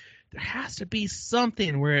like, there has to be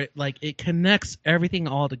something where it connects everything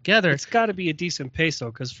all together. It's got to be a decent pace though,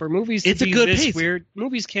 because for movies to It's a be good this pace. weird,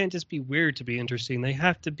 movies can't just be weird to be interesting. They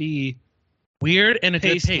have to be. Weird and a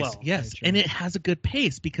good Paced pace. well. Yes, Gotcha. and it has a good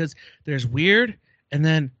pace because there's weird and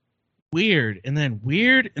then weird and then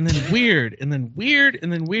weird and then weird and then weird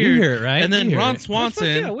and then weird, right? and then Weird. Ron Yeah,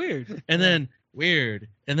 Swanson weird. and then weird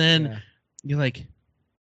and then Yeah. you're like,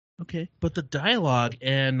 okay, but the dialogue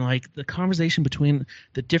and like the conversation between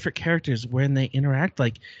the different characters when they interact,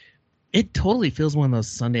 like it totally feels one of those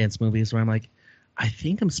Sundance movies where I'm like, I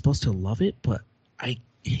think I'm supposed to love it, but I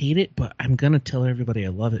hate it, but I'm gonna tell everybody I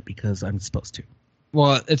love it because I'm supposed to.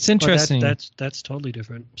 Well, it's Well, interesting. that's totally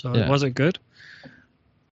different. So Yeah. it wasn't good.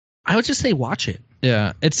 I would just say watch it.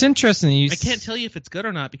 Yeah, it's interesting. That I can't tell you if it's good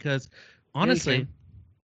or not because honestly,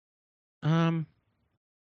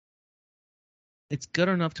 it's good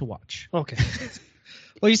enough to watch. Okay.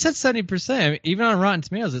 Well, you said 70%. Even on Rotten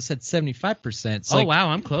Tomatoes, it said 75%. So Oh wow,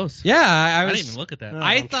 I'm close. Yeah, I I was. didn't even look at that.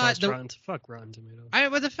 I don't thought trust fuck Rotten Tomatoes.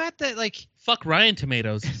 But the fact that Fuck Ryan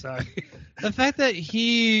Tomatoes. Sorry. the fact that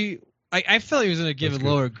I felt he was going to give That's a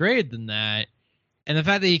lower grade than that, and the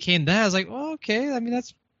fact that he came that, I was like, well, okay. I mean,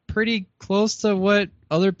 that's pretty close to what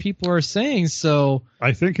other people are saying. So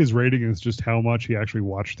I think his rating is just how much he actually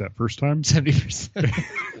watched that first time. 70%.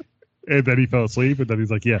 And then he fell asleep, and then he's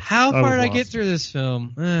like, yeah. How I far was did I get lost. through this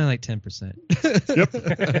film? Like 10%.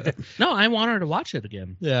 Yep. No, I want her to watch it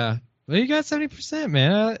again. Yeah. Well, you got 70%,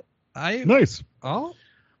 man. Nice. I'll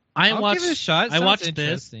I'll give it a shot. It I sounds watched this,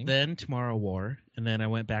 interesting. then Tomorrow War, and then I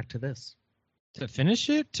went back to this. To finish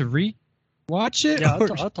it? To re-watch it? Yeah, Or-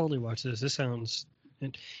 I'll totally watch this. This sounds.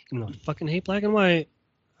 Even though I fucking hate black and white,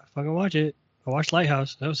 I fucking watch it. I watched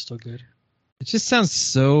Lighthouse. That was still good. It just sounds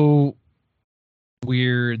so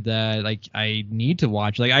weird that like I need to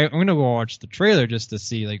watch. Like I'm gonna go watch the trailer just to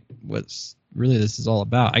see like what's really this is all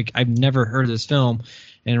about. I've never heard of this film,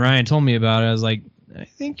 and Ryan told me about it. I was like, I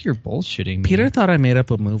think you're bullshitting me. Peter thought I made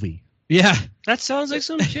up a movie. Yeah, That sounds like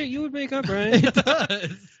some shit you would make up, Ryan. it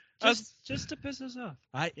does. Just to piss us off.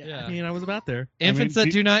 Yeah. I mean, I was about there. Infants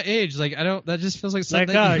that do not age. Like I don't. That just feels like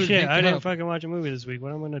something. Like, oh you would shit, make I didn't up. fucking watch a movie this week.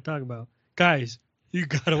 What am I going to talk about? Guys, you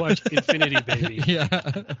gotta watch Infinity Baby. Yeah.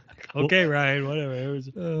 Okay, Ryan, whatever. It was,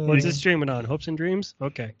 what's it streaming on? Hopes and Dreams?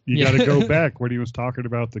 Okay. You Yeah. got to go back when he was talking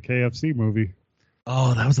about the KFC movie.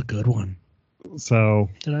 Oh, that was a good one. So,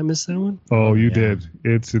 Did I miss that one? you yeah. did.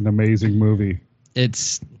 It's an amazing movie.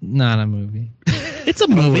 It's not a movie. It's a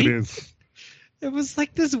Oh, it movie. is. It was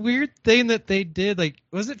like this weird thing that they did. Like,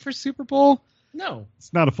 was it for Super Bowl? No,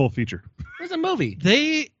 It's not a full feature. it was a movie.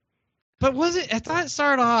 But was it? I thought it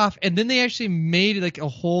started off, and then they actually made like a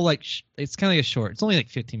whole like. It's kind of like a short. It's only like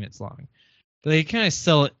 15 minutes long, but they kind of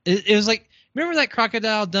sell it. It was like, remember that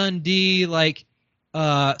Crocodile Dundee like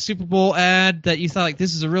Super Bowl ad that you thought like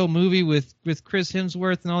this is a real movie with Chris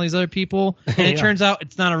Hemsworth and all these other people, and it Yeah. turns out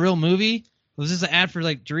it's not a real movie. It was just an ad for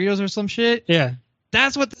like Doritos or some shit. Yeah.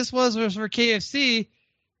 That's what this was for KFC,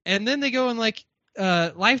 and then they go and like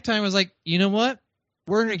Lifetime was like, you know what?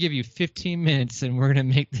 We're gonna give you 15 minutes and we're gonna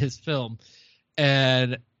make this film,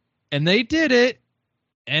 and they did it,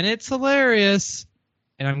 and it's hilarious,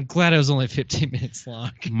 and I'm glad it was only 15 minutes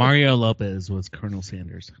long. Mario Lopez was Colonel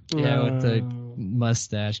Sanders. Yeah, with the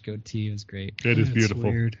mustache goatee, it was great. It is That's beautiful.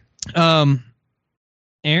 Weird.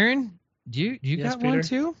 Aaron, do you Yes, got one Peter?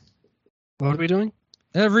 too? What are we doing?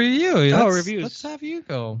 A review. Reviews. Let's have you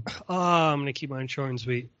go. I'm gonna keep mine short and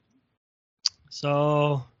sweet.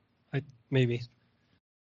 So,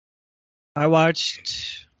 I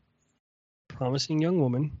watched Promising Young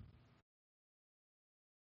Woman,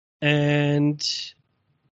 and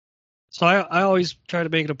so I always try to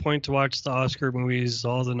make it a point to watch the Oscar movies,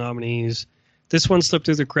 all the nominees. This one slipped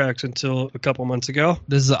through the cracks until a couple months ago.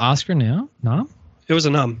 This is the Oscar now? No? It was a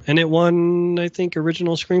nom, and it won, I think,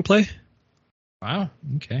 original screenplay. Wow.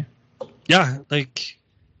 Okay. Yeah, like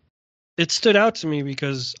it stood out to me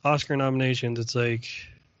because Oscar nominations, it's like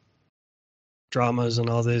dramas and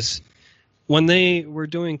all this. When they were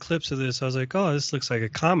doing clips of this, I was like, oh, this looks like a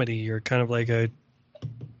comedy or kind of like a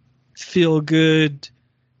feel-good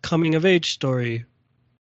coming-of-age story.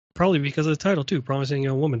 Probably because of the title, too, Promising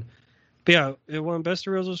Young Woman. But yeah, it won Best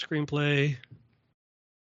Original Screenplay.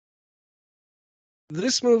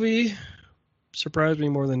 This movie surprised me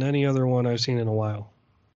more than any other one I've seen in a while.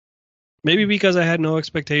 Maybe because I had no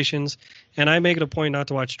expectations, and I make it a point not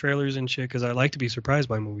to watch trailers and shit because I like to be surprised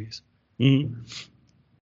by movies. Mhm.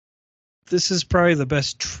 This is probably the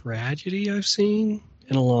best tragedy I've seen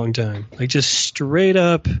in a long time. Like, just straight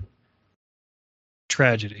up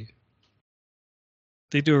tragedy.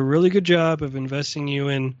 They do a really good job of investing you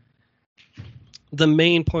in the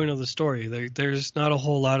main point of the story. There's not a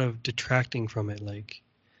whole lot of detracting from it. Like,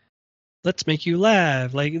 let's make you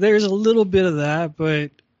laugh. Like, there's a little bit of that,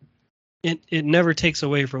 but it never takes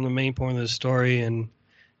away from the main point of the story. And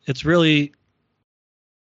it's really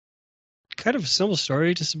kind of a simple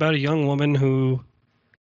story, just about a young woman who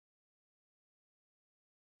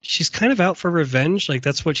she's kind of out for revenge. Like,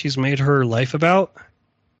 that's what she's made her life about.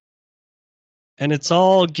 And it's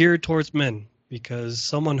all geared towards men because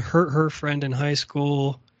someone hurt her friend in high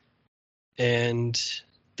school, and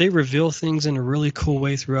they reveal things in a really cool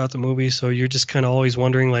way throughout the movie. So you're just kind of always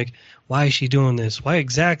wondering, like, why is she doing this? Why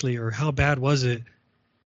exactly? Or how bad was it?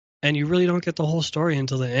 And you really don't get the whole story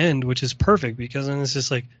until the end, which is perfect because then it's just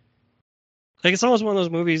like it's almost one of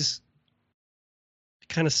those movies. It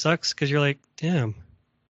kind of sucks because you're like, damn,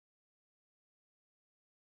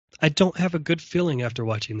 I don't have a good feeling after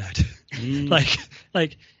watching that.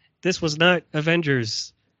 like this was not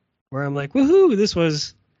Avengers, where I'm like, woohoo! This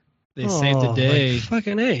was They saved the like, day.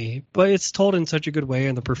 fucking A. But it's told in such a good way,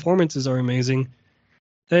 and the performances are amazing.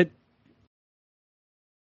 That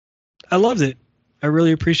I loved it. I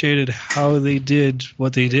really appreciated how they did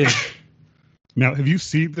what they did. Now, have you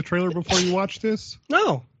seen the trailer before you watched this?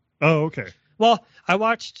 No. Oh, okay. Well, I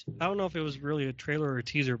don't know if it was really a trailer or a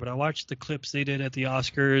teaser, but I watched the clips they did at the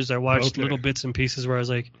Oscars. I watched Okay. little bits and pieces where I was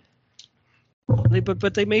like,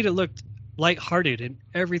 but they made it look lighthearted in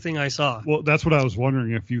everything I saw. Well, that's what I was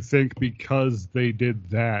wondering, if you think because they did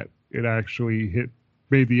that, it actually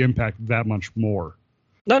made the impact that much more.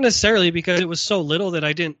 Not necessarily because it was so little that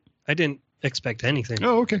I didn't expect anything.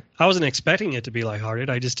 Oh, okay. I wasn't expecting it to be lighthearted.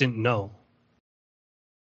 I just didn't know.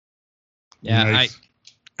 Yeah, Nice.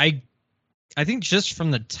 I think just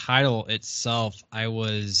from the title itself, I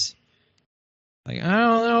was like, I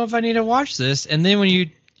don't know if I need to watch this. And then when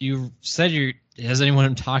you said has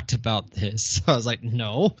anyone talked about this? I was like,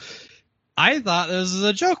 no. I thought this was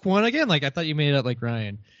a joke one again. Like, I thought you made it up like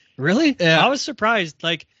Ryan. Really? Yeah. I was surprised.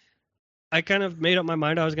 Like, I kind of made up my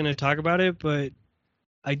mind I was going to talk about it, but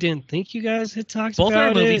I didn't think you guys had talked Both our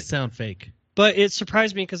about movies it. sound fake. But it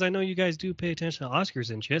surprised me because I know you guys do pay attention to Oscars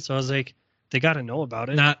and shit. So I was like, they got to know about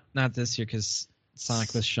it. Not this year because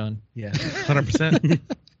Sonic was shunned. Yeah, 100%.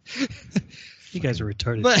 You guys are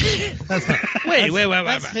retarded. But That's not, wait.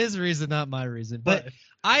 that's his reason, not my reason. But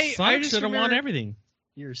I Sonic just should have won remember everything.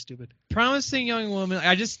 You're stupid. Promising Young Woman.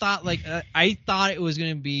 I just thought I thought it was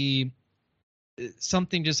going to be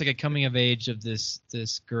something just like a coming of age of this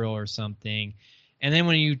girl or something, And then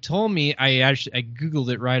when you told me, I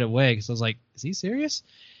Googled it right away because I was like, is he serious?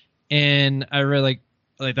 And I read like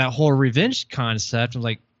that whole revenge concept. I was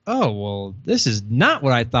like, oh, well, this is not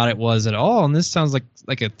what I thought it was at all. And this sounds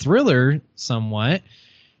like a thriller somewhat.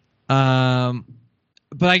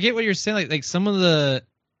 But I get what you're saying. Like some of the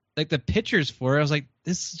pictures for it, I was like,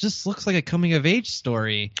 this just looks like a coming of age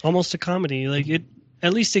story. Almost a comedy. Like it,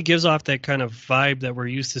 at least it gives off that kind of vibe that we're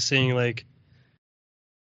used to seeing. Like,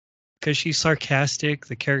 because she's sarcastic,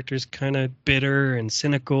 the character's kind of bitter and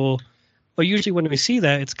cynical. But usually when we see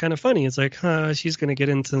that, it's kind of funny. It's like, she's gonna get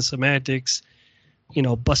into semantics,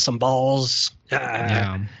 bust some balls.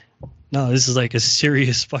 Yeah. No, this is like a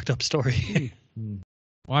serious fucked up story.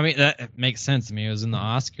 Well, I mean, that makes sense to me. It was in the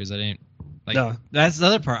Oscars. I didn't No. That's the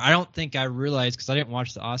other part. I don't think I realized because I didn't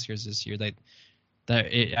watch the Oscars this year that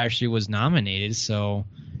it actually was nominated. So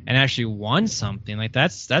and actually won something. Like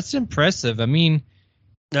that's impressive. I mean,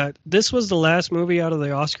 this was the last movie out of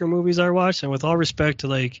the Oscar movies I watched, and with all respect to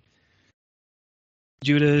like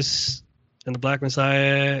Judas and the Black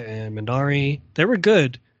Messiah and Minari, they were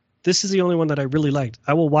good. This is the only one that I really liked.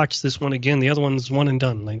 I will watch this one again. The other one's one and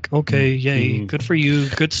done. Like, okay, yay, good for you,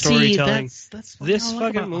 good storytelling. See, that's This what I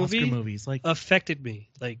like fucking about Oscar movie movies like affected me.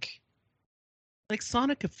 Like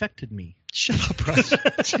Sonic affected me. shut up, bro.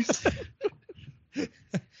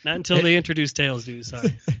 Not until they introduced Tails, dude.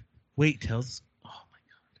 Sorry. Wait, Tails. Oh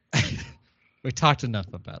my god. we talked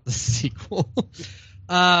enough about the sequel.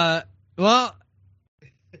 Well,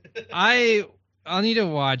 I'll need to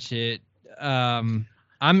watch it.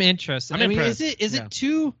 I'm interested. I'm I mean, impressed. is it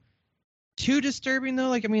too disturbing though?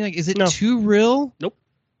 Like, I mean, like, is it No. too real? Nope.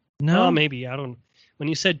 No, Oh, maybe. I don't. When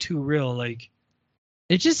you said too real, like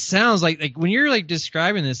it just sounds like when you're like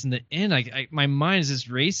describing this in the end, like my mind is just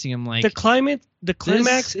racing. I'm like, the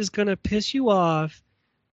climax is gonna piss you off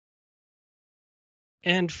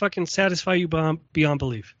and fucking satisfy you beyond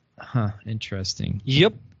belief. interesting.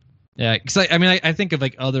 Yep. Yeah, because I think of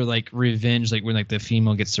like other like revenge, like when like the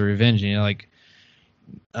female gets the revenge, like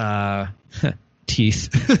teeth,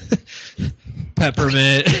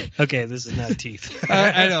 peppermint. Okay, this is not teeth.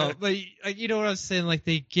 I know, but you know what I'm saying? Like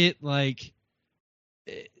they get like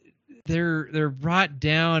they're brought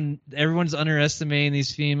down. Everyone's underestimating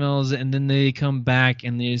these females, and then they come back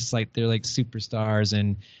and they're like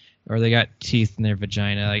superstars or they got teeth in their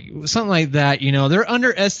vagina, like something like that. They're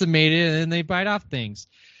underestimated and they bite off things.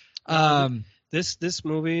 This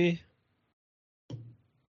movie,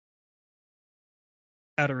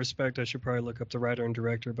 out of respect, I should probably look up the writer and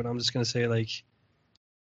director, but I'm just gonna say like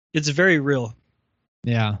it's very real.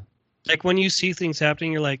 Yeah. Like when you see things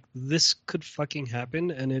happening, you're like, this could fucking happen,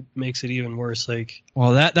 and it makes it even worse. Like,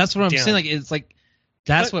 Well, that's what I'm Damn. saying. Like it's like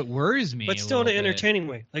that's But- what worries me. but a still in an little bit. entertaining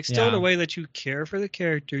way. Like still in Yeah. a way that you care for the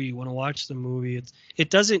character, you want to watch the movie. It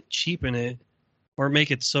doesn't cheapen it or make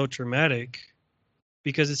it so traumatic,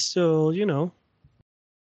 because it's still, you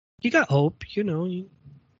got hope.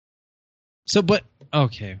 So, but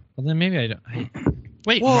okay. Well, then maybe I don't.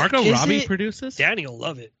 Wait, Well, Margot is Robbie it- produces? Danny will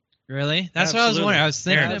love it. Really? That's what I was Absolutely. wondering. I was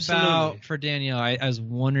thinking Absolutely. about for Danielle. I was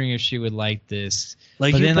wondering if she would like this.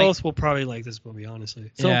 Like, But you then, both will probably like this movie, honestly.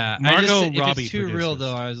 So, yeah, Margot if Robbie it's too real produces.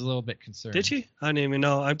 though, I was a little bit concerned. Did she? I didn't even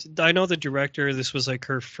know. I know the director. This was like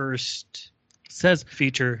her first Says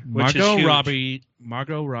feature, which is huge.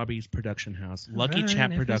 Margot Robbie's production house, Lucky Alright,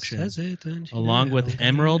 Chat if it Productions, says it, then she along knows. with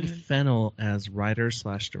Emerald Fennell as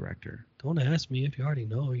writer/director. Don't ask me if you already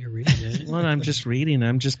know. You're reading it. Well, I'm just reading.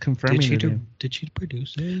 I'm just confirming it. Did she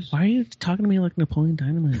produce this? Why are you talking to me like Napoleon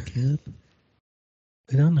Dynamite, kid?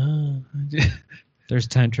 I don't know. There's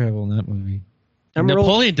time travel in that movie.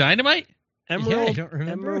 Napoleon Dynamite? Yeah, I Emerald, don't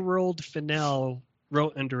remember. Emerald Fennell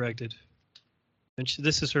wrote and directed, and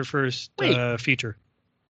this is her first Wait. feature.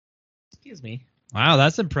 Excuse me. Wow,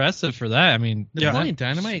 that's impressive for that. I mean, Napoleon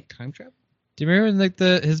Dynamite time travel? do you remember when,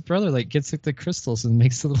 like his brother like gets like the crystals and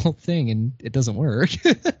makes the little thing and it doesn't work?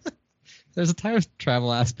 There's a time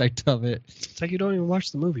travel aspect of it. It's like you don't even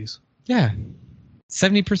watch the movies. Yeah,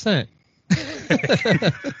 70%.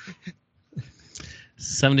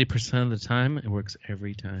 70% of the time, it works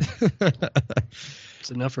every time.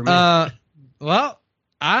 It's enough for me. Well,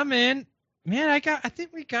 I'm in. Man, I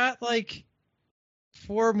think we got like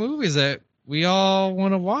 4 movies that we all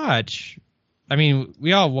want to watch. I mean,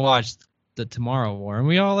 we all watched the Tomorrow War, and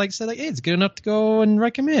we all like said like, hey, it's good enough to go and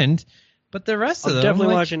recommend. But the rest I'm of them, definitely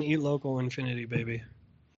like, watching Eat Local Infinity, baby.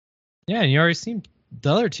 Yeah, and you already seen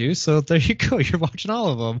the other 2, so there you go. You're watching all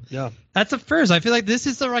of them. Yeah. That's a first. I feel like this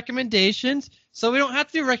is the recommendations, so we don't have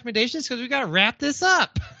to do recommendations because we got to wrap this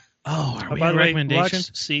up. Oh, are we by on the way, recommendations?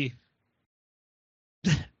 watch C.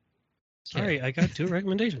 Sorry, I got 2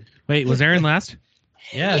 recommendations. Wait, was Aaron last?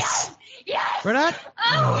 Yes. Yes. We're not.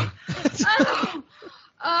 Oh. Oh.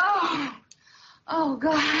 Oh. Oh,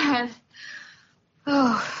 God.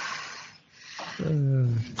 Oh.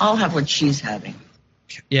 I'll have what she's having.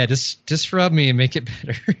 Yeah, just rub me and make it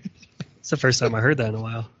better. It's the first time I heard that in a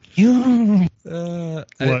while.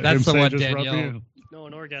 That's the one Danielle. No,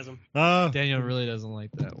 an orgasm. Danielle really doesn't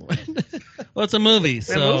like that one. Well, it's a movie.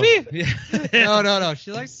 So. movie? Yeah. No.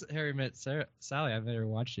 She likes Harry Met Sally. I've never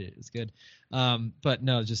watched it. It's good. But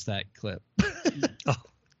no, just that clip.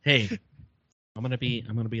 Hey, I'm gonna be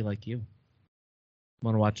like you. I'm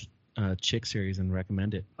gonna watch a chick series and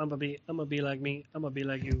recommend it. I'm gonna be like me. I'm gonna be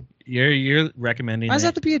like you. You're recommending. Why does it it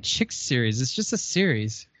have to be a chick series? It's just a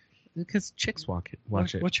series. because chicks watch it.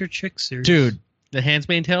 What's your chick series? Dude, The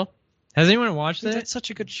Handmaid's Tale. has anyone watched Dude, it? that's such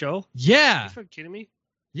a good show. Are Yeah. you fucking kidding me?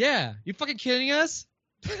 Yeah. You fucking kidding us?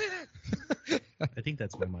 I think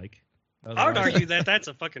that's my mic. I would argue that that's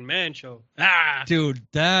a fucking man show. Dude,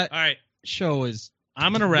 that All right, show is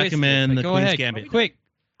I'm gonna twisted. recommend the Go Queen's ahead. Gambit. Quick.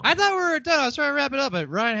 I thought we were done. I was trying to wrap it up, but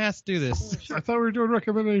Ryan has to do this. I thought we were doing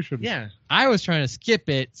recommendations. Yeah, I was trying to skip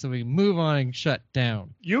it so we can move on and shut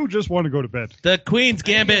down. You just want to go to bed. the Queen's I need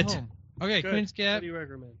to Gambit. get home. Okay, Good. Queen's What do Gambit. you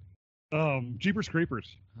recommend? Jeepers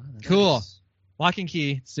Creepers. Cool. Lock and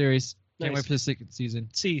Key series. Can't Nice. wait for the second season.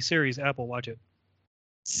 Series, Apple, watch it.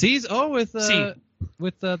 With C.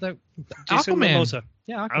 with the Jason Aquaman. Momoa,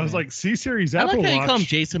 Yeah, Aquaman. I was like, C-Series I Apple like how you call him Watch.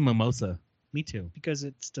 Jason Mimosa. Me too. because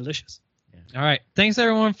it's delicious. All right. Thanks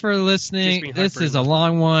everyone for Gives listening. me This heartburn. is a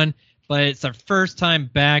long one, but it's our first time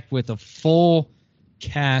back with a full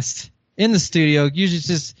cast in the studio. Usually it's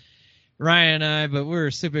just Ryan and I, but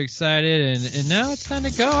we're super excited, and now it's time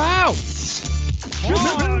to go out.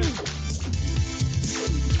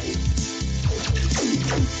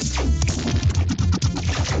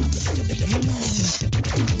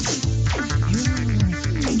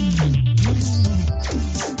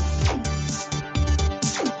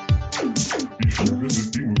 Be sure to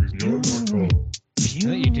visit bmoviesbeyond.com.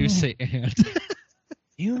 Now you do say and.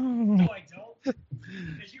 No, I don't.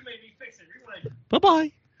 Because you made me fix it. Rewind. Bye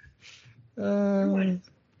bye. Rewind.